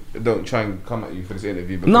community don't try and come at you for this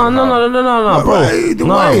interview. No, bro. Let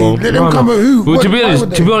them come at who? Well, to be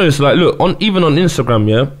honest, like, look, even on Instagram,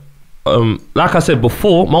 yeah. Like I said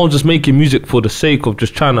before, I was just making music for the sake of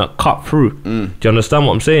just trying to cut through. Do you understand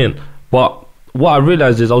what I'm saying? But what I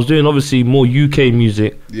realized is I was doing obviously more UK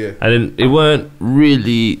music. Yeah. And then it weren't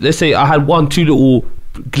really. Let's say I had 1-2 little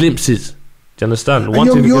glimpses. Do you understand?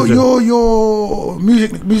 And your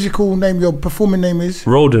musical name, your performing name is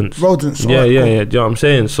Rolldens. Yeah. Do you know what I'm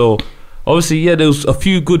saying? So obviously, yeah, there's a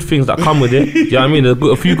few good things that come with it. Do you know what I mean?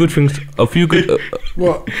 A few good things.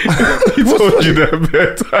 What? He told you that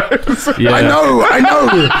bare times. Yeah. I know. But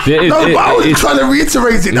I was trying to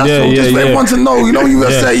reiterate it. That's all. Just for everyone to know. You know, you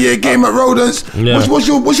say game at Rolldens. Yeah. What's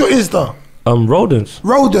your Insta? Rolldens. You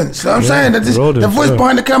know I'm saying? The voice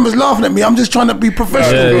behind the camera's laughing at me. I'm just trying to be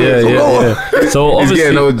professional. Yeah. So obviously, he's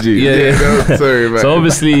getting OG. Sorry, man.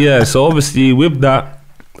 So obviously, with that,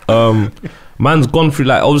 man's gone through,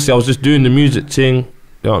 like, obviously I was just doing the music thing. You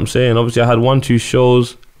know what I'm saying? Obviously I had 1-2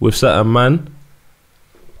 shows with certain man.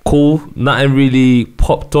 Cool. Nothing really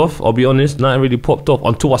popped off. I'll be honest. Nothing really popped off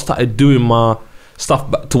until I started doing my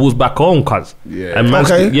stuff towards back home, cuz. Yeah. And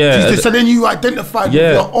so then you identified with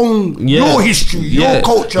your own, your history, your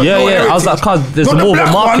culture, your heritage. I was like, cuz, there's more of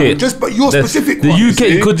a market. But your specific one. The UK,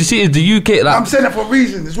 because you see, it's the UK. Like, I'm saying that for a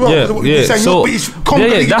reason as well. So,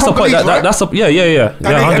 that's the point. That's a, yeah.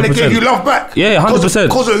 And they gave you love back. Yeah, 100%.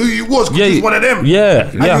 Because of who you was, because you was one of them.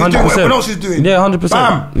 Yeah, 100%. What everyone else is doing. Yeah,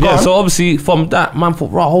 100%. Yeah, so obviously from that, man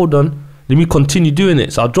thought, right, hold on, let me continue doing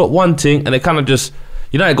it. So I dropped one thing, and it kind of just,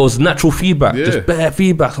 you know, it goes natural feedback, just bare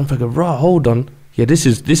feedback. So I'm thinking, right, hold on, yeah, this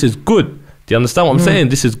is good. Do you understand what I'm saying?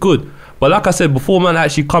 This is good. But like I said before, man, I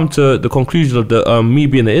actually come to the conclusion of the me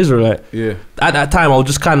being an Israelite. Yeah. At that time, I was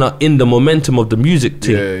just kind of in the momentum of the music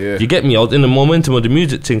thing. Yeah. You get me? I was in the momentum of the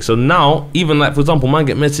music thing. So now, even like, for example, man,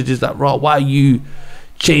 get messages like, right, why are you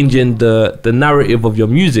changing the narrative of your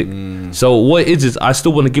music? So what it is I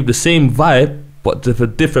still want to give the same vibe, but with a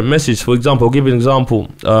different message. For example, I'll give you an example.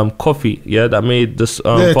 Coffee, that made this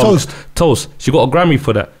Toast. She got a Grammy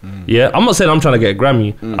for that. Yeah, I'm not saying I'm trying to get a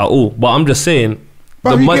Grammy at all, but I'm just saying.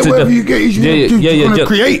 But whatever you get, you want to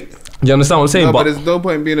create. You understand what I'm saying? No, but there's no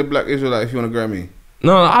point in being a black Israelite if you want a Grammy.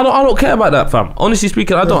 No, I don't care about that, fam. Honestly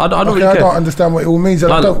speaking, I don't really care. I don't understand what it all means.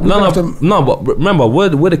 No, but remember, we're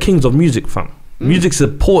the kings of music, fam. Music's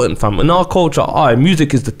important, fam. In our culture,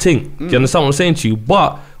 music is the thing. Do you understand what I'm saying to you?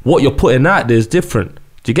 But what you're putting out there is different.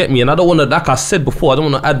 Do you get me? And I don't want to, like I said before, I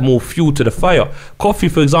don't want to add more fuel to the fire. Coffee,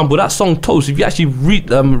 for example, that song Toast, if you actually read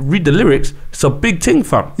the lyrics, it's a big thing,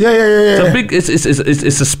 fam. Yeah.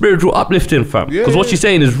 It's a spiritual uplifting, fam. Because what she's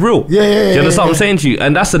saying is real. Do you understand what I'm saying to you?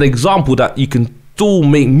 And that's an example that you can still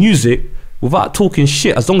make music without talking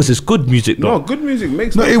shit, as long as it's good music, though. No, good music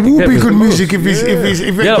makes. No, it will be good music if it's.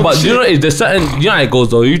 Yeah, but you know, there's certain. You know how it goes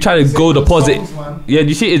though. You try to go the positive. Yeah,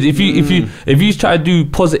 you see, if you try to do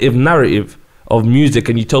positive narrative of music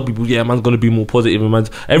and you tell people, yeah, man's gonna be more positive, and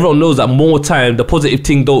everyone knows that more time the positive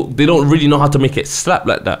thing they don't really know how to make it slap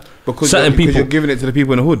like that. Because you're giving it to the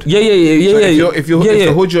people in the hood. Yeah. So if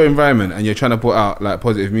the hood's your environment and you're trying to put out like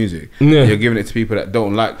positive music, you're giving it to people that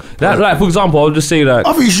don't like that. Like for example, I'll just say like,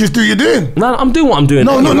 I think you should just do what you're doing. No, I'm doing what I'm doing.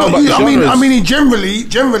 No. I mean,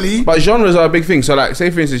 generally. But genres are a big thing. So like, say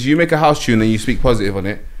for instance, you make a house tune and you speak positive on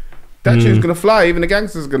it. That tune's gonna fly. Even the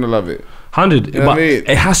gangsters gonna love it. 100, you know but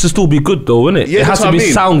it has to still be good though, innit? Yeah, it has to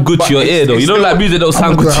sound good to your ear though. You don't like music that don't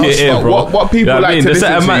sound good to your ear, bro. What people like to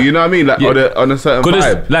listen to, you know what I mean? Like on a certain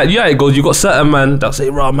vibe. Like it goes. You got certain man that say,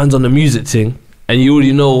 "Right, man's on the music thing," and you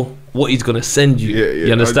already know what he's gonna send you.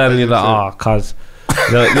 You understand? And you're like, cuz.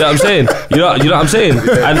 You know what I'm saying? You know what I'm saying?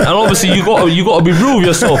 And obviously you got to be real with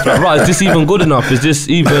yourself. Like, right, is this even good enough? Is this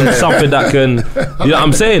even something that can? You know what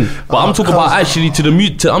I'm saying? But I'm talking about actually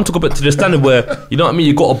I'm talking about to the standard where, you know what I mean?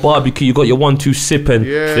 You got a barbecue, you got your 1-2 sip, and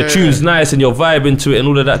the tune's nice, and you're vibing to it, and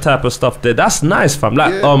all of that type of stuff. There, that's nice, fam.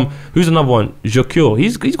 Like who's another one? Jacure.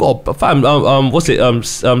 He's got a fam. What's it?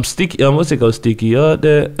 Sticky. What's it called? Sticky. You know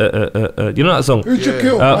that song? Who's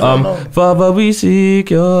Jacure? Father, we seek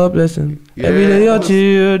your blessing. Every day your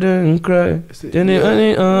children cry. Fam,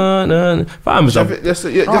 that's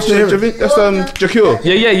Jacure.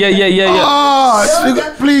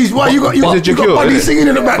 Yeah. Please, why you got Buddy singing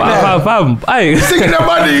in the back there? Fam, singing the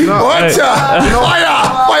Buddy. Watch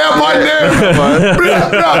fire man.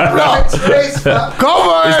 Come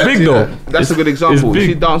on. It's big though. That's a good example.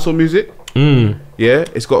 You see dancehall music. Yeah,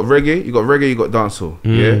 it's got reggae. You got dancehall.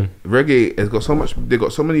 Yeah, reggae has got so much. They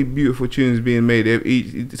got so many beautiful tunes being made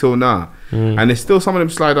till now, and there's still some of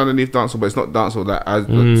them slide underneath dancehall, but it's not dancehall that as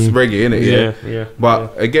it's reggae, innit? Yeah.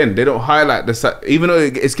 But again, they don't highlight even though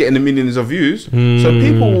it's getting the millions of views. So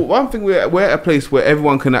people, one thing we're at a place where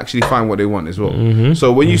everyone can actually find what they want as well.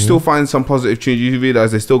 So when you still find some positive tunes, you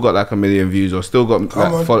realize they still got like 1 million views or still got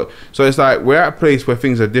like follow. So it's like we're at a place where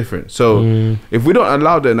things are different. So if we don't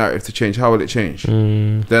allow the narrative to change, how will it change?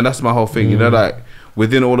 Then that's my whole thing, you know, like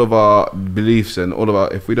within all of our beliefs and all of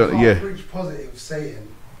our, if we don't, preach positive, saying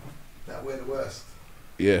that we're the worst.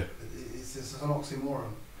 Yeah, it's just an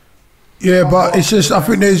oxymoron. Yeah, but it's just I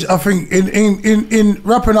think in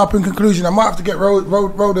wrapping up in conclusion, I might have to get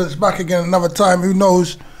Rolldens back again another time. Who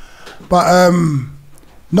knows? But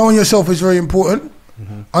knowing yourself is very important.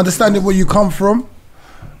 Understanding where you come from,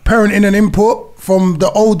 parenting and input from the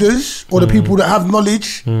elders or the people that have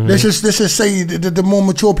knowledge. Let's just say the more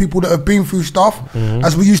mature people that have been through stuff,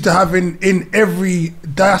 as we used to have in every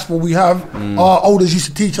diaspora we have. Our elders used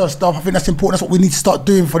to teach us stuff. I think that's important. That's what we need to start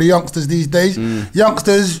doing for the youngsters these days.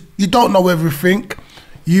 Youngsters, you don't know everything.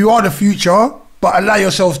 You are the future, but allow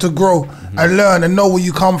yourselves to grow and learn and know where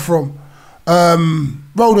you come from.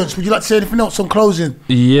 Rolldens, would you like to say anything else on closing?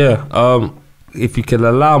 Yeah. If you can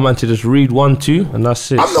allow man to just read 1-2 and that's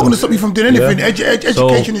it. I'm not going to stop you from doing anything.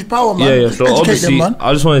 Education is power, man. So obviously, man.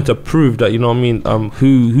 I just wanted to prove that, you know what I mean,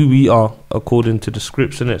 who we are according to the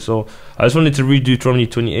scripts, innit? So I just wanted to read Deuteronomy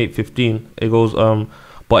 28:15. It goes,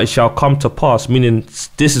 but it shall come to pass, meaning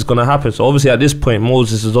this is going to happen. So obviously at this point,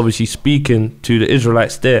 Moses is obviously speaking to the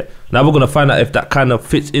Israelites there. Now we're going to find out if that kind of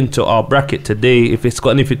fits into our bracket today, if it's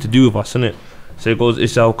got anything to do with us, innit? So it goes, it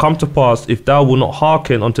shall come to pass if thou wilt not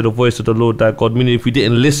hearken unto the voice of the Lord thy God, meaning if we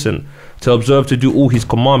didn't listen to observe to do all his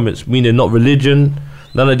commandments, meaning not religion,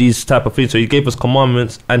 none of these type of things. So he gave us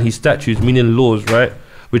commandments and his statutes, meaning laws, right?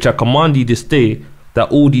 Which I command thee this day, that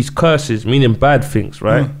all these curses, meaning bad things,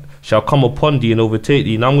 right, shall come upon thee and overtake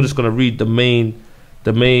thee. Now I'm just gonna read the main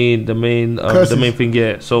thing.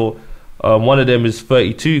 Yeah. So one of them is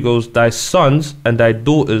 32. It goes, thy sons and thy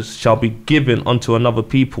daughters shall be given unto another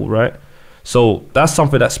people, right? So that's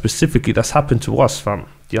something that specifically that's happened to us, fam.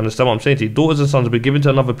 Do you understand what I'm saying to you? Daughters and sons will be given to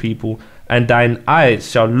another people, and thine eyes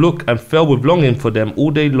shall look and fill with longing for them all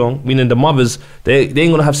day long. Meaning the mothers, they ain't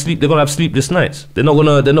gonna have sleep. They're gonna have sleepless nights. They're not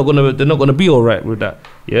gonna be all right with that.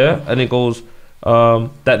 Yeah. And it goes,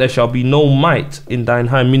 that there shall be no might in thine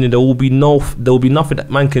hand, meaning there will be nothing that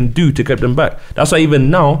man can do to get them back. That's why even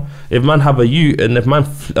now, if man have a youth and if man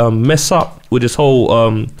mess up with this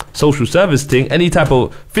whole social service thing, any type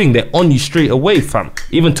of thing, they're on you straight away, fam.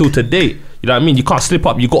 Even till today, you know what I mean? You can't slip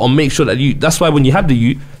up. You got to make sure that that's why when you have the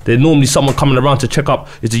youth, there's normally someone coming around to check up.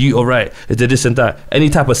 Is the youth all right? Is there this and that? Any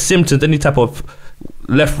type of symptoms, any type of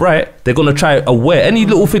left, right, they're gonna try aware. Any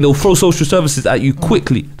little thing, they'll throw social services at you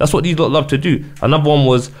quickly. That's what these lot love to do. Another one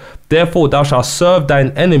was, therefore thou shalt serve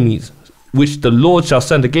thine enemies, which the Lord shall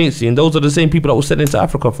send against thee. And those are the same people that were sent into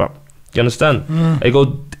Africa, fam. you understand? It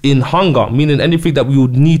goes in hunger, meaning anything that we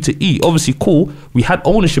would need to eat. Obviously, cool, we had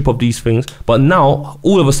ownership of these things, but now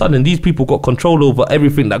all of a sudden these people got control over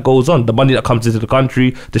everything that goes on, the money that comes into the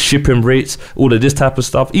country, the shipping rates, all of this type of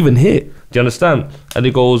stuff, even here. Do you understand? And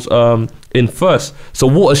it goes in first. So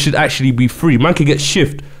water should actually be free. Man can get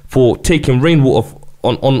shift for taking rainwater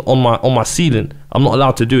on my ceiling. I'm not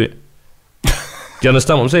allowed to do it. Do you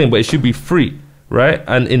understand what I'm saying? But it should be free, right?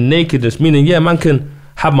 And in nakedness, meaning, yeah, man can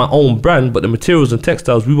have my own brand, but the materials and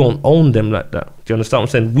textiles, we won't own them like that. Do you understand what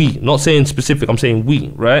I'm saying? We, not saying specific, I'm saying we,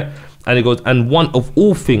 right? And it goes, and one of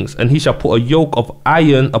all things, and he shall put a yoke of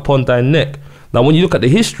iron upon thy neck. Now, when you look at the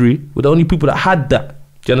history, we're the only people that had that.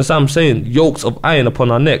 Do you understand what I'm saying? Yokes of iron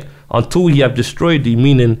upon our neck, until he have destroyed thee,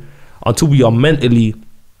 meaning until we are mentally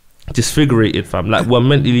disfigurated, fam. Like we're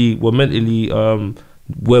mentally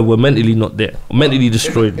not there, mentally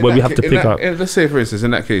destroyed, where we have to pick up. Let's say, for instance,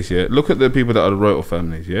 in that case, yeah, look at the people that are the royal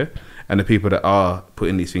families, yeah, and the people that are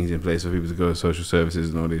putting these things in place for people to go to social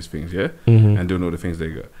services and all these things, yeah, and doing all the things they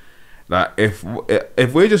got. Like if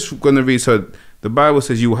we're just gonna read, so the Bible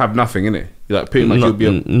says you will have nothing in it. Like pretty much you'll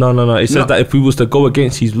be no. It says that if we was to go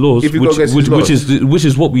against his laws, which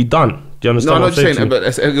is what we done. Do you understand? No, I'm not saying that, but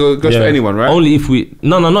it goes for anyone, right? Only if we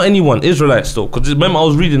not anyone, Israelites though, because remember I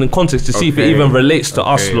was reading in context to see if it even relates to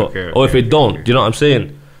us lot, or if it don't. Do you know what I'm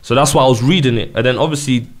saying? So that's why I was reading it, and then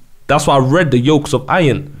obviously that's why I read the yokes of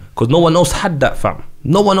iron, because no one else had that, fam.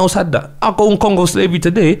 No one else had that. I'll go on Congo slavery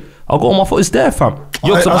today. I'll go on my foot. It's there, fam.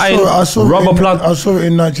 Yokes of iron, rubber plant. I saw it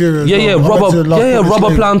in Nigeria.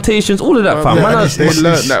 Rubber plantations, all of that, fam. Man, they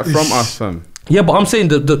learned that from us, fam. Yeah, but I'm saying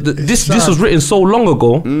this was written so long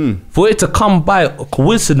ago. For it to come by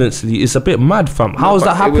coincidentally, it's a bit mad, fam. How is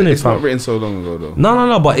that happening, it's fam? Not written so long ago, though.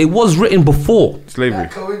 No, but it was written before slavery.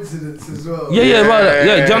 That coincidence as well. Yeah, right.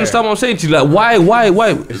 Yeah, do you understand what I'm saying to you? Like,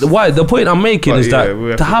 why? The point I'm making is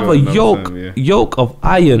that to have a yoke of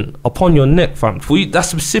iron upon your neck, fam. For you, that's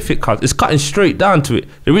specific, cuz it's cutting straight down to it.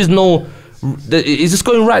 There is no. It's just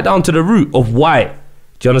going right down to the root of why.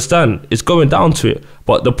 Do you understand? It's going down to it.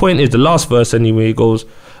 But the point is, the last verse anyway, it goes,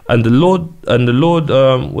 and the Lord,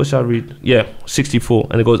 what shall I read? Yeah, 64.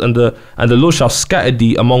 And it goes, and the Lord shall scatter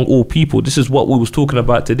thee among all people. This is what we was talking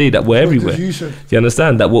about today, that we're everywhere. Do you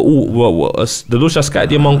understand? That the Lord shall scatter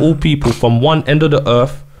thee among all people, from one end of the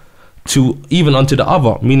earth to even unto the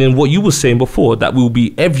other, meaning what you were saying before, that we will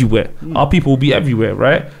be everywhere. Our people will be everywhere,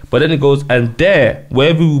 right? But then it goes, and there,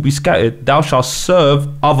 wherever we will be scattered, thou shalt serve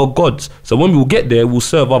other gods. So when we will get there, we'll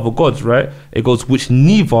serve other gods, right? It goes, which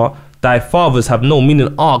neither thy fathers have known,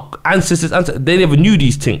 meaning our ancestors, they never knew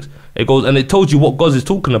these things. It goes, and it told you what God is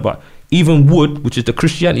talking about. Even wood, which is the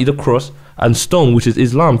Christianity, the cross, and stone, which is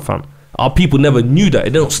Islam, fam. Our people never knew that. It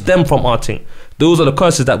don't stem from our thing. Those are the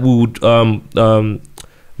curses that we would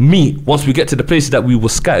meet once we get to the places that we were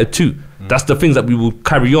scattered to. That's the things that we will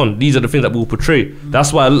carry on. These are the things that we will portray.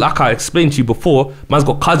 That's why, like I explained to you before, man's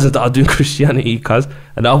got cousins that are doing Christianity, cuz,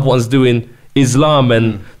 and the other one's doing Islam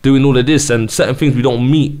and doing all of this, and certain things we don't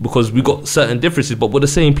meet because we got certain differences, but we're the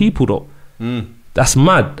same people though. That's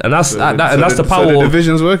mad, and that's that's the power. So the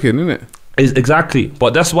division's working, isn't it? Exactly,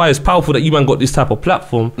 but that's why it's powerful that you man got this type of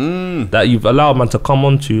platform that you've allowed man to come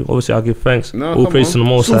on to. Obviously, I give thanks. All praise to the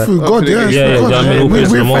Most High. God, all praise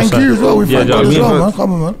to the Most High. Thank you as well. We thank God as well, man.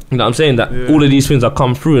 Come on, man. You know what I'm saying? That all of these things have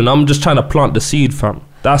come through, and I'm just trying to plant the seed, fam.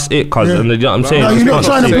 That's it, cuz. You know what I'm saying? No, you're not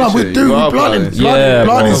trying to plant. We're planting seeds. You know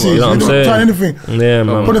what I'm You're not trying anything. Yeah,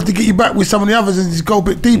 man. We'll have to get you back with some of the others and just go a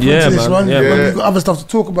bit deeper into this one. We've got other stuff to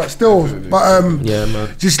talk about still. But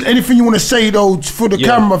man. Just anything you want to say though for the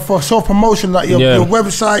camera, for self-promotion, like your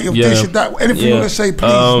website, your this, your that, anything you want to say,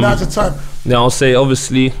 please, now's the time. Yeah, I'll say,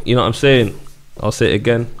 obviously, you know what I'm saying? I'll say it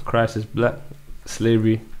again, Christ is black,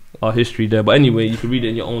 slavery, our history there. But anyway, you can read it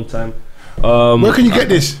in your own time. Where can you get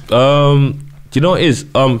this? Do you know what it is?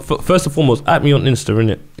 First and foremost, at me on Insta,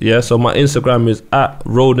 innit? Yeah, so my Instagram is at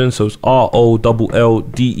Rolldens, so it's ROLLDENS.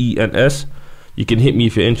 You can hit me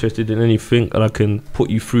if you're interested in anything, and I can put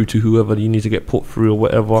you through to whoever you need to get put through or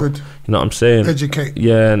whatever. Good. You know what I'm saying? Educate.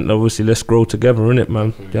 Yeah, and obviously let's grow together, innit,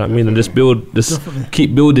 man? You know what I mean? And just build,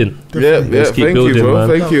 keep building. Definitely. Let's keep building, you, bro.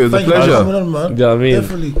 man. Thank you, it's a pleasure. On, man. You know what I mean?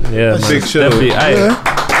 Definitely. Yeah, man. Big show. Definitely.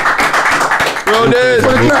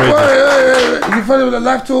 You follow with the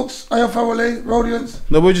live talks, Fawole, Rolldens.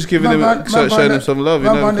 No, we're just giving them, showing them some love, you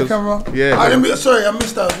know. Behind the camera. Yeah. Sorry, I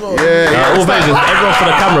missed that as well. All pages, everyone for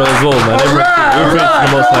the camera as well, man.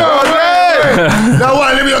 Now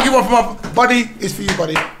what? Let me give one for my buddy. It's for you,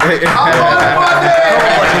 buddy.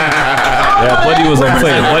 Yeah, Buddy was on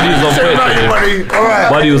point. Buddy was on point today.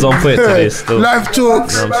 Buddy was on point today still. Live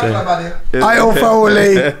talks. You know what I'm saying?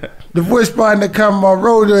 Fawole. the voice behind the camera,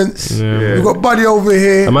 Rolldens. We got Buddy over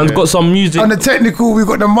here. The man's got some music. On the technical, we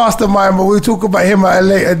got the mastermind, but we'll talk about him at a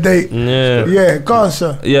later date. Yeah, go on,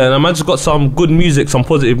 sir. Yeah, and the man's got some good music, some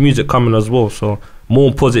positive music coming as well. So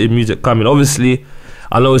more positive music coming. Obviously,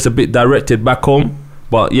 I know it's a bit directed back home.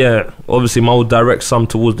 But yeah, obviously, man will direct some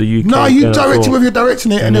towards the UK. No, you direct it with your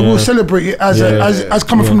directing it, and then we'll celebrate it as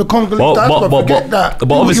coming from the Congolese diaspora. Forget that.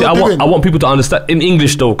 But obviously, I want people to understand in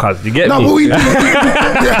English though, cuz you get me. No, but we do.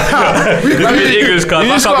 In English, cuz I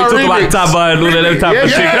can't be talking about Taba and all of them type of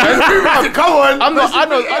shit. Come on, I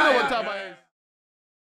know what Taba is.